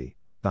agility,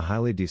 the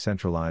highly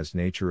decentralized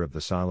nature of the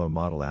silo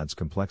model adds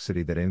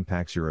complexity that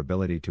impacts your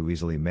ability to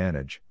easily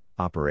manage,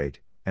 operate,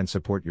 and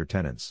support your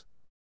tenants.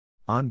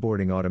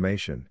 Onboarding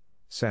automation: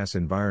 SaaS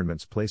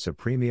environments place a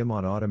premium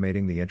on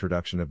automating the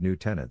introduction of new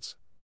tenants.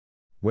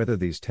 Whether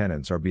these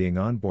tenants are being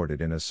onboarded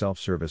in a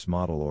self-service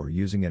model or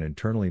using an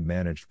internally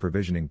managed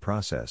provisioning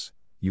process,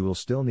 you will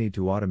still need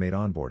to automate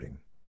onboarding.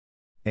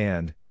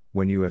 And,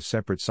 when you have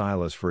separate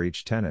silos for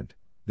each tenant,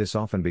 this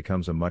often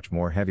becomes a much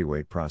more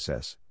heavyweight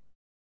process.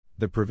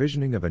 The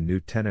provisioning of a new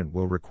tenant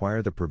will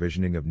require the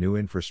provisioning of new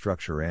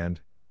infrastructure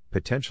and,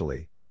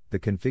 potentially, the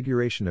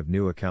configuration of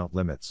new account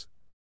limits.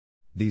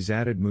 These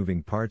added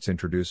moving parts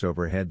introduce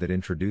overhead that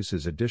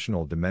introduces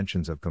additional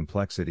dimensions of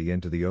complexity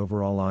into the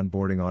overall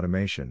onboarding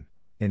automation,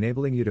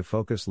 enabling you to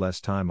focus less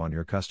time on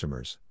your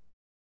customers.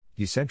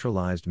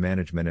 Decentralized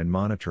management and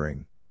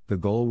monitoring: the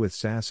goal with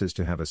SaaS is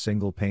to have a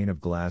single pane of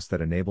glass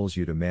that enables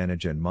you to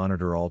manage and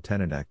monitor all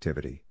tenant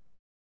activity.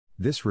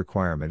 This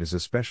requirement is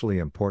especially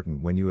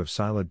important when you have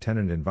siloed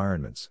tenant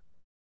environments.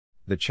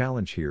 The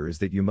challenge here is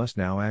that you must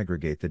now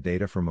aggregate the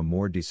data from a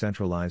more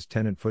decentralized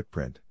tenant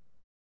footprint.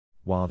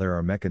 While there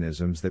are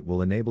mechanisms that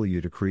will enable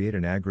you to create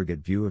an aggregate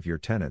view of your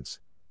tenants,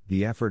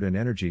 the effort and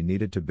energy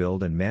needed to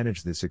build and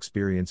manage this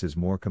experience is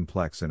more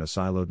complex in a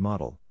siloed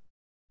model.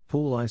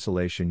 Pool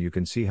isolation: you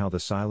can see how the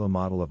silo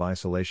model of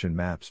isolation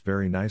maps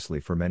very nicely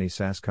for many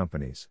SaaS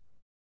companies.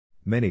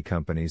 Many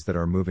companies that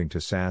are moving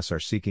to SaaS are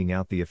seeking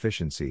out the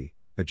efficiency,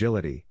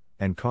 agility,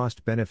 and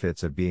cost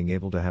benefits of being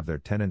able to have their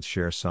tenants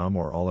share some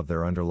or all of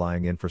their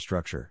underlying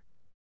infrastructure.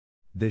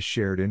 This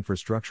shared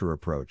infrastructure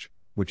approach,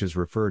 which is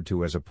referred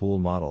to as a pool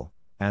model,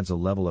 adds a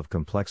level of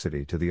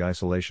complexity to the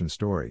isolation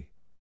story.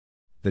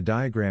 The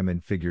diagram in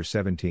Figure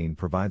 17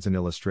 provides an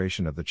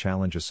illustration of the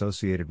challenge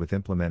associated with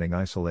implementing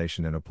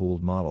isolation in a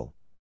pooled model.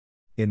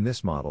 In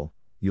this model,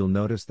 you'll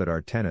notice that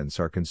our tenants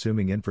are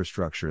consuming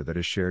infrastructure that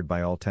is shared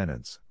by all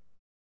tenants.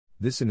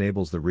 This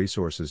enables the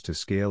resources to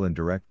scale in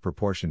direct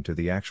proportion to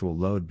the actual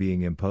load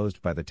being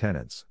imposed by the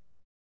tenants.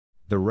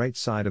 The right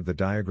side of the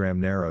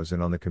diagram narrows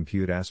in on the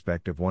compute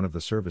aspect of one of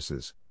the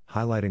services,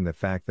 highlighting the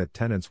fact that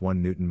tenants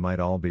 1 Newton might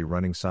all be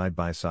running side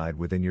by side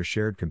within your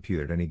shared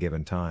compute at any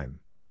given time.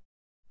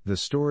 The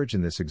storage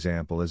in this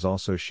example is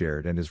also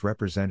shared and is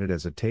represented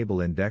as a table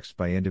indexed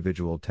by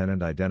individual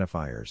tenant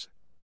identifiers.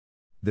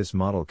 This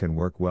model can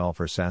work well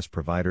for SaaS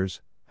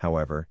providers,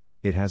 however,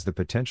 it has the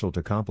potential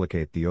to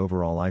complicate the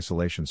overall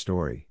isolation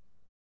story.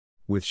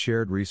 With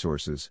shared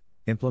resources,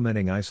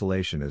 implementing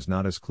isolation is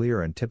not as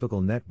clear, and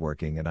typical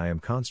networking and IAM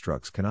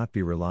constructs cannot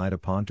be relied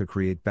upon to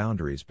create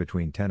boundaries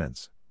between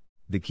tenants.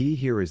 The key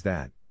here is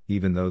that,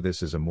 even though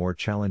this is a more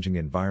challenging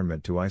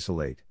environment to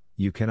isolate,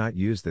 you cannot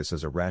use this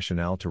as a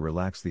rationale to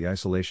relax the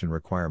isolation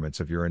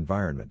requirements of your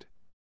environment.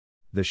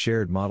 The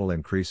shared model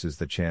increases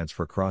the chance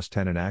for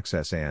cross-tenant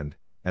access and,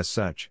 as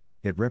such,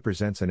 it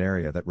represents an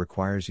area that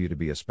requires you to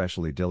be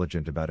especially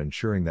diligent about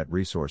ensuring that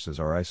resources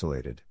are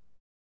isolated.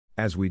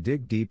 As we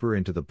dig deeper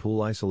into the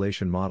pool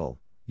isolation model,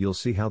 you'll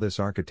see how this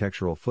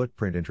architectural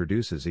footprint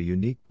introduces a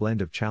unique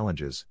blend of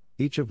challenges,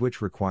 each of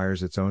which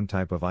requires its own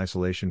type of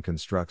isolation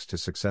constructs to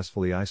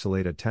successfully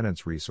isolate a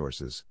tenant's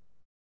resources.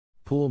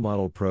 Pool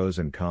model pros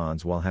and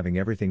cons. While having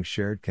everything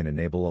shared can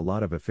enable a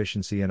lot of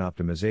efficiency and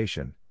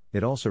optimization,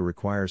 it also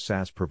requires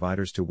SaaS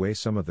providers to weigh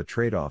some of the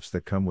trade-offs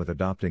that come with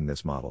adopting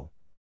this model.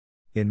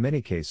 In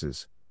many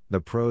cases, the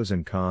pros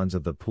and cons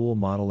of the pool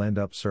model end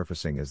up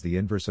surfacing as the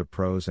inverse of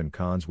pros and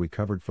cons we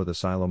covered for the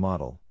silo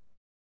model.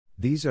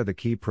 These are the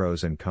key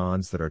pros and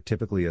cons that are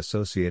typically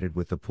associated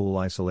with the pool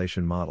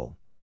isolation model.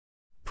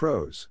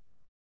 Pros: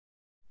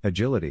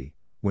 agility.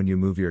 When you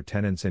move your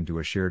tenants into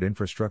a shared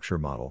infrastructure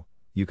model,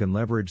 you can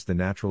leverage the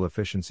natural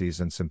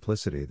efficiencies and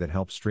simplicity that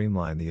help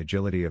streamline the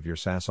agility of your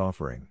SaaS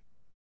offering.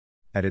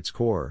 At its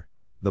core,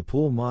 the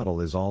pool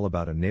model is all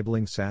about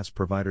enabling SaaS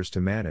providers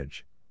to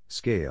manage,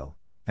 scale,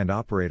 and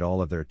operate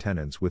all of their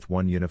tenants with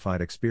one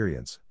unified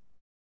experience.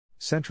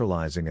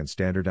 Centralizing and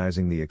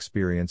standardizing the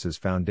experience is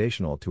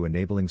foundational to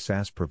enabling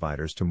SaaS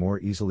providers to more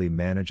easily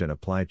manage and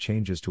apply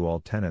changes to all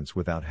tenants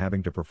without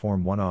having to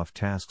perform one-off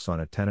tasks on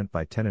a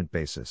tenant-by-tenant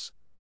basis.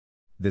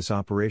 This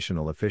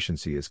operational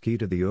efficiency is key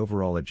to the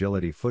overall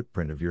agility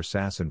footprint of your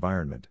SaaS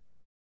environment.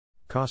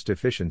 Cost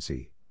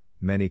efficiency.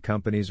 Many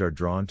companies are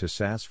drawn to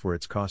SaaS for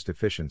its cost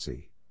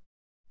efficiency.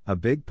 A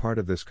big part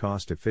of this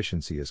cost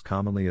efficiency is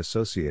commonly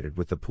associated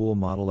with the pool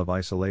model of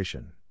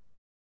isolation.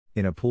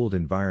 In a pooled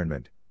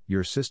environment,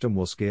 your system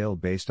will scale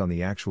based on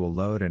the actual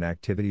load and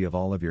activity of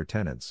all of your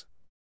tenants.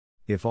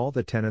 If all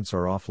the tenants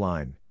are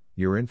offline,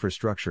 your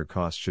infrastructure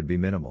costs should be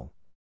minimal.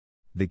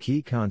 The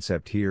key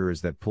concept here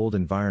is that pooled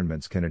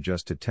environments can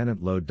adjust to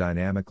tenant load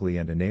dynamically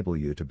and enable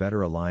you to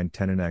better align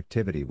tenant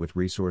activity with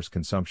resource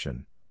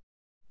consumption.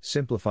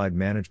 Simplified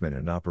management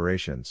and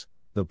operations.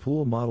 The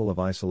pool model of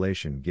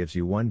isolation gives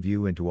you one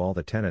view into all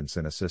the tenants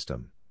in a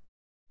system.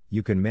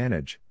 You can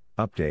manage,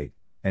 update,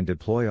 and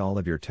deploy all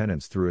of your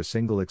tenants through a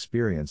single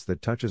experience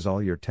that touches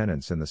all your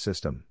tenants in the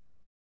system.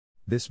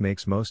 This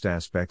makes most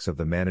aspects of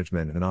the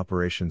management and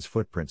operations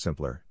footprint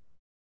simpler.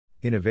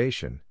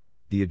 Innovation.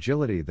 The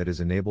agility that is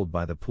enabled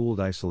by the pooled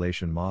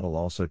isolation model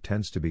also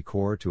tends to be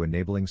core to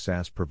enabling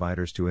SaaS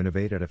providers to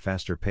innovate at a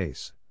faster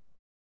pace.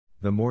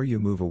 The more you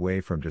move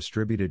away from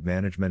distributed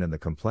management and the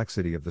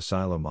complexity of the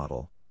silo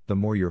model, the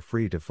more you're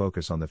free to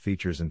focus on the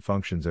features and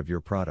functions of your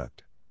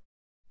product.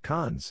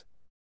 Cons.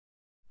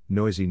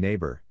 Noisy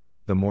neighbor.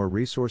 The more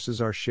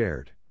resources are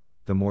shared,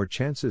 the more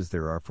chances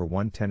there are for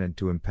one tenant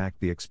to impact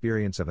the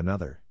experience of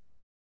another.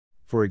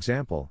 For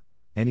example,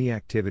 any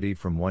activity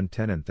from one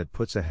tenant that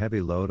puts a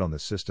heavy load on the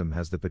system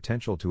has the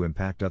potential to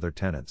impact other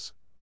tenants.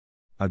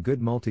 A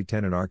good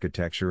multi-tenant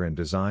architecture and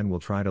design will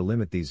try to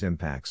limit these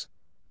impacts,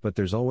 but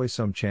there's always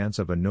some chance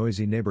of a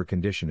noisy neighbor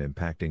condition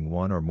impacting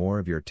one or more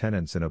of your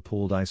tenants in a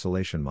pooled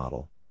isolation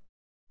model.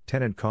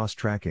 Tenant cost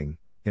tracking.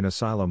 In a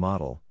silo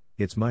model,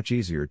 it's much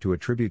easier to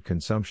attribute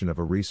consumption of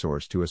a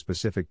resource to a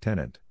specific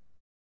tenant.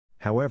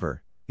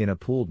 However, in a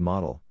pooled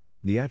model,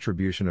 the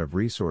attribution of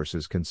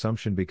resources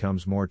consumption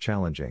becomes more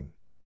challenging.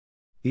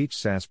 Each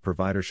SaaS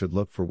provider should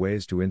look for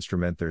ways to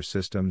instrument their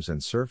systems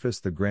and surface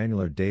the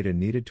granular data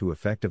needed to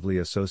effectively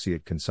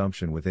associate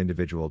consumption with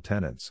individual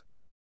tenants.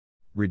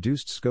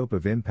 Reduced scope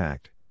of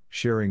impact.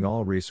 Sharing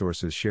all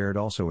resources shared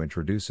also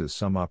introduces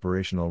some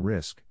operational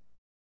risk.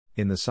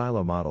 In the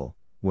silo model,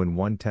 when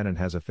one tenant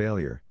has a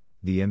failure,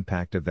 the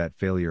impact of that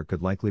failure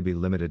could likely be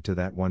limited to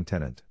that one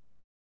tenant.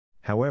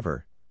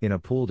 However, in a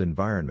pooled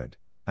environment,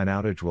 an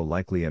outage will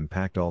likely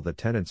impact all the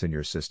tenants in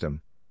your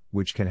system,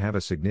 which can have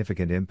a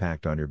significant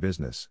impact on your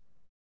business.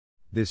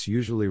 This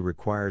usually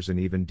requires an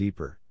even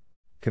deeper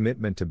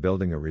commitment to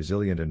building a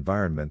resilient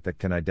environment that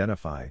can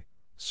identify,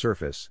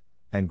 surface,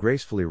 and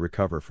gracefully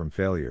recover from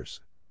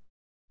failures.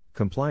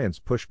 Compliance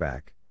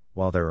pushback.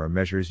 While there are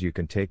measures you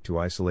can take to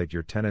isolate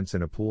your tenants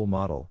in a pool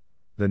model,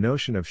 the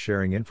notion of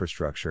sharing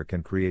infrastructure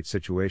can create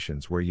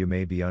situations where you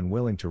may be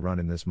unwilling to run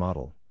in this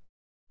model.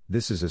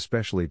 This is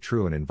especially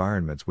true in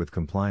environments with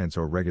compliance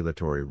or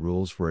regulatory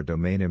rules where a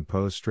domain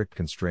impose strict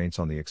constraints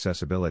on the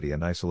accessibility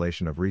and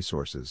isolation of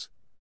resources.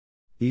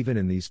 Even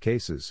in these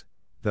cases,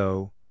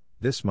 though,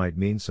 this might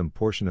mean some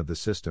portion of the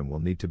system will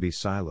need to be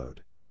siloed.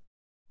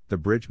 The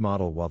bridge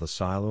model. While the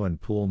silo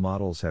and pool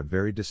models have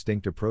very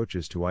distinct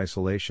approaches to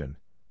isolation,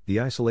 the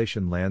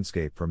isolation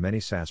landscape for many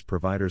SaaS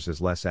providers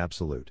is less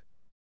absolute.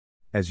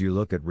 As you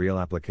look at real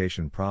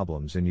application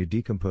problems and you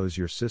decompose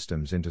your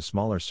systems into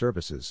smaller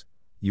services,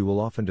 you will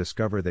often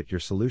discover that your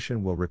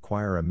solution will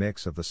require a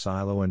mix of the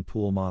silo and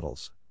pool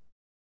models.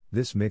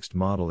 This mixed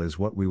model is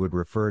what we would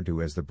refer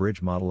to as the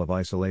bridge model of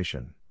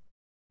isolation.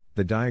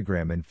 The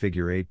diagram in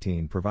Figure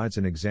 18 provides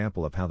an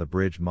example of how the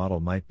bridge model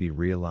might be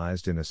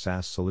realized in a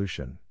SaaS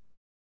solution.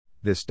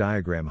 This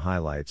diagram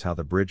highlights how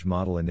the bridge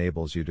model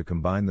enables you to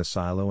combine the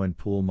silo and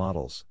pool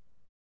models.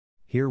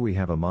 Here we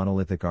have a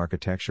monolithic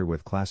architecture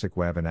with classic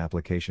web and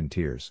application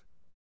tiers.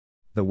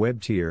 The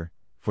web tier,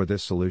 for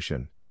this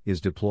solution, is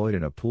deployed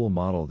in a pool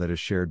model that is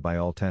shared by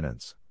all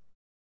tenants.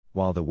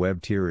 While the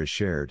web tier is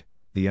shared,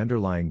 The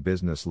underlying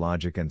business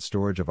logic and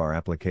storage of our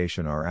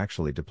application are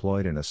actually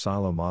deployed in a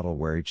silo model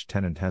where each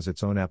tenant has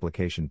its own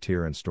application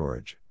tier and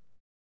storage.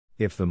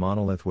 If the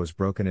monolith was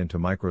broken into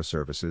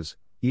microservices,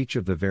 each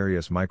of the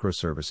various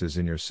microservices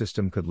in your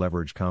system could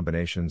leverage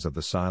combinations of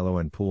the silo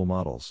and pool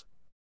models.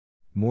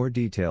 More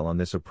detail on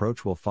this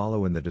approach will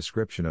follow in the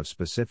description of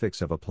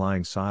specifics of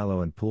applying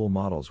silo and pool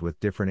models with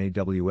different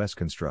AWS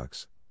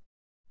constructs.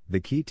 The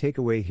key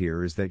takeaway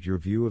here is that your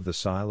view of the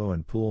silo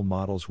and pool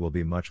models will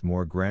be much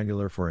more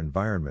granular for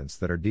environments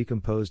that are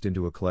decomposed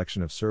into a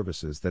collection of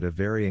services that have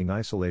varying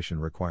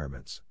isolation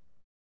requirements.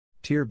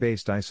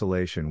 Tier-based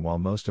isolation. While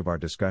most of our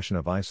discussion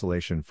of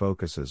isolation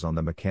focuses on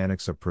the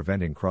mechanics of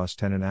preventing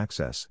cross-tenant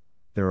access,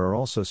 there are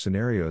also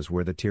scenarios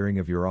where the tiering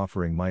of your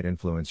offering might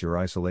influence your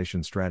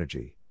isolation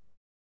strategy.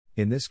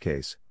 In this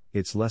case,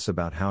 it's less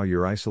about how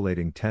you're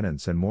isolating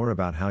tenants and more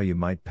about how you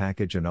might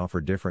package and offer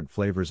different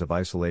flavors of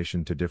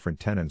isolation to different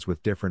tenants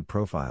with different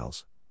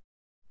profiles.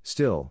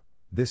 Still,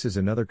 this is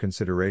another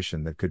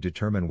consideration that could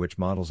determine which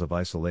models of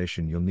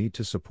isolation you'll need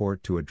to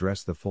support to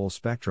address the full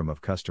spectrum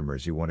of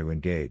customers you want to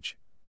engage.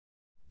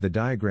 The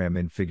diagram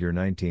in Figure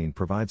 19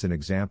 provides an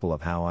example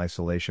of how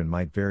isolation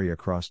might vary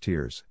across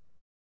tiers.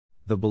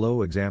 The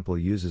below example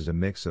uses a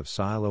mix of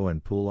silo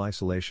and pool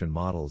isolation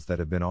models that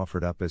have been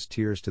offered up as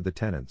tiers to the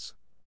tenants.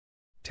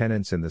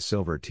 Tenants in the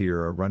silver tier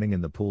are running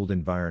in the pooled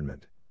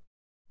environment.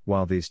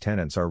 While these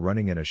tenants are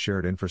running in a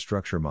shared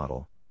infrastructure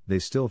model, they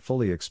still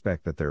fully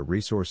expect that their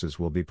resources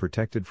will be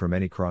protected from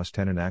any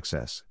cross-tenant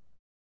access.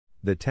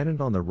 The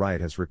tenant on the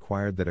right has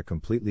required that a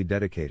completely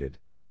dedicated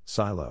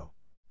silo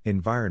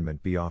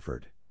environment be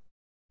offered.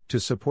 To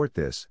support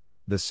this,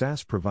 the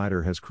SaaS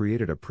provider has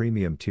created a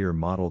premium tier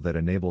model that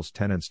enables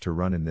tenants to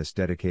run in this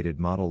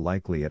dedicated model,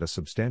 likely at a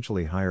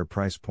substantially higher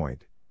price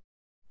point.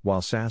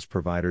 While SaaS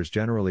providers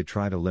generally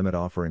try to limit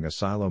offering a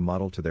silo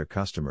model to their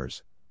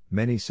customers,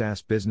 many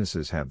SaaS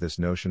businesses have this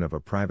notion of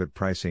a private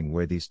pricing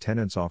where these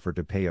tenants offer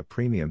to pay a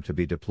premium to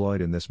be deployed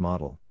in this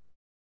model.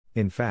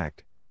 In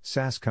fact,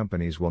 SaaS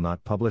companies will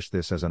not publish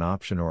this as an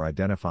option or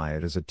identify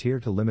it as a tier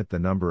to limit the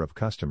number of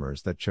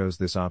customers that chose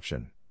this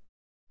option.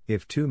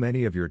 If too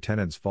many of your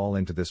tenants fall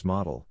into this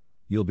model,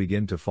 you'll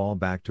begin to fall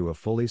back to a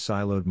fully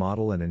siloed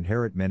model and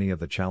inherit many of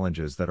the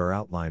challenges that are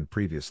outlined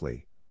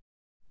previously.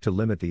 To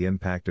limit the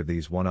impact of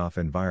these one-off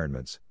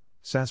environments,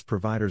 SaaS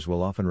providers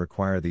will often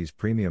require these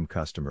premium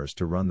customers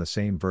to run the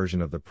same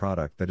version of the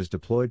product that is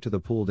deployed to the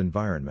pooled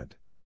environment.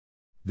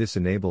 This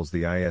enables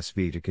the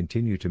ISV to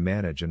continue to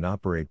manage and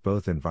operate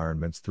both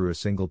environments through a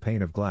single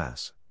pane of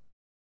glass.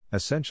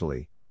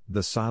 Essentially,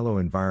 the silo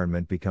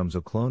environment becomes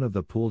a clone of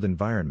the pooled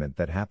environment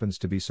that happens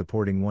to be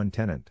supporting one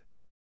tenant.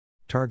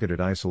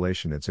 Targeted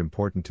isolation. It's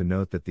important to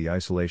note that the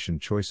isolation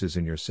choices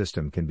in your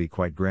system can be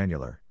quite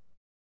granular.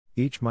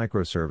 Each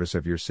microservice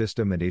of your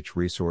system and each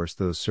resource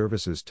those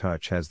services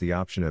touch has the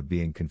option of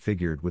being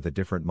configured with a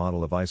different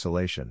model of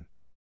isolation.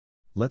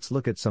 Let's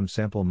look at some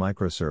sample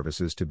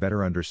microservices to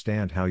better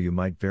understand how you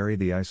might vary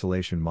the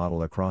isolation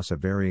model across a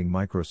varying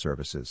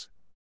microservices.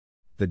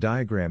 The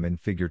diagram in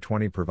Figure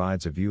 20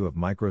 provides a view of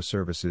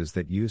microservices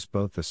that use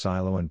both the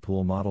silo and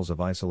pool models of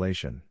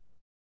isolation.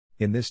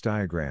 In this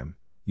diagram,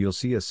 you'll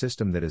see a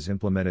system that has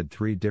implemented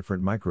three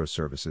different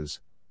microservices: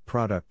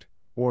 product,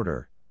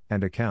 order,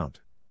 and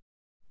account.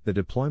 The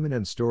deployment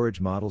and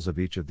storage models of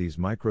each of these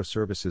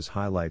microservices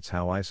highlights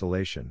how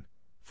isolation,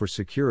 for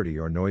security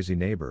or noisy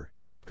neighbor,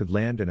 could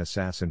land in a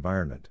SaaS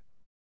environment.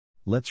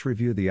 Let's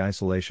review the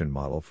isolation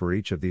model for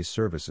each of these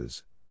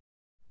services.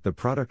 The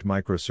product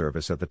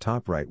microservice at the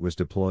top right was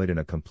deployed in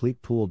a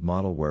complete pooled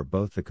model where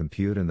both the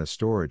compute and the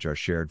storage are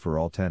shared for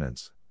all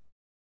tenants.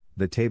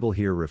 The table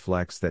here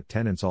reflects that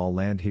tenants all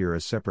land here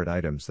as separate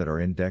items that are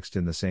indexed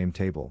in the same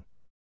table.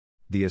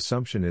 The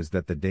assumption is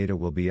that the data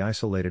will be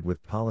isolated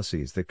with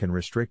policies that can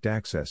restrict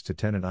access to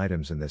tenant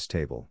items in this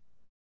table.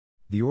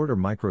 The order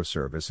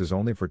microservice is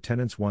only for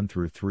tenants 1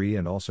 through 3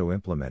 and also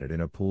implemented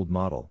in a pooled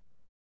model.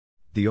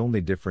 The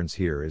only difference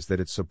here is that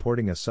it's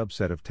supporting a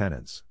subset of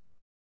tenants.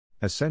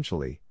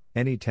 Essentially,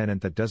 any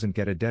tenant that doesn't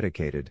get a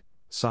dedicated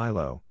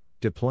silo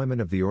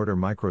deployment of the order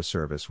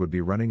microservice would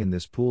be running in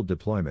this pooled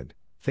deployment.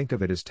 Think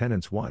of it as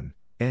tenants 1,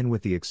 n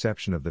with the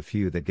exception of the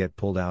few that get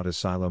pulled out as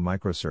silo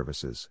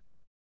microservices.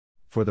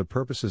 For the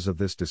purposes of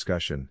this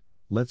discussion,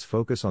 let's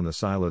focus on the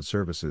siloed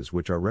services,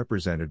 which are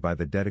represented by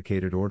the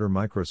dedicated order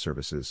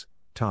microservices,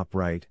 top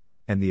right,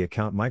 and the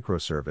account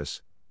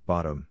microservice,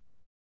 bottom.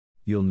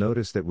 You'll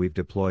notice that we've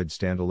deployed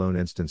standalone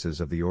instances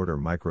of the order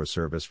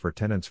microservice for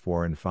tenants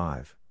 4 and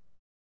 5.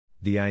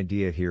 The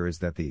idea here is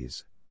that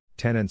these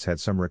tenants had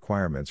some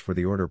requirements for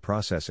the order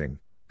processing,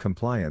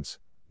 compliance,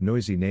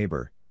 noisy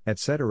neighbor,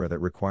 etc. that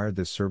required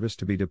this service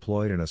to be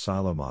deployed in a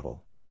silo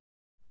model.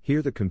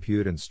 Here the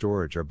compute and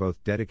storage are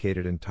both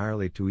dedicated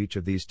entirely to each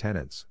of these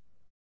tenants.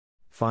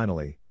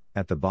 Finally,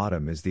 at the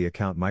bottom is the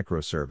account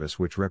microservice,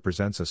 which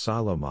represents a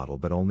silo model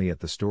but only at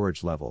the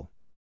storage level.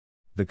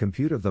 The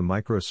compute of the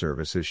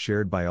microservice is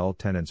shared by all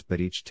tenants, but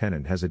each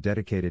tenant has a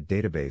dedicated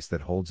database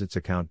that holds its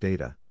account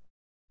data.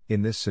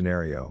 In this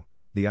scenario,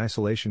 the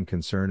isolation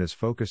concern is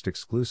focused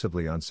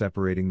exclusively on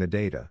separating the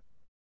data.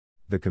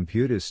 The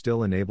compute is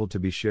still enabled to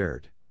be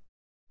shared.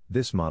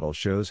 This model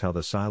shows how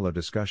the silo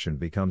discussion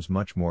becomes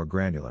much more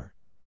granular.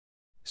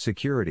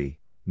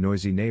 Security,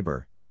 noisy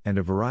neighbor, and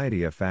a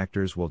variety of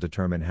factors will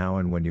determine how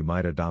and when you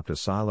might adopt a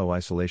silo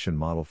isolation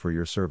model for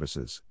your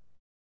services.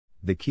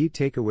 The key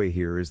takeaway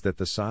here is that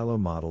the silo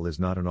model is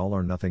not an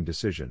all-or-nothing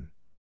decision.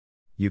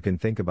 You can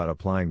think about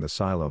applying the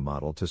silo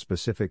model to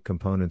specific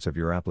components of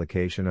your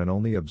application and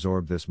only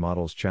absorb this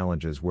model's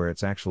challenges where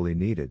it's actually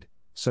needed,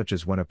 such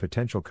as when a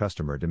potential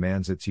customer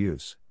demands its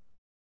use.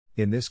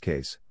 In this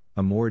case,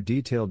 a more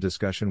detailed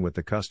discussion with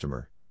the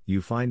customer,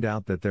 you find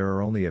out that there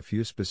are only a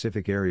few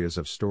specific areas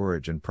of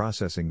storage and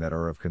processing that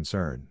are of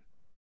concern.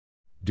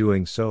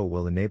 Doing so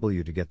will enable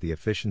you to get the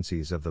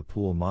efficiencies of the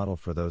pool model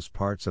for those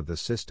parts of the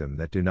system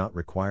that do not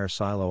require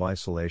silo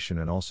isolation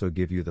and also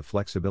give you the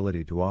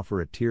flexibility to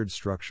offer a tiered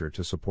structure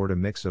to support a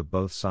mix of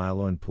both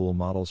silo and pool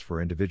models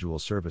for individual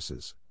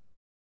services.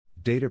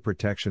 Data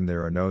protection.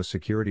 There are no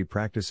security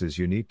practices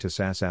unique to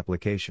SaaS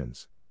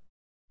applications.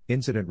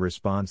 Incident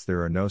response.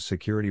 There are no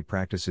security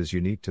practices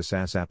unique to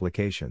SaaS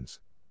applications.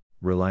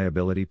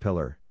 Reliability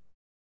pillar.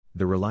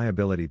 The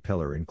reliability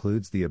pillar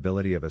includes the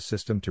ability of a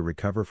system to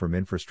recover from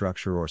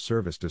infrastructure or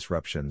service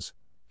disruptions,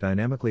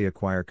 dynamically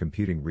acquire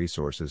computing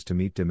resources to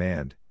meet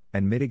demand,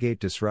 and mitigate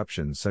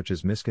disruptions such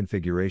as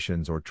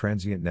misconfigurations or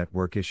transient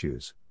network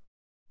issues.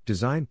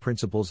 Design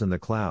principles in the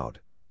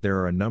cloud. There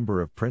are a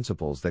number of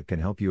principles that can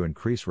help you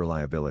increase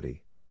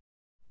reliability.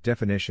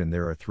 Definition.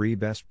 There are 3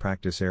 best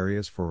practice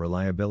areas for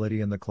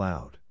reliability in the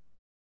cloud.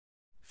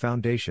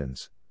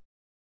 Foundations.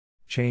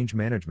 Change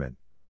management.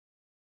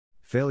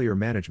 Failure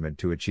management.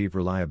 To achieve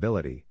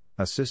reliability,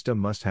 a system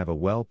must have a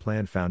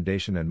well-planned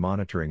foundation and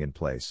monitoring in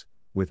place,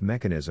 with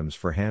mechanisms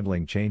for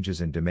handling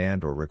changes in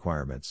demand or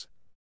requirements.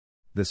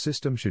 The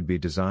system should be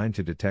designed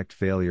to detect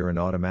failure and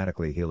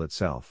automatically heal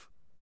itself.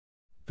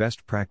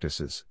 Best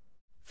practices.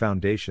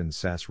 Foundations.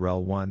 SaaS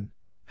Rel 1.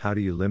 How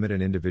do you limit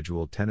an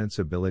individual tenant's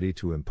ability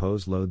to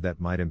impose load that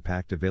might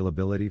impact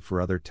availability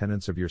for other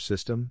tenants of your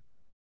system?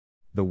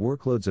 The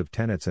workloads of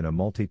tenants in a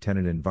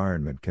multi-tenant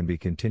environment can be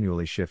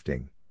continually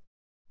shifting.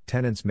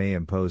 Tenants may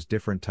impose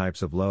different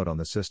types of load on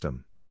the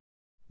system.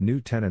 New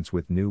tenants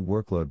with new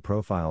workload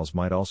profiles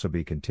might also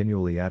be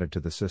continually added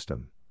to the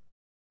system.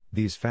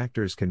 These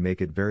factors can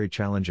make it very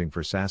challenging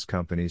for SaaS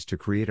companies to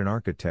create an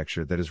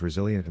architecture that is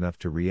resilient enough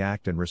to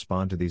react and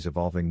respond to these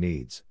evolving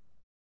needs.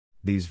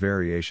 These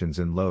variations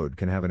in load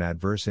can have an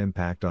adverse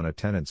impact on a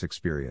tenant's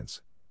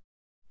experience.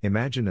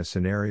 Imagine a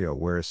scenario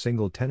where a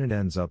single tenant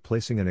ends up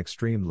placing an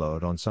extreme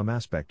load on some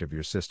aspect of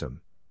your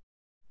system.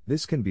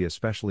 This can be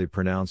especially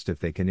pronounced if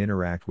they can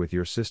interact with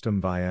your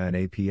system via an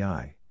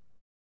API.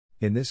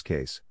 In this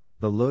case,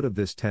 the load of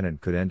this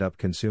tenant could end up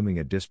consuming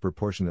a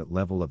disproportionate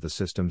level of the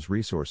system's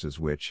resources,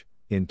 which,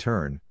 in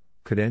turn,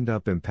 could end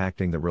up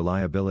impacting the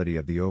reliability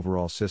of the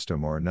overall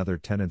system or another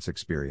tenant's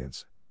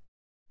experience.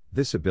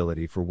 This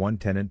ability for one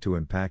tenant to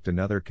impact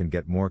another can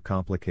get more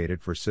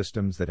complicated for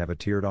systems that have a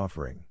tiered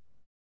offering.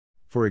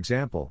 For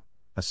example,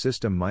 a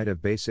system might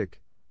have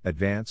basic,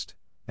 advanced,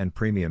 and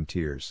premium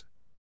tiers.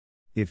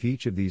 If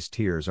each of these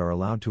tiers are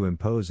allowed to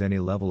impose any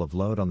level of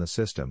load on the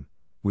system,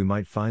 we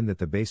might find that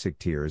the basic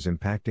tier is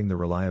impacting the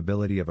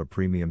reliability of a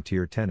premium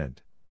tier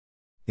tenant.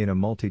 In a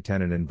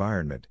multi-tenant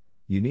environment,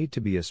 you need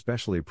to be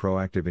especially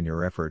proactive in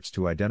your efforts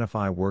to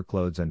identify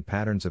workloads and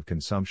patterns of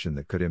consumption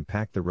that could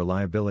impact the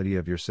reliability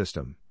of your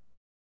system.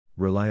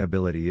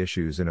 Reliability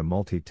issues in a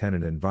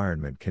multi-tenant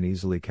environment can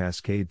easily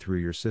cascade through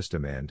your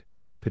system and,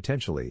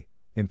 potentially,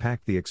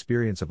 impact the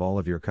experience of all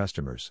of your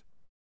customers.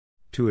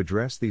 To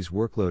address these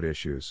workload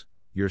issues,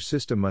 your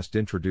system must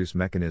introduce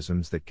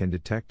mechanisms that can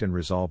detect and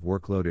resolve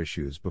workload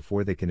issues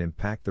before they can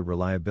impact the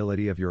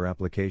reliability of your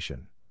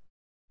application.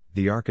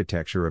 The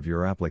architecture of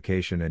your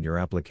application and your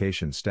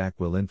application stack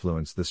will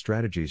influence the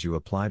strategies you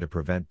apply to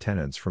prevent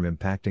tenants from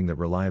impacting the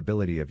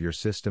reliability of your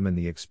system and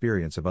the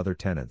experience of other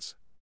tenants.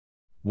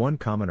 One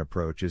common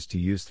approach is to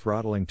use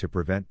throttling to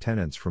prevent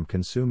tenants from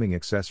consuming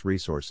excess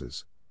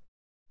resources.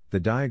 The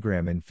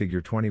diagram in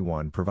Figure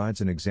 21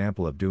 provides an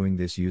example of doing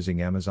this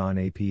using Amazon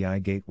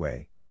API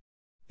Gateway.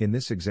 In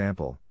this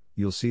example,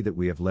 you'll see that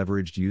we have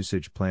leveraged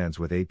usage plans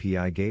with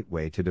API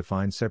Gateway to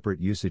define separate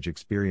usage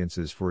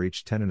experiences for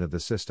each tenant of the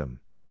system.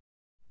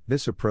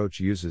 This approach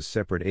uses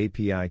separate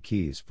API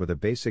keys for the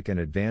basic and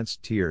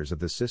advanced tiers of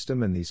the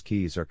system, and these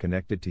keys are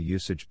connected to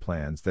usage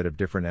plans that have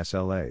different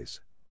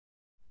SLAs.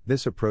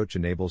 This approach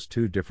enables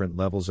 2 different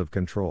levels of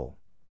control.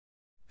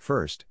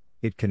 First,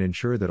 it can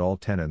ensure that all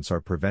tenants are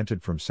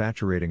prevented from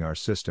saturating our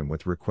system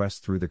with requests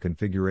through the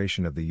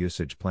configuration of the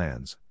usage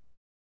plans.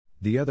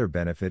 The other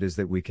benefit is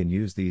that we can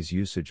use these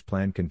usage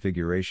plan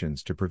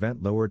configurations to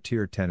prevent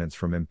lower-tier tenants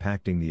from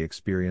impacting the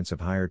experience of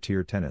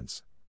higher-tier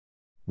tenants.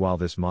 While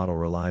this model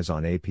relies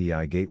on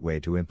API Gateway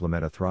to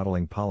implement a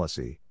throttling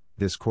policy,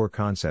 this core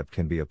concept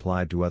can be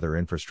applied to other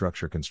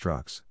infrastructure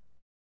constructs.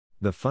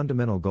 The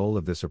fundamental goal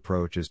of this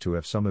approach is to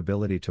have some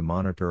ability to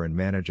monitor and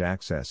manage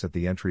access at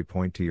the entry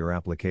point to your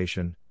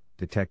application,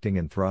 detecting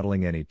and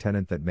throttling any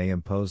tenant that may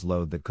impose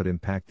load that could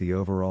impact the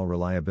overall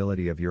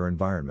reliability of your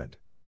environment.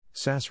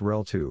 SaaS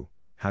Rel 2.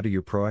 How do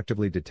you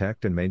proactively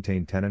detect and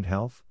maintain tenant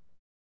health?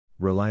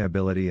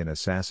 Reliability in a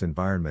SaaS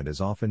environment is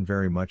often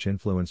very much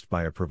influenced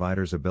by a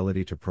provider's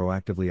ability to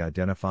proactively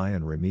identify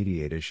and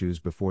remediate issues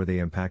before they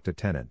impact a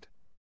tenant.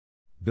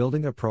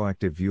 Building a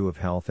proactive view of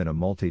health in a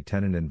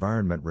multi-tenant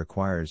environment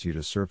requires you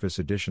to surface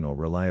additional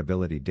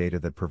reliability data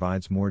that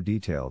provides more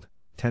detailed,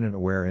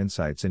 tenant-aware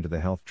insights into the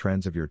health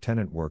trends of your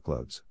tenant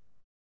workloads.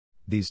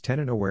 These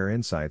tenant-aware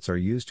insights are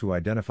used to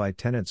identify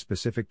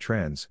tenant-specific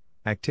trends,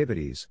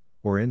 activities,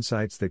 or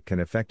insights that can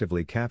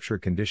effectively capture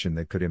condition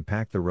that could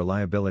impact the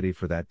reliability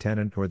for that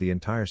tenant or the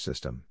entire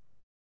system.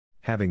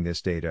 Having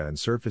this data and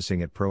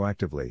surfacing it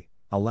proactively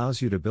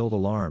allows you to build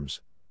alarms,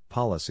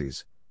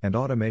 policies, and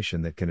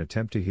automation that can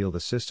attempt to heal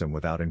the system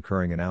without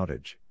incurring an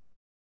outage.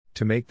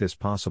 To make this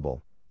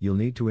possible, you'll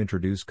need to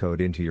introduce code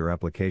into your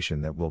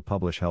application that will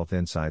publish health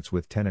insights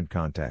with tenant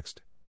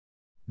context.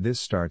 This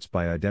starts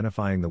by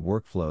identifying the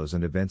workflows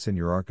and events in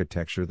your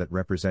architecture that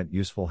represent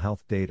useful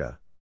health data.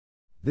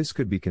 This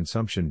could be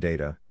consumption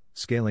data,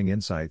 scaling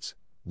insights,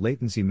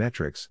 latency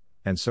metrics,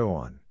 and so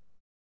on.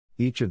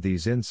 Each of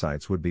these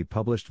insights would be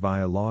published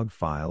via log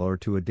file or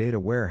to a data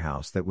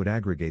warehouse that would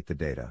aggregate the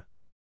data.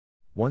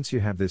 Once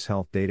you have this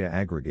health data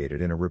aggregated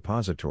in a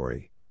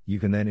repository, you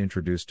can then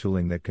introduce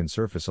tooling that can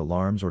surface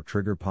alarms or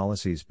trigger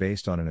policies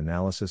based on an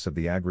analysis of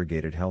the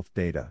aggregated health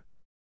data.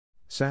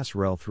 SaaS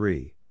RHEL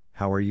 3,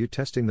 how are you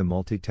testing the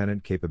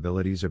multi-tenant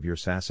capabilities of your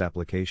SaaS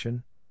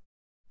application?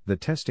 The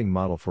testing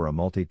model for a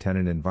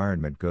multi-tenant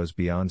environment goes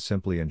beyond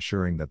simply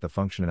ensuring that the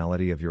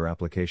functionality of your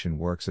application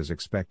works as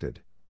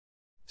expected.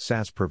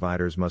 SaaS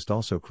providers must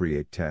also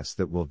create tests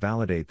that will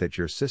validate that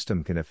your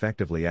system can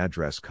effectively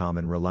address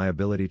common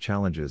reliability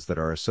challenges that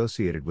are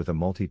associated with a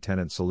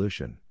multi-tenant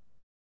solution.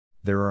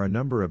 There are a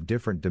number of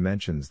different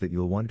dimensions that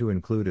you'll want to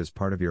include as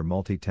part of your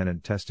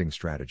multi-tenant testing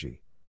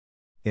strategy.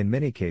 In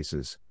many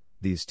cases,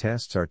 these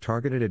tests are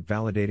targeted at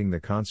validating the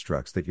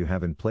constructs that you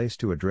have in place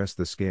to address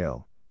the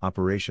scale,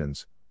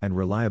 operations, and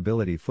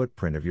reliability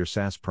footprint of your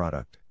SaaS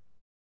product.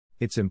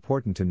 It's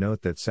important to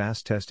note that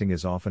SaaS testing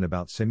is often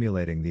about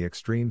simulating the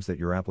extremes that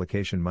your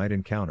application might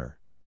encounter.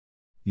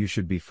 You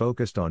should be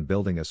focused on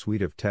building a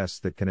suite of tests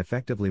that can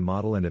effectively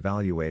model and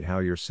evaluate how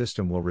your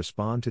system will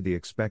respond to the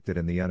expected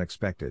and the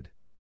unexpected.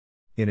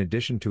 In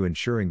addition to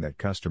ensuring that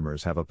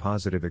customers have a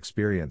positive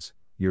experience,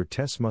 your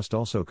tests must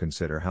also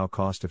consider how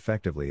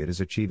cost-effectively it is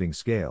achieving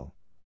scale.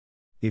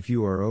 If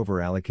you are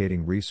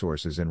over-allocating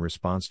resources in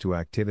response to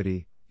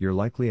activity, you're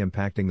likely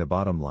impacting the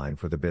bottom line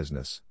for the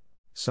business.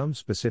 Some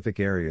specific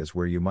areas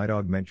where you might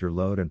augment your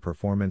load and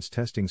performance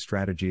testing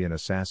strategy in a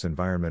SaaS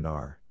environment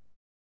are: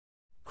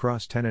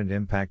 cross-tenant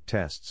impact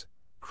tests.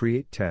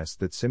 Create tests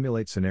that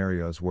simulate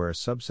scenarios where a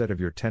subset of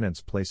your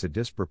tenants place a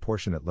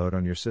disproportionate load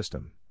on your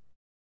system.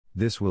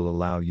 This will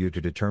allow you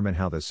to determine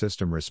how the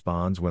system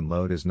responds when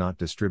load is not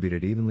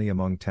distributed evenly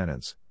among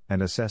tenants,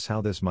 and assess how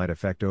this might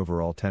affect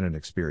overall tenant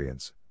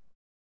experience.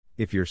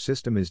 If your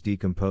system is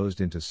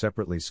decomposed into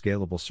separately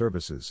scalable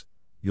services,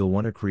 you'll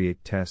want to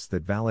create tests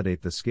that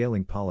validate the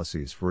scaling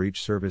policies for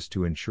each service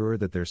to ensure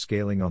that they're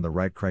scaling on the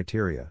right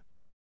criteria.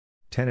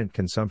 Tenant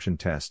consumption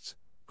tests.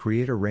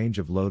 Create a range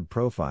of load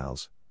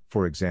profiles,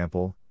 for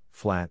example,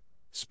 flat,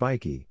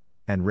 spiky,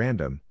 and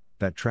random,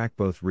 that track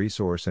both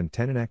resource and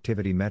tenant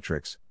activity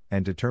metrics,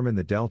 and determine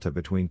the delta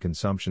between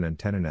consumption and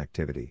tenant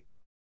activity.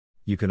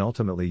 You can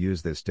ultimately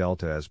use this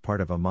delta as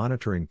part of a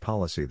monitoring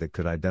policy that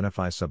could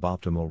identify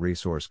suboptimal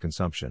resource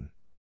consumption.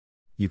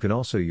 You can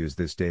also use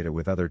this data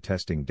with other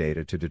testing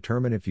data to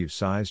determine if you've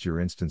sized your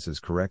instances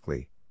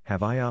correctly,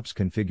 have IOPS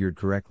configured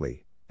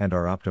correctly, and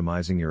are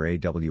optimizing your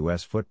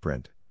AWS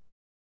footprint.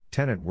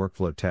 Tenant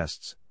workflow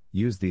tests.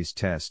 Use these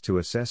tests to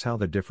assess how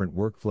the different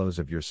workflows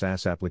of your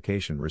SaaS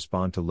application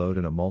respond to load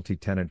in a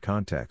multi-tenant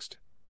context.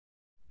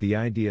 The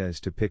idea is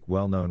to pick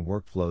well-known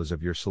workflows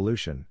of your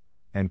solution,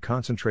 and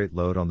concentrate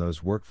load on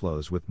those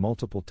workflows with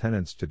multiple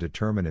tenants to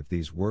determine if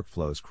these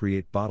workflows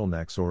create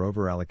bottlenecks or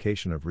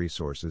over-allocation of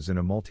resources in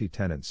a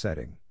multi-tenant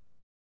setting.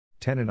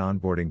 Tenant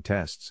onboarding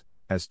tests.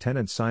 As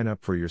tenants sign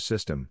up for your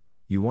system,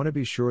 you want to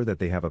be sure that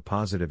they have a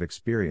positive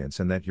experience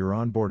and that your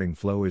onboarding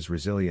flow is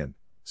resilient,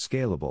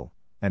 scalable,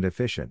 and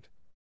efficient.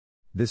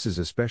 This is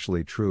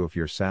especially true if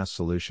your SaaS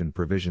solution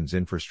provisions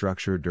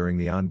infrastructure during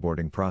the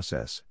onboarding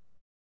process.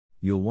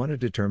 You'll want to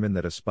determine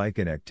that a spike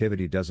in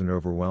activity doesn't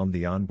overwhelm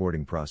the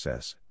onboarding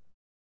process.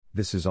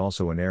 This is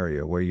also an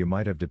area where you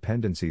might have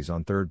dependencies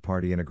on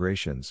third-party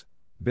integrations,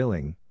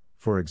 billing,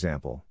 for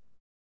example.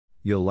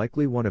 You'll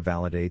likely want to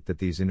validate that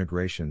these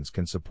integrations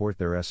can support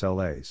their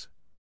SLAs.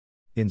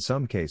 In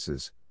some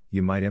cases,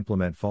 you might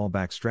implement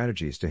fallback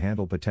strategies to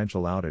handle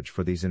potential outage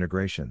for these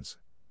integrations.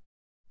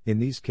 In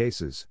these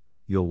cases,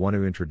 you'll want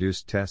to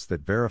introduce tests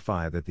that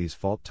verify that these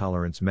fault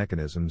tolerance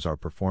mechanisms are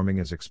performing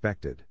as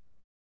expected.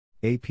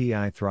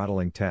 API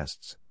throttling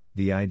tests.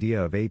 The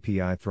idea of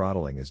API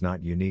throttling is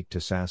not unique to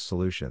SaaS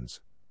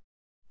solutions.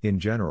 In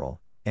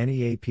general,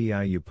 any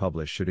API you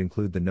publish should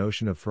include the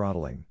notion of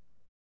throttling.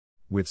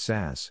 With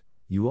SaaS,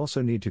 you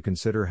also need to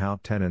consider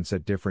how tenants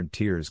at different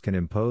tiers can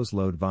impose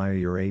load via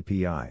your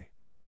API.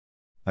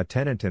 A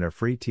tenant in a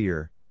free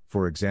tier,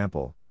 for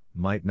example,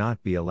 might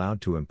not be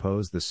allowed to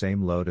impose the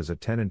same load as a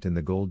tenant in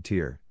the Gold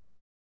tier.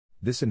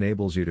 This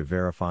enables you to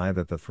verify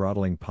that the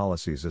throttling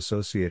policies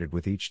associated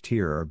with each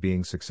tier are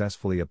being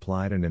successfully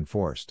applied and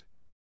enforced.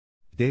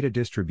 Data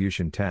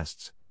distribution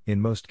tests. In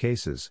most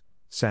cases,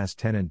 SaaS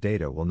tenant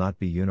data will not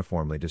be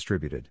uniformly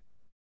distributed.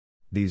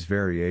 These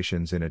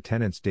variations in a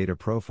tenant's data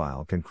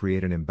profile can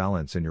create an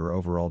imbalance in your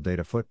overall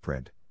data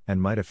footprint, and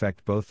might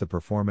affect both the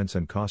performance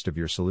and cost of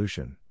your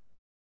solution.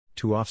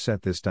 To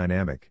offset this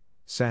dynamic,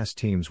 SaaS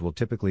teams will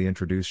typically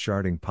introduce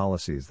sharding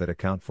policies that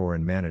account for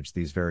and manage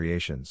these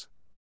variations.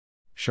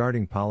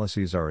 Sharding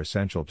policies are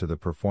essential to the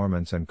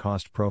performance and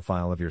cost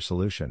profile of your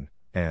solution,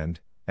 and,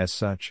 as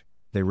such,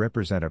 they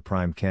represent a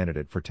prime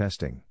candidate for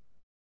testing.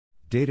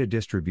 Data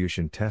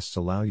distribution tests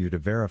allow you to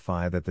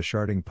verify that the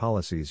sharding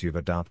policies you've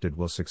adopted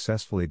will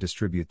successfully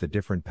distribute the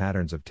different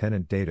patterns of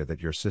tenant data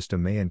that your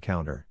system may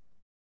encounter.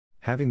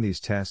 Having these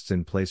tests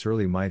in place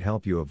early might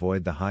help you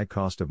avoid the high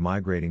cost of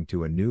migrating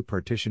to a new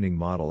partitioning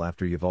model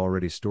after you've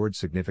already stored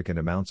significant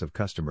amounts of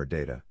customer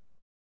data.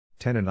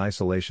 Tenant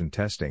isolation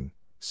testing.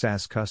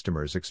 SaaS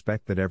customers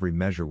expect that every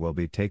measure will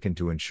be taken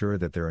to ensure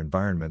that their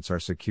environments are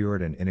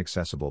secured and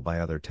inaccessible by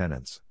other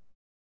tenants.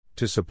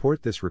 To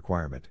support this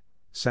requirement,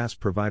 SaaS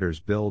providers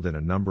build in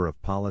a number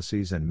of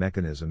policies and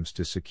mechanisms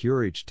to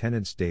secure each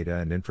tenant's data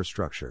and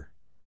infrastructure.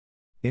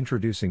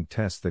 Introducing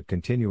tests that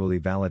continually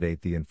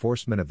validate the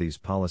enforcement of these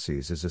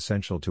policies is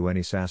essential to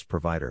any SaaS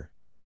provider.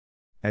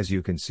 As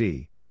you can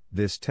see,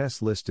 this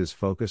test list is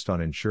focused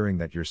on ensuring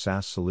that your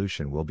SaaS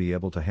solution will be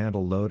able to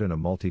handle load in a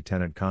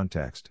multi-tenant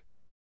context.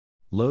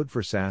 Load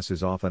for SaaS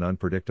is often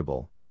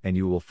unpredictable, and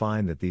you will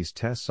find that these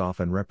tests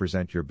often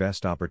represent your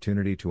best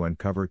opportunity to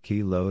uncover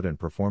key load and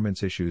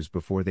performance issues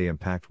before they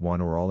impact one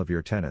or all of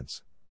your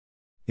tenants.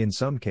 In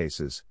some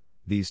cases,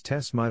 these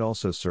tests might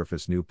also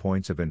surface new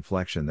points of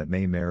inflection that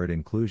may merit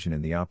inclusion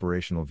in the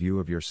operational view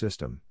of your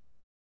system.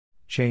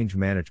 Change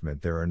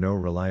management. There are no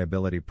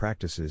reliability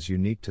practices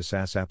unique to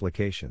SaaS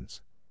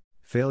applications.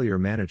 Failure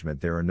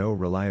management. There are no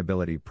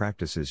reliability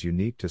practices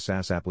unique to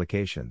SaaS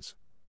applications.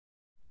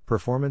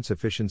 Performance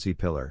efficiency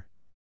pillar.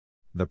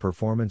 The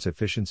performance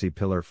efficiency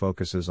pillar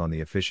focuses on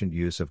the efficient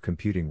use of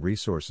computing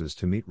resources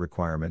to meet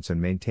requirements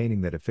and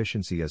maintaining that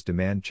efficiency as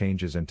demand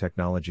changes and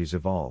technologies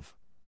evolve.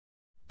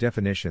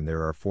 Definition.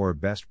 There are 4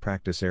 best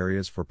practice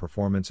areas for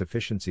performance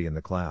efficiency in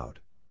the cloud: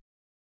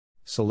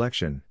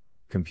 selection,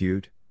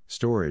 compute,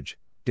 storage,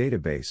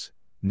 database,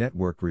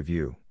 network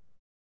review.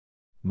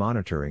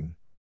 Monitoring.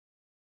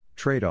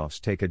 Trade-offs.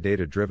 Take a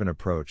data-driven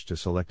approach to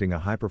selecting a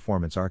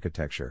high-performance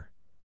architecture.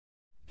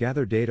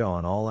 Gather data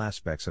on all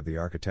aspects of the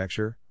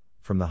architecture,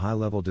 from the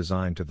high-level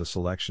design to the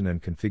selection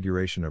and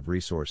configuration of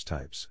resource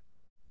types.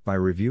 By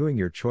reviewing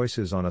your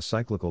choices on a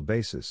cyclical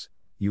basis,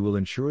 you will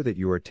ensure that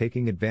you are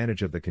taking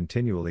advantage of the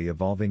continually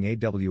evolving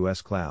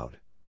AWS cloud.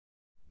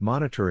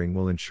 Monitoring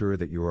will ensure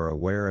that you are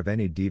aware of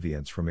any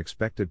deviance from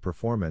expected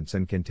performance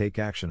and can take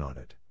action on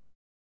it.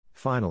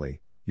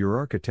 Finally, your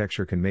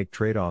architecture can make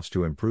trade-offs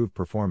to improve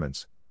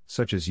performance,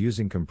 such as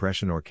using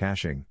compression or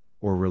caching,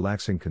 or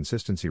relaxing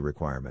consistency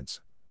requirements.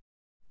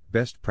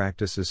 Best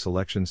practices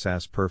selection.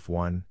 SaaS Perf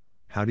 1.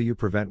 How do you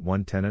prevent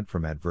one tenant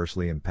from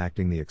adversely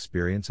impacting the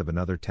experience of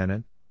another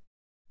tenant?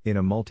 In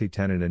a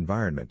multi-tenant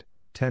environment,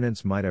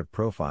 tenants might have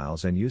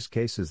profiles and use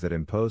cases that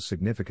impose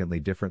significantly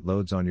different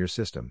loads on your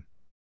system.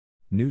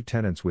 New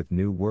tenants with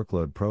new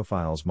workload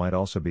profiles might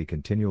also be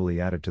continually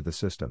added to the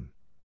system.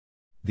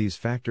 These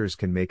factors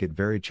can make it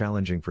very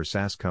challenging for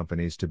SaaS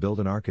companies to build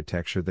an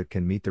architecture that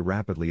can meet the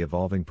rapidly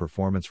evolving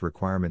performance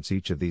requirements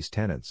each of these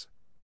tenants.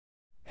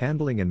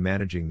 Handling and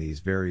managing these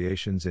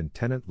variations in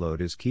tenant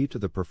load is key to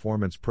the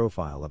performance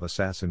profile of a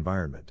SaaS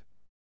environment.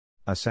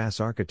 A SaaS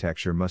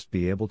architecture must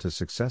be able to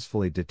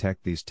successfully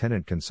detect these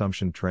tenant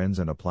consumption trends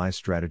and apply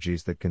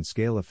strategies that can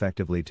scale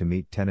effectively to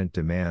meet tenant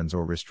demands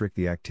or restrict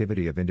the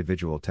activity of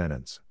individual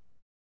tenants.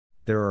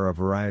 There are a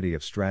variety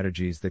of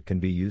strategies that can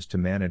be used to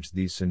manage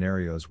these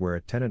scenarios where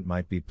a tenant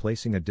might be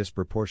placing a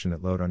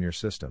disproportionate load on your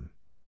system.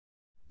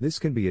 This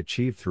can be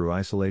achieved through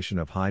isolation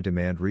of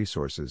high-demand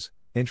resources,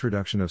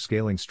 introduction of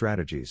scaling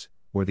strategies,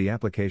 or the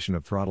application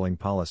of throttling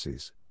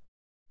policies.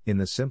 In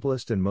the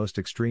simplest and most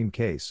extreme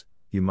case,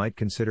 you might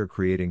consider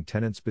creating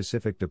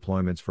tenant-specific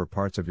deployments for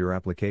parts of your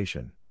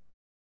application.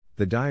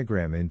 The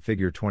diagram in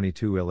Figure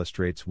 22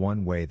 illustrates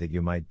one way that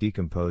you might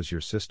decompose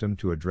your system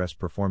to address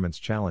performance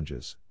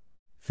challenges.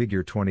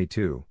 Figure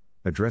 22,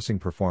 addressing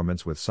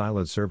performance with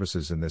siloed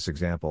services. In this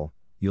example,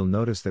 you'll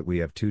notice that we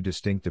have 2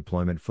 distinct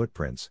deployment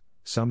footprints,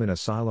 some in a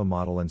silo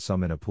model and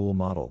some in a pool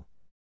model.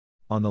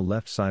 On the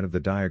left side of the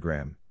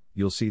diagram,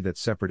 you'll see that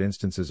separate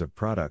instances of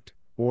product,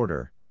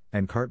 order,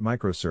 and cart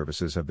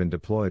microservices have been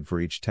deployed for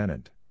each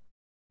tenant.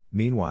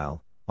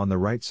 Meanwhile, on the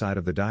right side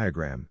of the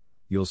diagram,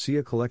 you'll see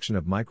a collection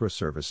of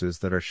microservices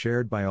that are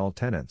shared by all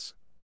tenants.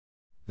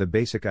 The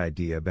basic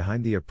idea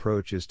behind the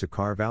approach is to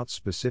carve out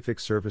specific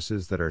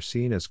services that are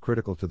seen as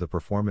critical to the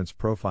performance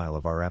profile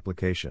of our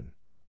application.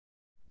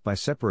 By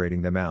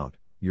separating them out,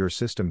 your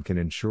system can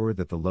ensure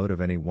that the load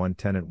of any one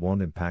tenant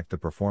won't impact the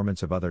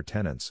performance of other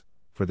tenants,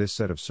 for this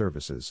set of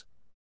services.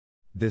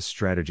 This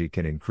strategy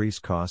can increase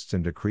costs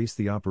and decrease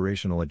the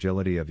operational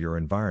agility of your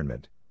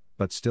environment,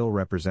 but still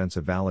represents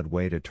a valid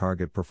way to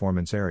target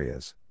performance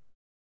areas.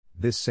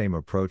 This same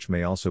approach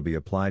may also be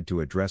applied to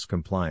address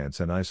compliance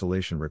and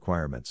isolation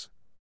requirements.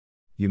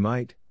 You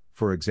might,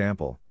 for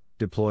example,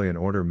 deploy an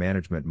order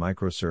management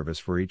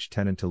microservice for each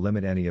tenant to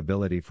limit any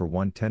ability for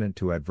one tenant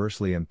to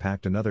adversely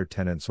impact another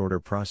tenant's order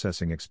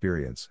processing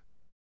experience.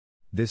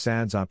 This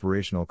adds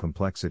operational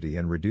complexity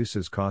and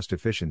reduces cost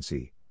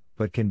efficiency,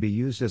 but can be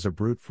used as a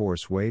brute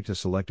force way to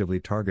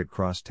selectively target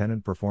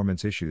cross-tenant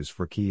performance issues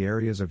for key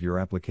areas of your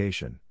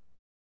application.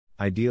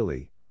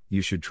 Ideally,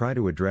 you should try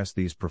to address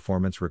these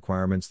performance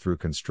requirements through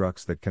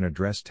constructs that can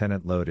address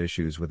tenant load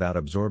issues without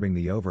absorbing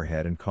the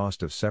overhead and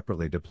cost of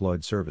separately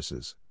deployed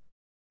services.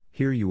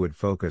 Here you would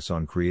focus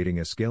on creating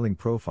a scaling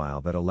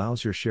profile that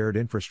allows your shared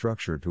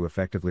infrastructure to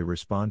effectively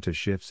respond to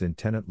shifts in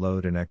tenant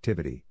load and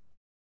activity.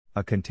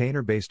 A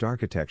container-based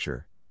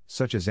architecture,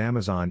 such as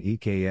Amazon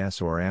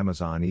EKS or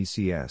Amazon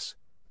ECS,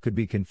 could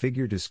be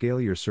configured to scale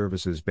your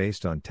services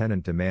based on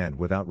tenant demand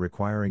without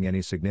requiring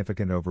any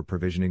significant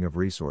over-provisioning of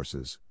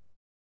resources.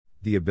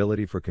 The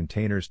ability for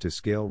containers to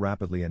scale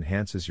rapidly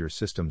enhances your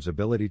system's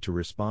ability to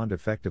respond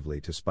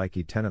effectively to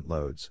spiky tenant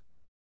loads.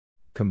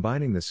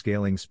 Combining the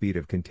scaling speed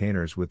of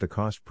containers with the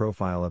cost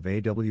profile of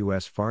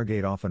AWS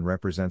Fargate often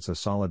represents a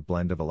solid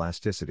blend of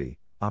elasticity,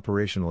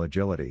 operational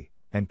agility,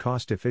 and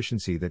cost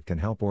efficiency that can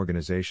help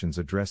organizations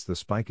address the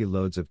spiky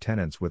loads of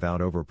tenants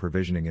without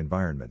over-provisioning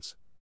environments.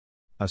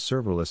 A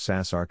serverless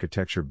SaaS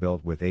architecture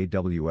built with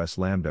AWS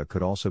Lambda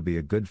could also be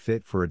a good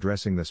fit for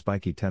addressing the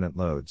spiky tenant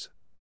loads.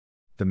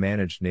 The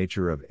managed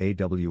nature of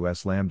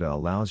AWS Lambda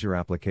allows your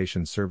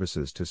application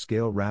services to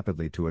scale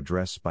rapidly to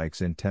address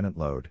spikes in tenant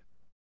load.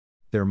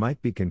 There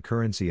might be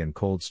concurrency and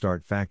cold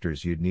start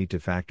factors you'd need to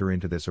factor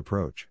into this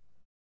approach.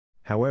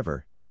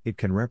 However, it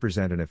can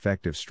represent an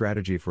effective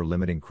strategy for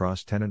limiting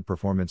cross-tenant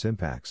performance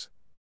impacts.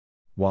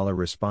 While a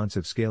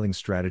responsive scaling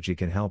strategy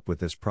can help with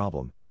this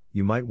problem,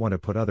 you might want to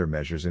put other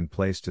measures in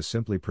place to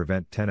simply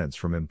prevent tenants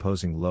from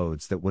imposing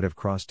loads that would have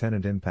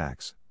cross-tenant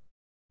impacts.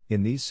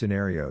 In these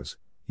scenarios,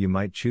 you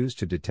might choose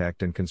to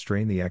detect and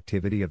constrain the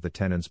activity of the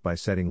tenants by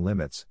setting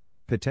limits,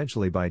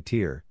 potentially by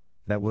tier,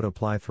 that would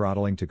apply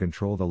throttling to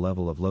control the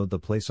level of load they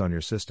place on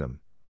your system.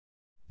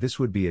 This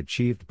would be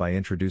achieved by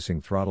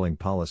introducing throttling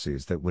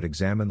policies that would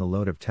examine the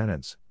load of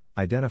tenants,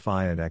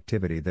 identify an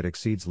activity that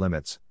exceeds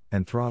limits,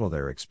 and throttle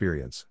their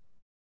experience.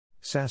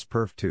 SaaS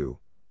Perf 2.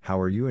 How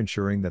are you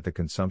ensuring that the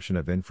consumption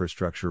of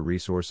infrastructure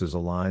resources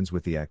aligns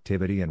with the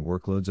activity and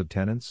workloads of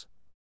tenants?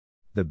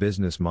 The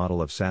business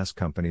model of SaaS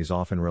companies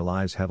often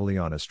relies heavily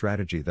on a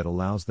strategy that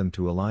allows them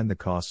to align the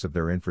costs of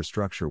their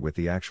infrastructure with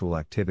the actual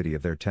activity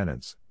of their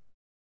tenants.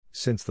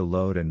 Since the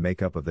load and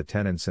makeup of the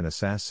tenants in a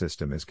SaaS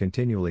system is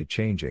continually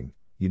changing,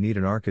 you need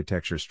an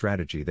architecture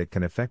strategy that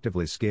can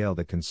effectively scale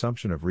the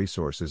consumption of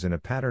resources in a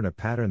pattern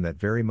that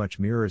very much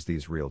mirrors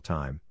these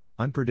real-time,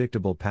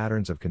 unpredictable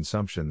patterns of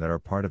consumption that are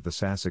part of the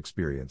SaaS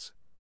experience.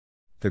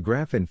 The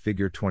graph in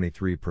Figure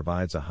 23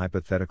 provides a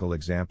hypothetical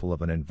example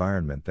of an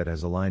environment that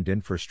has aligned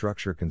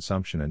infrastructure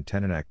consumption and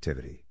tenant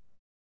activity.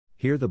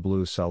 Here the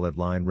blue solid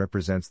line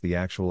represents the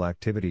actual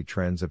activity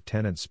trends of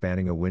tenants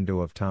spanning a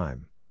window of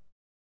time.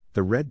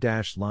 The red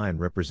dashed line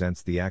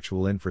represents the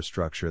actual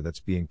infrastructure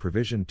that's being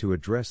provisioned to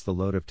address the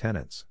load of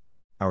tenants.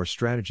 Our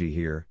strategy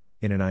here,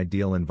 in an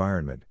ideal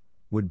environment,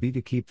 would be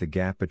to keep the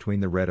gap between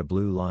the red and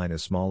blue line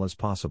as small as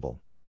possible.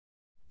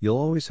 You'll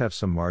always have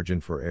some margin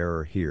for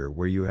error here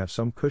where you have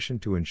some cushion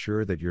to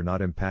ensure that you're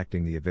not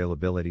impacting the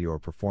availability or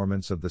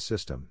performance of the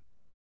system.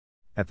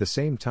 At the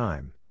same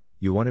time,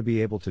 you want to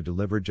be able to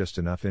deliver just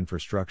enough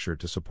infrastructure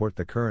to support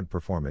the current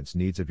performance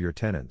needs of your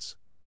tenants.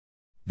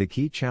 The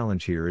key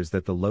challenge here is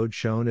that the load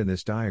shown in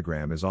this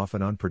diagram is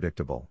often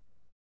unpredictable.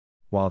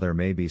 While there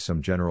may be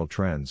some general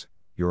trends,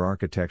 your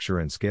architecture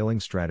and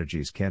scaling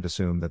strategies can't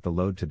assume that the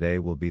load today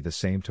will be the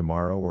same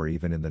tomorrow or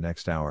even in the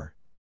next hour.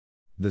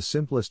 The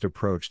simplest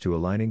approach to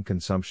aligning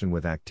consumption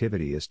with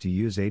activity is to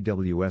use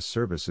AWS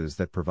services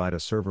that provide a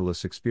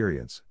serverless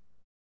experience.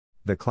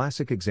 The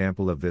classic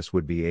example of this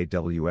would be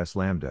AWS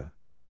Lambda.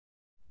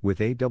 With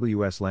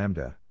AWS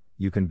Lambda,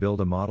 you can build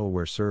a model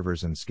where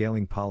servers and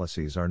scaling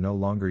policies are no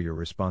longer your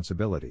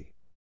responsibility.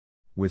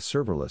 With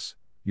serverless,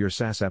 your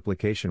SaaS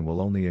application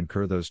will only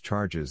incur those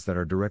charges that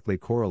are directly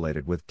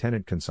correlated with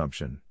tenant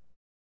consumption.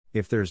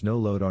 If there's no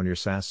load on your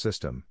SaaS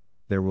system,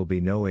 there will be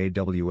no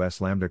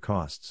AWS Lambda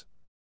costs.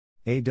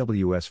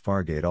 AWS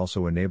Fargate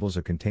also enables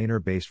a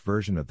container-based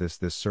version of this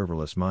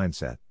serverless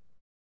mindset.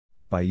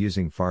 By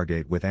using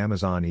Fargate with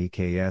Amazon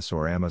EKS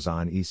or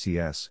Amazon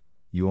ECS,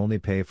 you only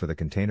pay for the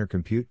container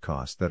compute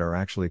costs that are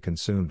actually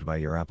consumed by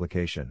your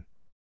application.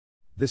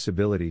 This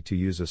ability to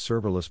use a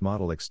serverless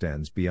model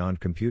extends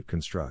beyond compute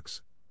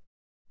constructs.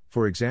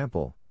 For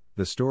example,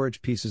 the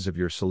storage pieces of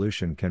your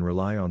solution can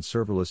rely on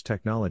serverless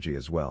technology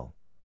as well.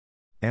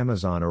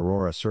 Amazon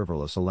Aurora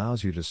Serverless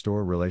allows you to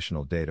store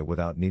relational data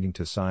without needing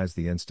to size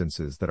the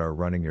instances that are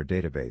running your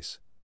database.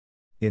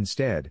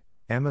 Instead,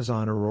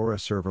 Amazon Aurora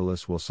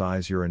Serverless will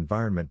size your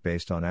environment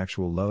based on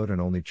actual load and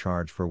only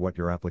charge for what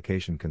your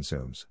application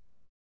consumes.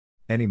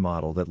 Any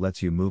model that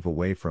lets you move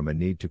away from a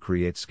need to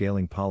create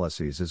scaling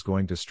policies is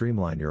going to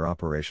streamline your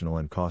operational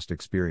and cost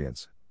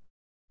experience.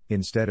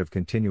 Instead of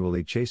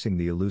continually chasing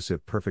the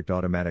elusive perfect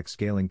automatic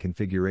scaling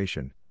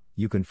configuration,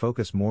 you can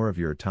focus more of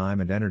your time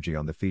and energy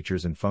on the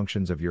features and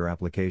functions of your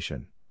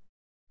application.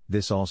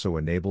 This also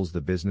enables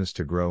the business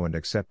to grow and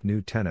accept new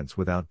tenants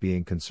without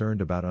being concerned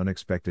about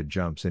unexpected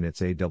jumps in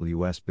its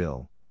AWS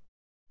bill.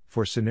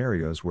 For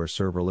scenarios where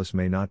serverless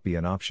may not be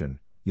an option,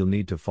 you'll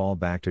need to fall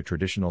back to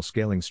traditional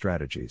scaling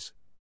strategies.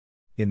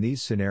 In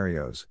these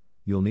scenarios,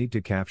 you'll need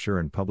to capture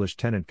and publish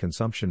tenant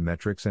consumption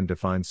metrics and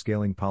define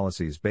scaling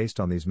policies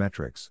based on these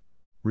metrics.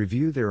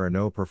 Review: there are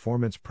no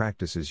performance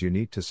practices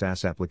unique to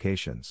SaaS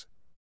applications.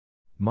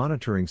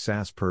 Monitoring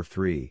SaaS Perf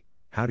 3,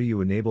 how do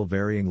you enable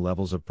varying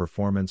levels of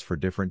performance for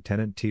different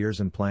tenant tiers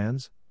and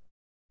plans?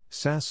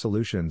 SaaS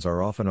solutions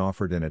are often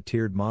offered in a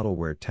tiered model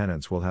where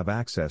tenants will have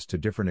access to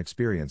different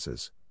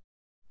experiences.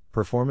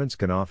 Performance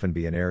can often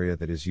be an area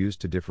that is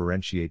used to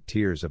differentiate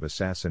tiers of a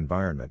SaaS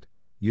environment,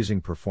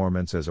 using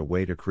performance as a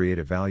way to create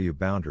a value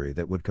boundary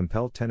that would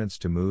compel tenants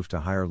to move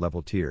to higher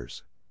level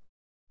tiers.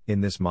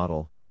 In this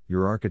model,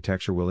 your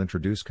architecture will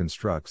introduce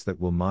constructs that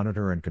will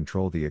monitor and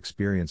control the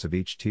experience of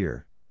each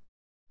tier.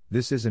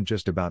 This isn't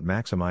just about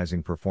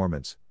maximizing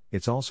performance,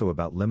 it's also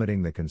about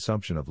limiting the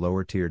consumption of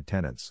lower-tiered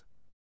tenants.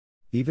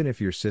 Even if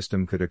your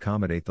system could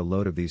accommodate the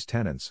load of these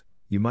tenants,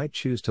 you might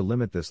choose to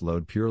limit this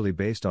load purely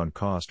based on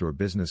cost or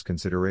business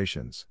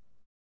considerations.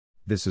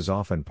 This is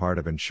often part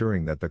of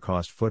ensuring that the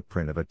cost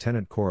footprint of a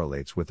tenant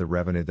correlates with the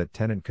revenue that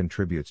tenant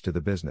contributes to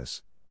the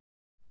business.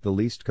 The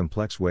least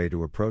complex way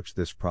to approach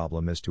this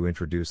problem is to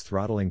introduce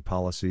throttling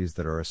policies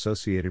that are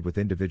associated with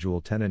individual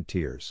tenant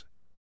tiers.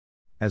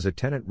 As a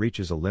tenant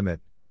reaches a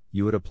limit,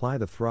 you would apply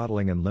the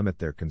throttling and limit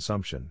their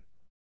consumption.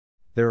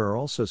 There are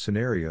also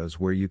scenarios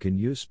where you can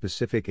use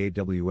specific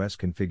AWS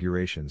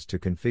configurations to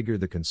configure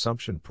the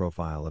consumption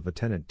profile of a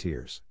tenant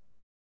tiers.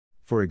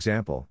 For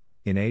example,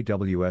 in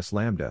AWS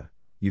Lambda,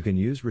 you can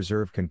use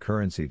reserve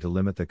concurrency to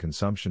limit the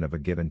consumption of a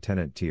given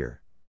tenant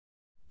tier.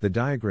 The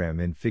diagram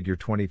in Figure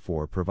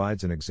 24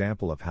 provides an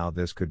example of how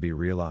this could be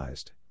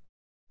realized.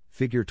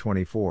 Figure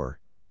 24,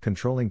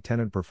 controlling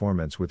tenant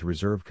performance with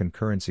reserve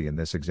concurrency. In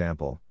this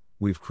example,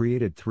 we've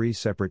created 3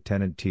 separate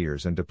tenant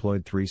tiers and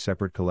deployed 3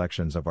 separate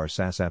collections of our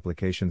SaaS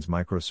applications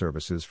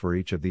microservices for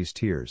each of these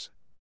tiers.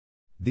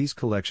 These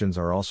collections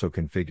are also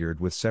configured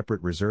with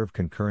separate reserve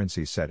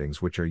concurrency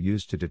settings, which are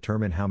used to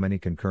determine how many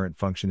concurrent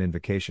function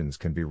invocations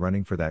can be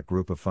running for that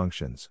group of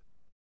functions.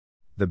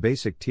 The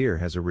basic tier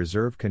has a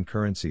reserve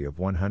concurrency of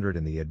 100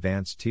 and the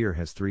advanced tier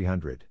has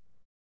 300.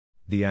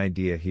 The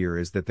idea here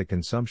is that the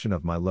consumption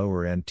of my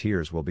lower end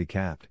tiers will be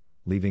capped,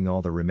 leaving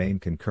all the remaining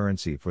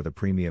concurrency for the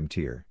premium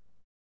tier.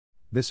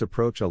 This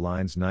approach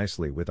aligns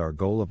nicely with our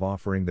goal of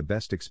offering the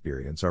best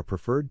experience our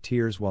preferred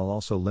tiers while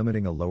also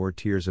limiting a lower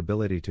tier's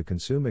ability to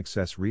consume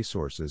excess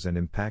resources and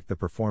impact the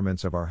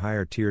performance of our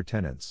higher tier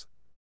tenants.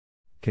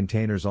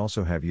 Containers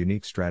also have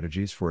unique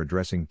strategies for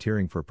addressing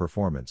tiering for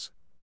performance.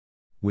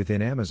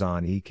 Within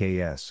Amazon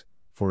EKS,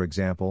 for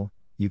example,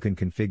 you can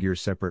configure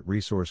separate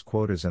resource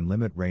quotas and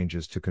limit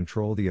ranges to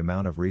control the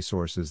amount of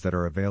resources that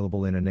are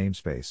available in a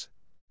namespace.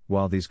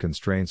 While these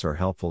constraints are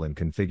helpful in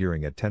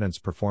configuring a tenant's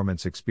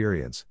performance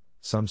experience,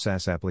 some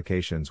SaaS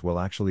applications will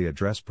actually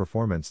address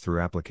performance through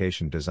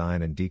application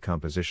design and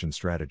decomposition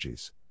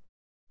strategies.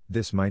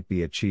 This might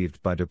be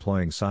achieved by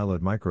deploying siloed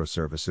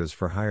microservices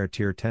for higher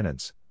tier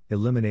tenants,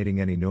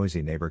 eliminating any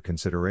noisy neighbor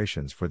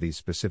considerations for these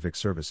specific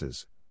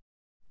services.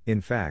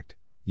 In fact,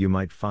 you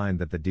might find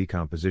that the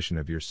decomposition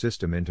of your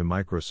system into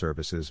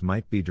microservices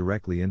might be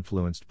directly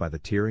influenced by the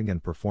tiering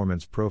and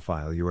performance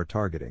profile you are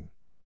targeting.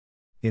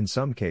 In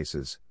some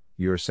cases,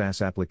 your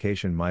SaaS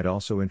application might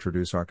also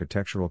introduce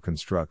architectural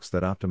constructs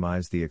that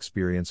optimize the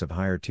experience of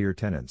higher tier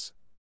tenants.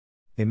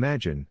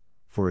 Imagine,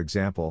 for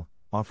example,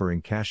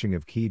 offering caching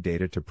of key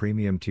data to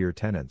premium tier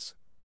tenants.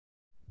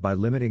 By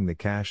limiting the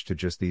cache to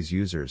just these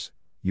users,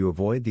 you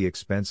avoid the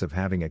expense of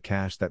having a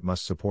cache that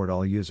must support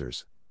all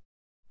users.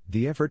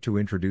 The effort to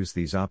introduce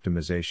these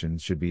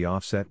optimizations should be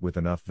offset with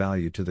enough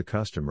value to the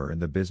customer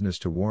and the business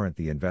to warrant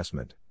the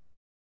investment.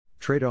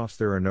 Trade-offs: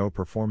 there are no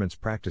performance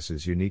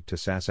practices unique to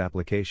SaaS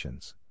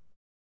applications.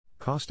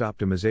 Cost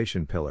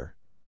optimization pillar.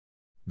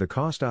 The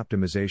cost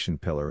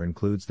optimization pillar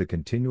includes the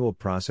continual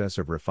process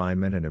of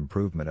refinement and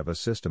improvement of a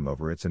system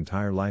over its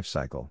entire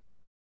lifecycle.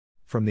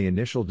 From the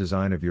initial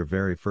design of your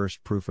very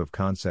first proof of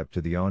concept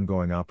to the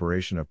ongoing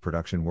operation of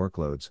production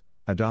workloads,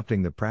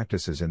 adopting the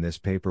practices in this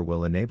paper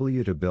will enable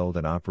you to build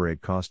and operate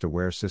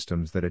cost-aware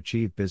systems that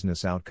achieve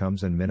business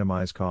outcomes and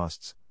minimize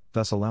costs,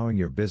 thus allowing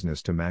your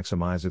business to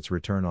maximize its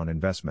return on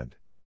investment.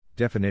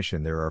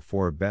 Definition: there are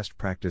 4 best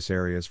practice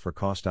areas for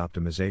cost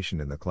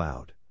optimization in the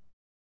cloud.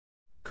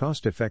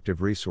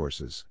 Cost-effective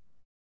resources.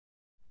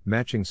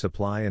 Matching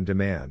supply and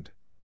demand.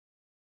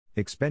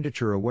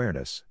 Expenditure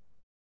awareness.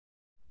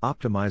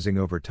 Optimizing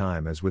over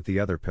time. As with the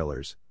other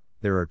pillars,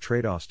 there are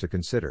trade-offs to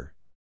consider.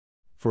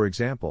 For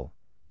example,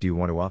 do you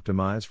want to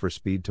optimize for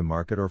speed to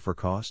market or for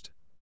cost?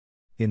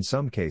 In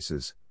some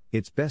cases,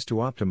 it's best to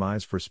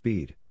optimize for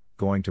speed,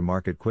 going to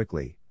market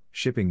quickly,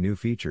 shipping new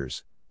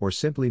features, or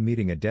simply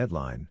meeting a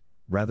deadline,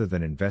 rather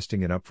than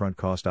investing in upfront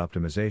cost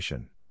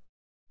optimization.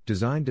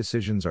 Design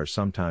decisions are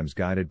sometimes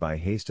guided by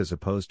haste as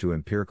opposed to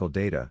empirical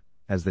data,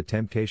 as the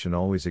temptation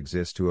always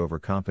exists to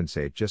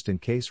overcompensate just in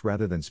case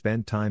rather than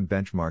spend time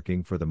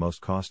benchmarking for the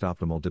most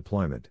cost-optimal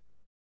deployment.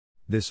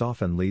 This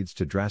often leads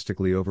to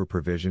drastically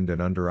over-provisioned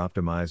and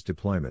under-optimized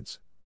deployments.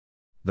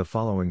 The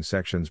following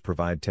sections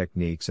provide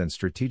techniques and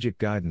strategic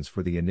guidance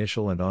for the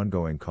initial and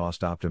ongoing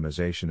cost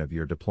optimization of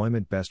your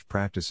deployment. Best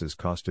practices.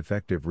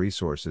 Cost-effective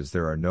resources.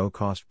 There are no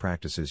cost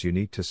practices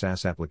unique to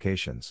SaaS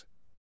applications.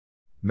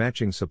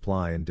 Matching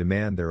supply and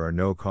demand. There are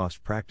no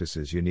cost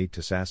practices unique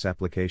to SaaS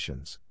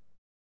applications.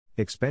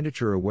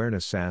 Expenditure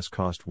awareness. SaaS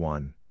cost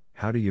 1.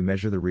 How do you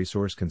measure the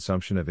resource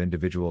consumption of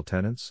individual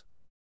tenants?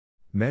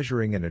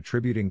 Measuring and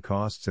attributing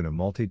costs in a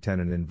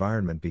multi-tenant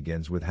environment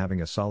begins with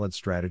having a solid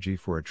strategy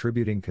for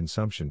attributing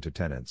consumption to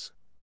tenants.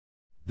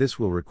 This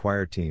will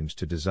require teams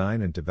to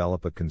design and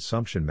develop a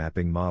consumption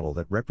mapping model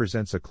that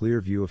represents a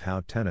clear view of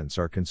how tenants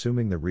are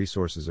consuming the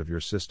resources of your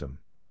system.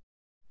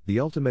 The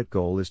ultimate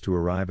goal is to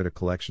arrive at a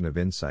collection of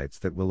insights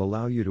that will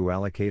allow you to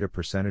allocate a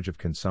percentage of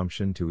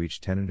consumption to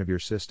each tenant of your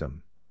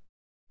system.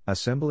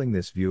 Assembling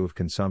this view of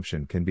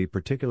consumption can be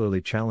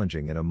particularly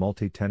challenging in a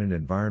multi-tenant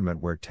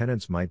environment where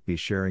tenants might be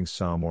sharing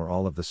some or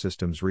all of the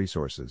system's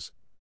resources.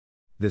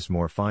 This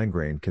more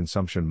fine-grained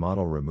consumption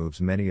model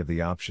removes many of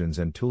the options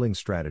and tooling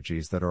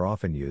strategies that are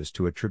often used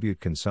to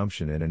attribute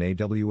consumption in an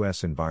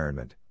AWS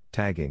environment,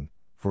 tagging,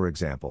 for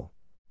example.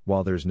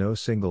 While there's no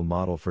single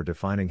model for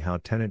defining how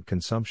tenant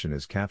consumption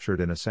is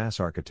captured in a SaaS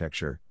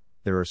architecture,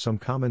 there are some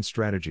common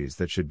strategies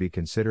that should be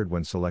considered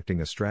when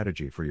selecting a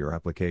strategy for your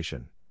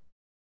application.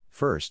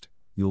 First,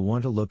 you'll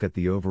want to look at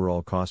the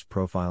overall cost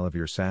profile of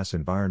your SaaS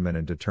environment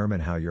and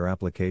determine how your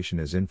application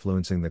is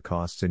influencing the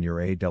costs in your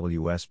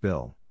AWS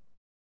bill.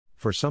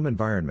 For some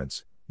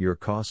environments, your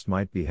costs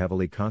might be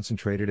heavily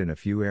concentrated in a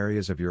few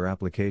areas of your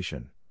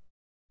application.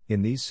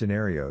 In these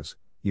scenarios,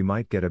 you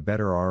might get a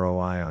better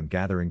ROI on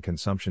gathering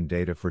consumption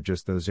data for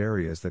just those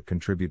areas that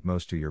contribute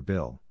most to your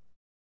bill.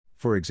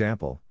 For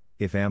example,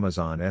 if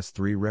Amazon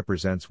S3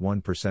 represents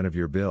 1% of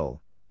your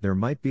bill, there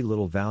might be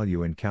little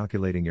value in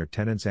calculating your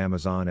tenant's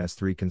Amazon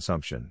S3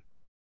 consumption.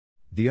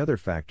 The other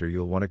factor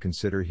you'll want to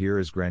consider here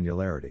is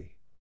granularity.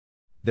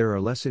 There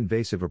are less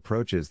invasive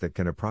approaches that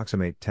can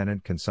approximate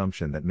tenant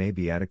consumption that may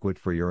be adequate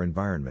for your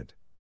environment.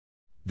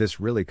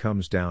 This really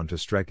comes down to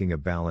striking a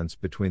balance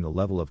between the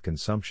level of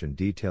consumption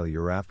detail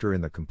you're after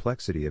and the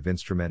complexity of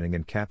instrumenting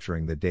and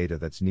capturing the data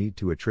that's needed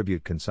to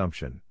attribute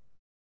consumption.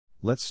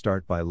 Let's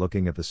start by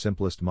looking at the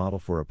simplest model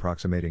for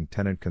approximating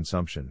tenant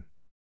consumption.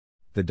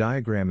 The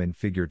diagram in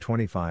Figure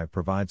 25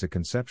 provides a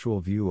conceptual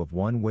view of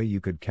one way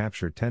you could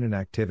capture tenant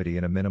activity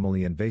in a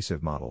minimally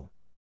invasive model.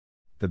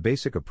 The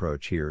basic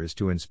approach here is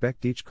to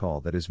inspect each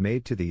call that is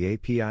made to the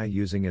API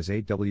using as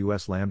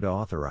AWS Lambda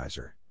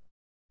authorizer.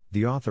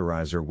 The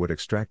authorizer would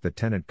extract the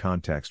tenant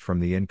context from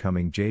the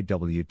incoming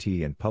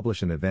JWT and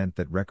publish an event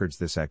that records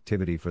this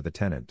activity for the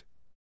tenant.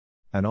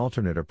 An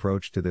alternate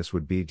approach to this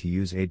would be to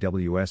use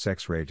AWS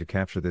X-Ray to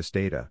capture this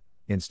data,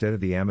 instead of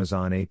the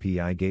Amazon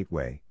API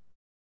gateway.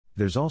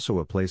 There's also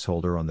a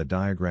placeholder on the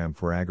diagram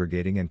for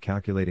aggregating and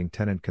calculating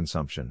tenant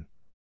consumption.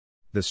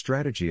 The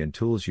strategy and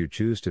tools you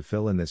choose to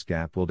fill in this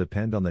gap will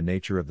depend on the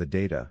nature of the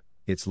data,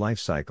 its life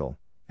cycle,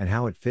 and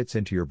how it fits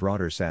into your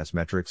broader SaaS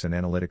metrics and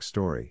analytics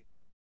story.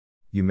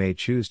 You may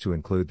choose to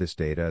include this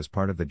data as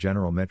part of the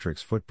general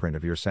metrics footprint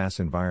of your SaaS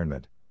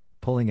environment,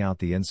 pulling out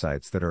the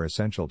insights that are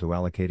essential to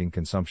allocating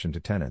consumption to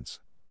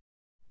tenants.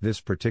 This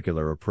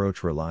particular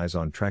approach relies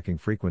on tracking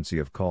frequency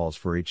of calls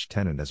for each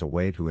tenant as a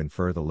way to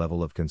infer the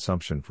level of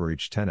consumption for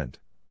each tenant.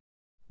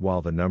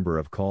 While the number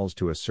of calls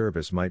to a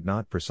service might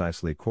not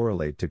precisely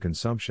correlate to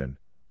consumption,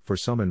 for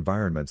some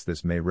environments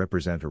this may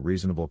represent a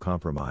reasonable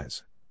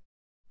compromise.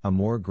 A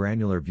more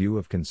granular view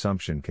of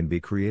consumption can be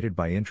created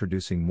by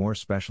introducing more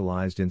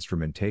specialized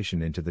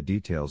instrumentation into the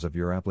details of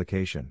your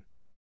application.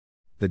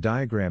 The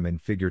diagram in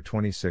Figure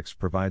 26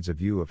 provides a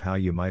view of how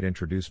you might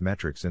introduce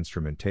metrics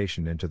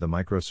instrumentation into the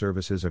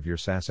microservices of your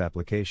SaaS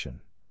application.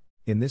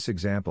 In this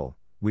example,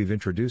 we've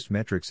introduced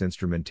metrics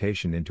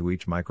instrumentation into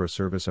each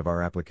microservice of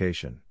our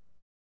application.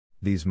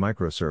 These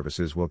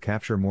microservices will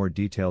capture more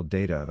detailed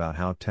data about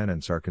how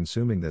tenants are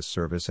consuming this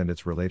service and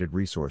its related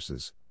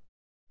resources.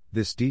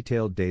 This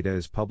detailed data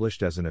is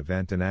published as an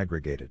event and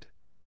aggregated.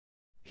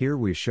 Here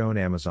we've shown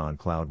Amazon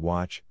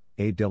CloudWatch,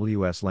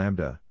 AWS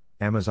Lambda,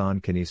 Amazon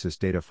Kinesis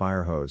Data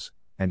Firehose,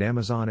 and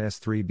Amazon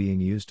S3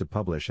 being used to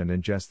publish and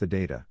ingest the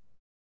data.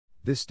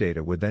 This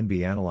data would then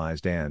be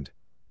analyzed and,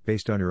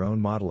 based on your own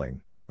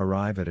modeling,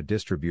 arrive at a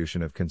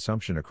distribution of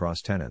consumption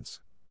across tenants.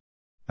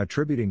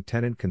 Attributing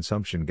tenant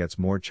consumption gets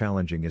more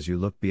challenging as you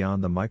look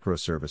beyond the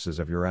microservices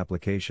of your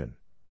application.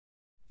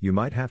 You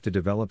might have to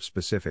develop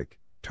specific,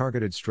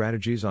 targeted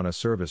strategies on a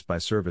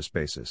service-by-service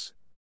basis.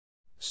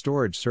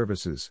 Storage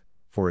services,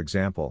 for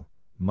example,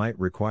 might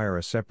require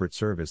a separate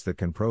service that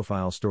can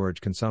profile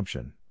storage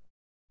consumption.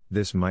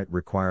 This might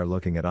require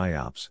looking at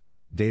IOPS,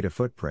 data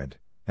footprint,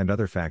 and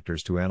other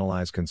factors to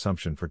analyze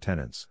consumption for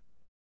tenants.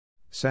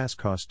 SaaS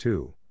Cost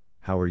 2.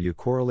 How are you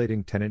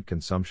correlating tenant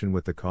consumption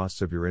with the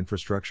costs of your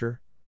infrastructure?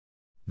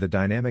 The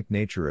dynamic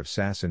nature of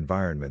SaaS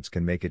environments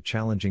can make it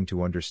challenging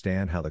to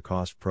understand how the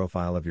cost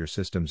profile of your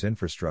system's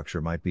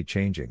infrastructure might be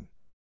changing.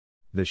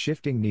 The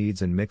shifting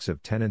needs and mix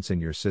of tenants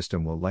in your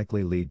system will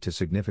likely lead to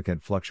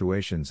significant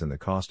fluctuations in the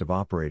cost of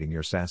operating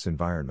your SaaS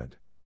environment.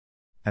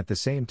 At the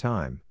same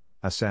time,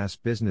 a SaaS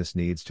business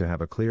needs to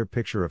have a clear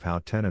picture of how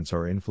tenants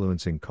are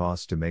influencing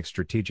costs to make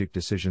strategic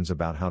decisions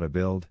about how to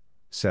build,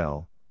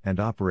 sell,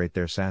 and operate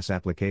their SaaS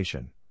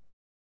application.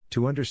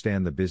 To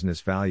understand the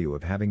business value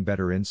of having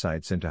better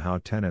insights into how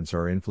tenants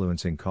are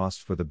influencing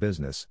costs for the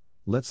business,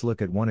 let's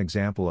look at one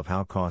example of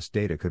how cost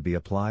data could be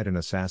applied in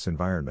a SaaS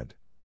environment.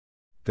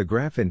 The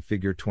graph in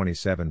Figure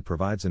 27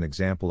 provides an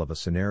example of a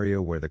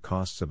scenario where the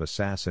costs of a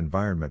SaaS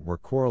environment were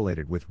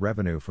correlated with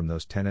revenue from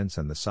those tenants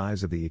and the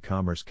size of the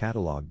e-commerce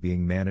catalog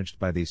being managed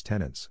by these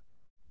tenants.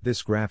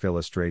 This graph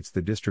illustrates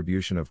the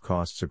distribution of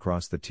costs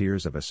across the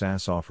tiers of a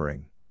SaaS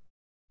offering.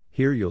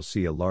 Here you'll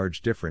see a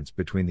large difference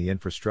between the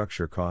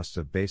infrastructure costs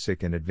of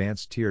basic and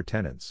advanced tier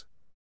tenants.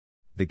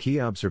 The key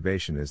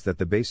observation is that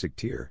the basic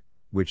tier,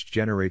 which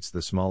generates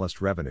the smallest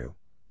revenue,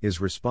 is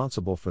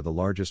responsible for the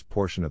largest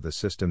portion of the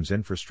system's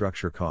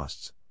infrastructure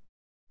costs.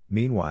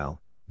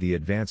 Meanwhile, the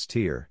advanced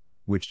tier,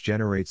 which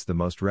generates the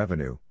most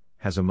revenue,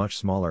 has a much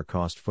smaller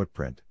cost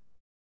footprint.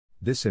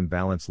 This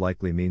imbalance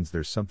likely means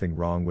there's something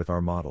wrong with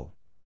our model.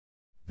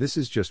 This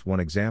is just one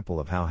example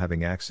of how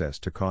having access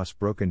to costs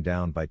broken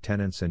down by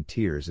tenants and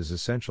tiers is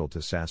essential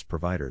to SaaS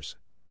providers.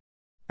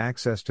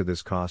 Access to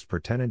this cost per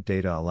tenant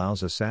data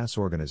allows a SaaS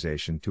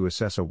organization to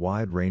assess a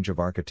wide range of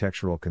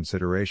architectural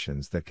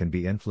considerations that can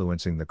be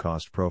influencing the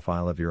cost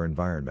profile of your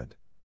environment.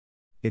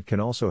 It can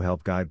also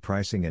help guide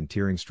pricing and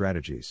tiering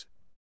strategies.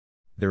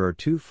 There are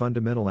two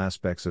fundamental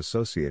aspects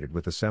associated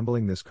with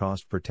assembling this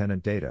cost per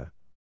tenant data.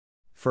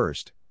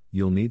 First,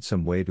 you'll need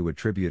some way to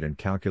attribute and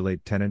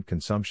calculate tenant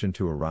consumption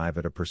to arrive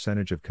at a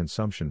percentage of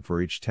consumption for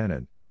each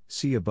tenant.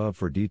 See above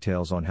for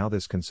details on how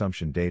this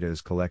consumption data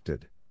is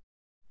collected.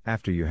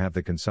 After you have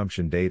the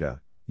consumption data,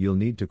 you'll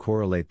need to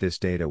correlate this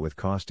data with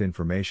cost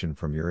information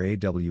from your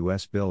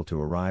AWS bill to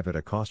arrive at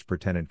a cost per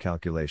tenant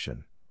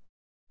calculation.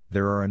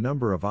 There are a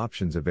number of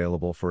options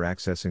available for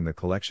accessing the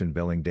collection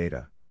billing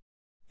data.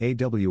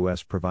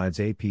 AWS provides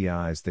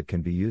APIs that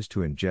can be used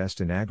to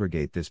ingest and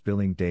aggregate this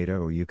billing data,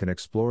 or you can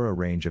explore a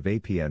range of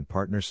APN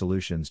partner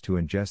solutions to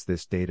ingest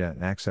this data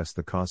and access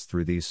the costs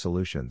through these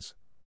solutions.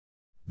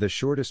 The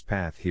shortest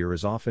path here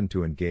is often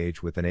to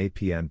engage with an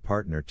APN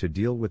partner to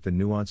deal with the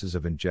nuances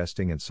of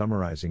ingesting and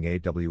summarizing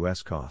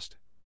AWS cost.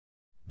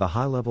 The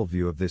high-level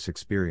view of this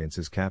experience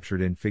is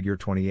captured in Figure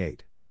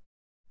 28.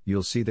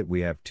 You'll see that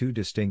we have two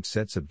distinct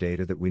sets of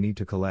data that we need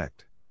to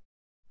collect.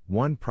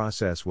 One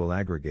process will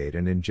aggregate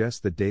and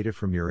ingest the data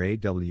from your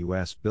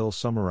AWS bill,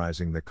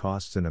 summarizing the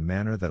costs in a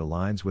manner that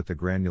aligns with the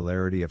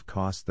granularity of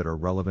costs that are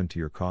relevant to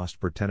your cost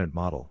per tenant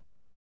model.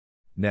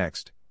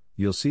 Next,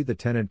 you'll see the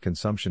tenant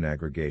consumption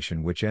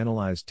aggregation, which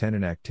analyzes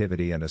tenant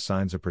activity and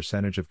assigns a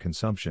percentage of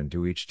consumption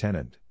to each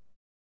tenant.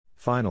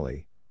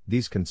 Finally,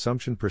 these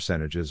consumption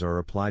percentages are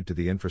applied to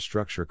the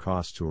infrastructure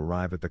costs to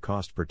arrive at the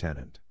cost per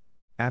tenant.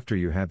 After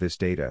you have this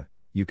data,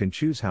 you can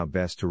choose how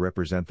best to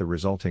represent the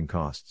resulting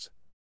costs.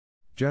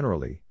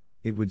 Generally,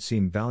 it would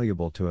seem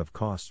valuable to have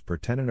costs per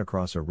tenant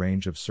across a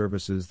range of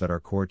services that are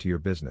core to your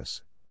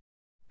business.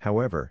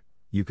 However,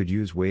 you could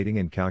use weighting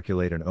and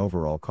calculate an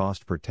overall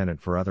cost per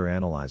tenant for other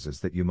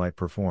analyses that you might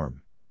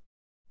perform.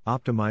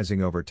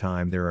 Optimizing over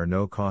time, there are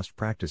no cost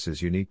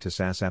practices unique to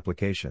SaaS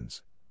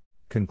applications.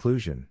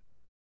 Conclusion: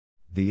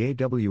 the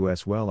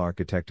AWS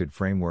well-architected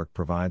framework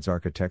provides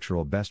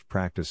architectural best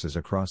practices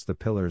across the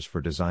pillars for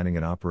designing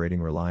and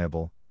operating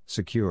reliable,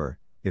 secure,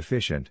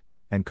 efficient,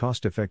 and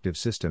cost-effective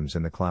systems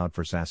in the cloud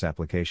for SaaS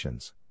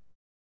applications.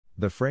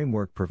 The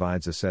framework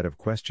provides a set of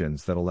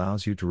questions that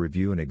allows you to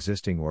review an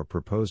existing or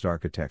proposed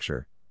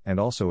architecture, and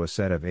also a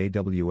set of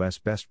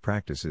AWS best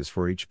practices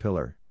for each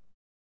pillar.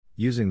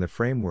 Using the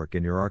framework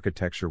in your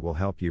architecture will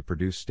help you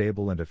produce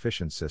stable and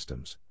efficient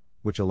systems,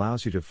 which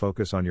allows you to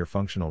focus on your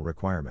functional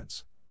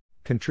requirements.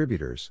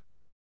 Contributors: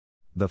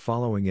 the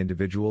following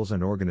individuals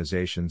and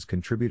organizations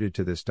contributed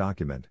to this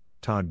document: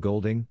 Todd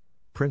Golding,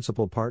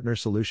 Principal Partner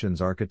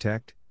Solutions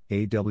Architect,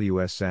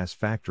 AWS SaaS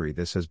Factory.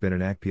 This has been an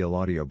Agpeel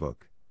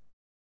audiobook.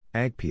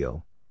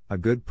 Agpeel, a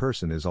good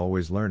person is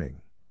always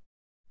learning.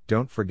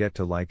 Don't forget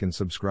to like and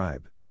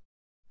subscribe.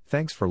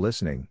 Thanks for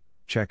listening.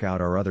 Check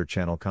out our other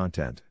channel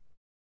content.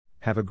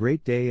 Have a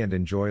great day and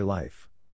enjoy life.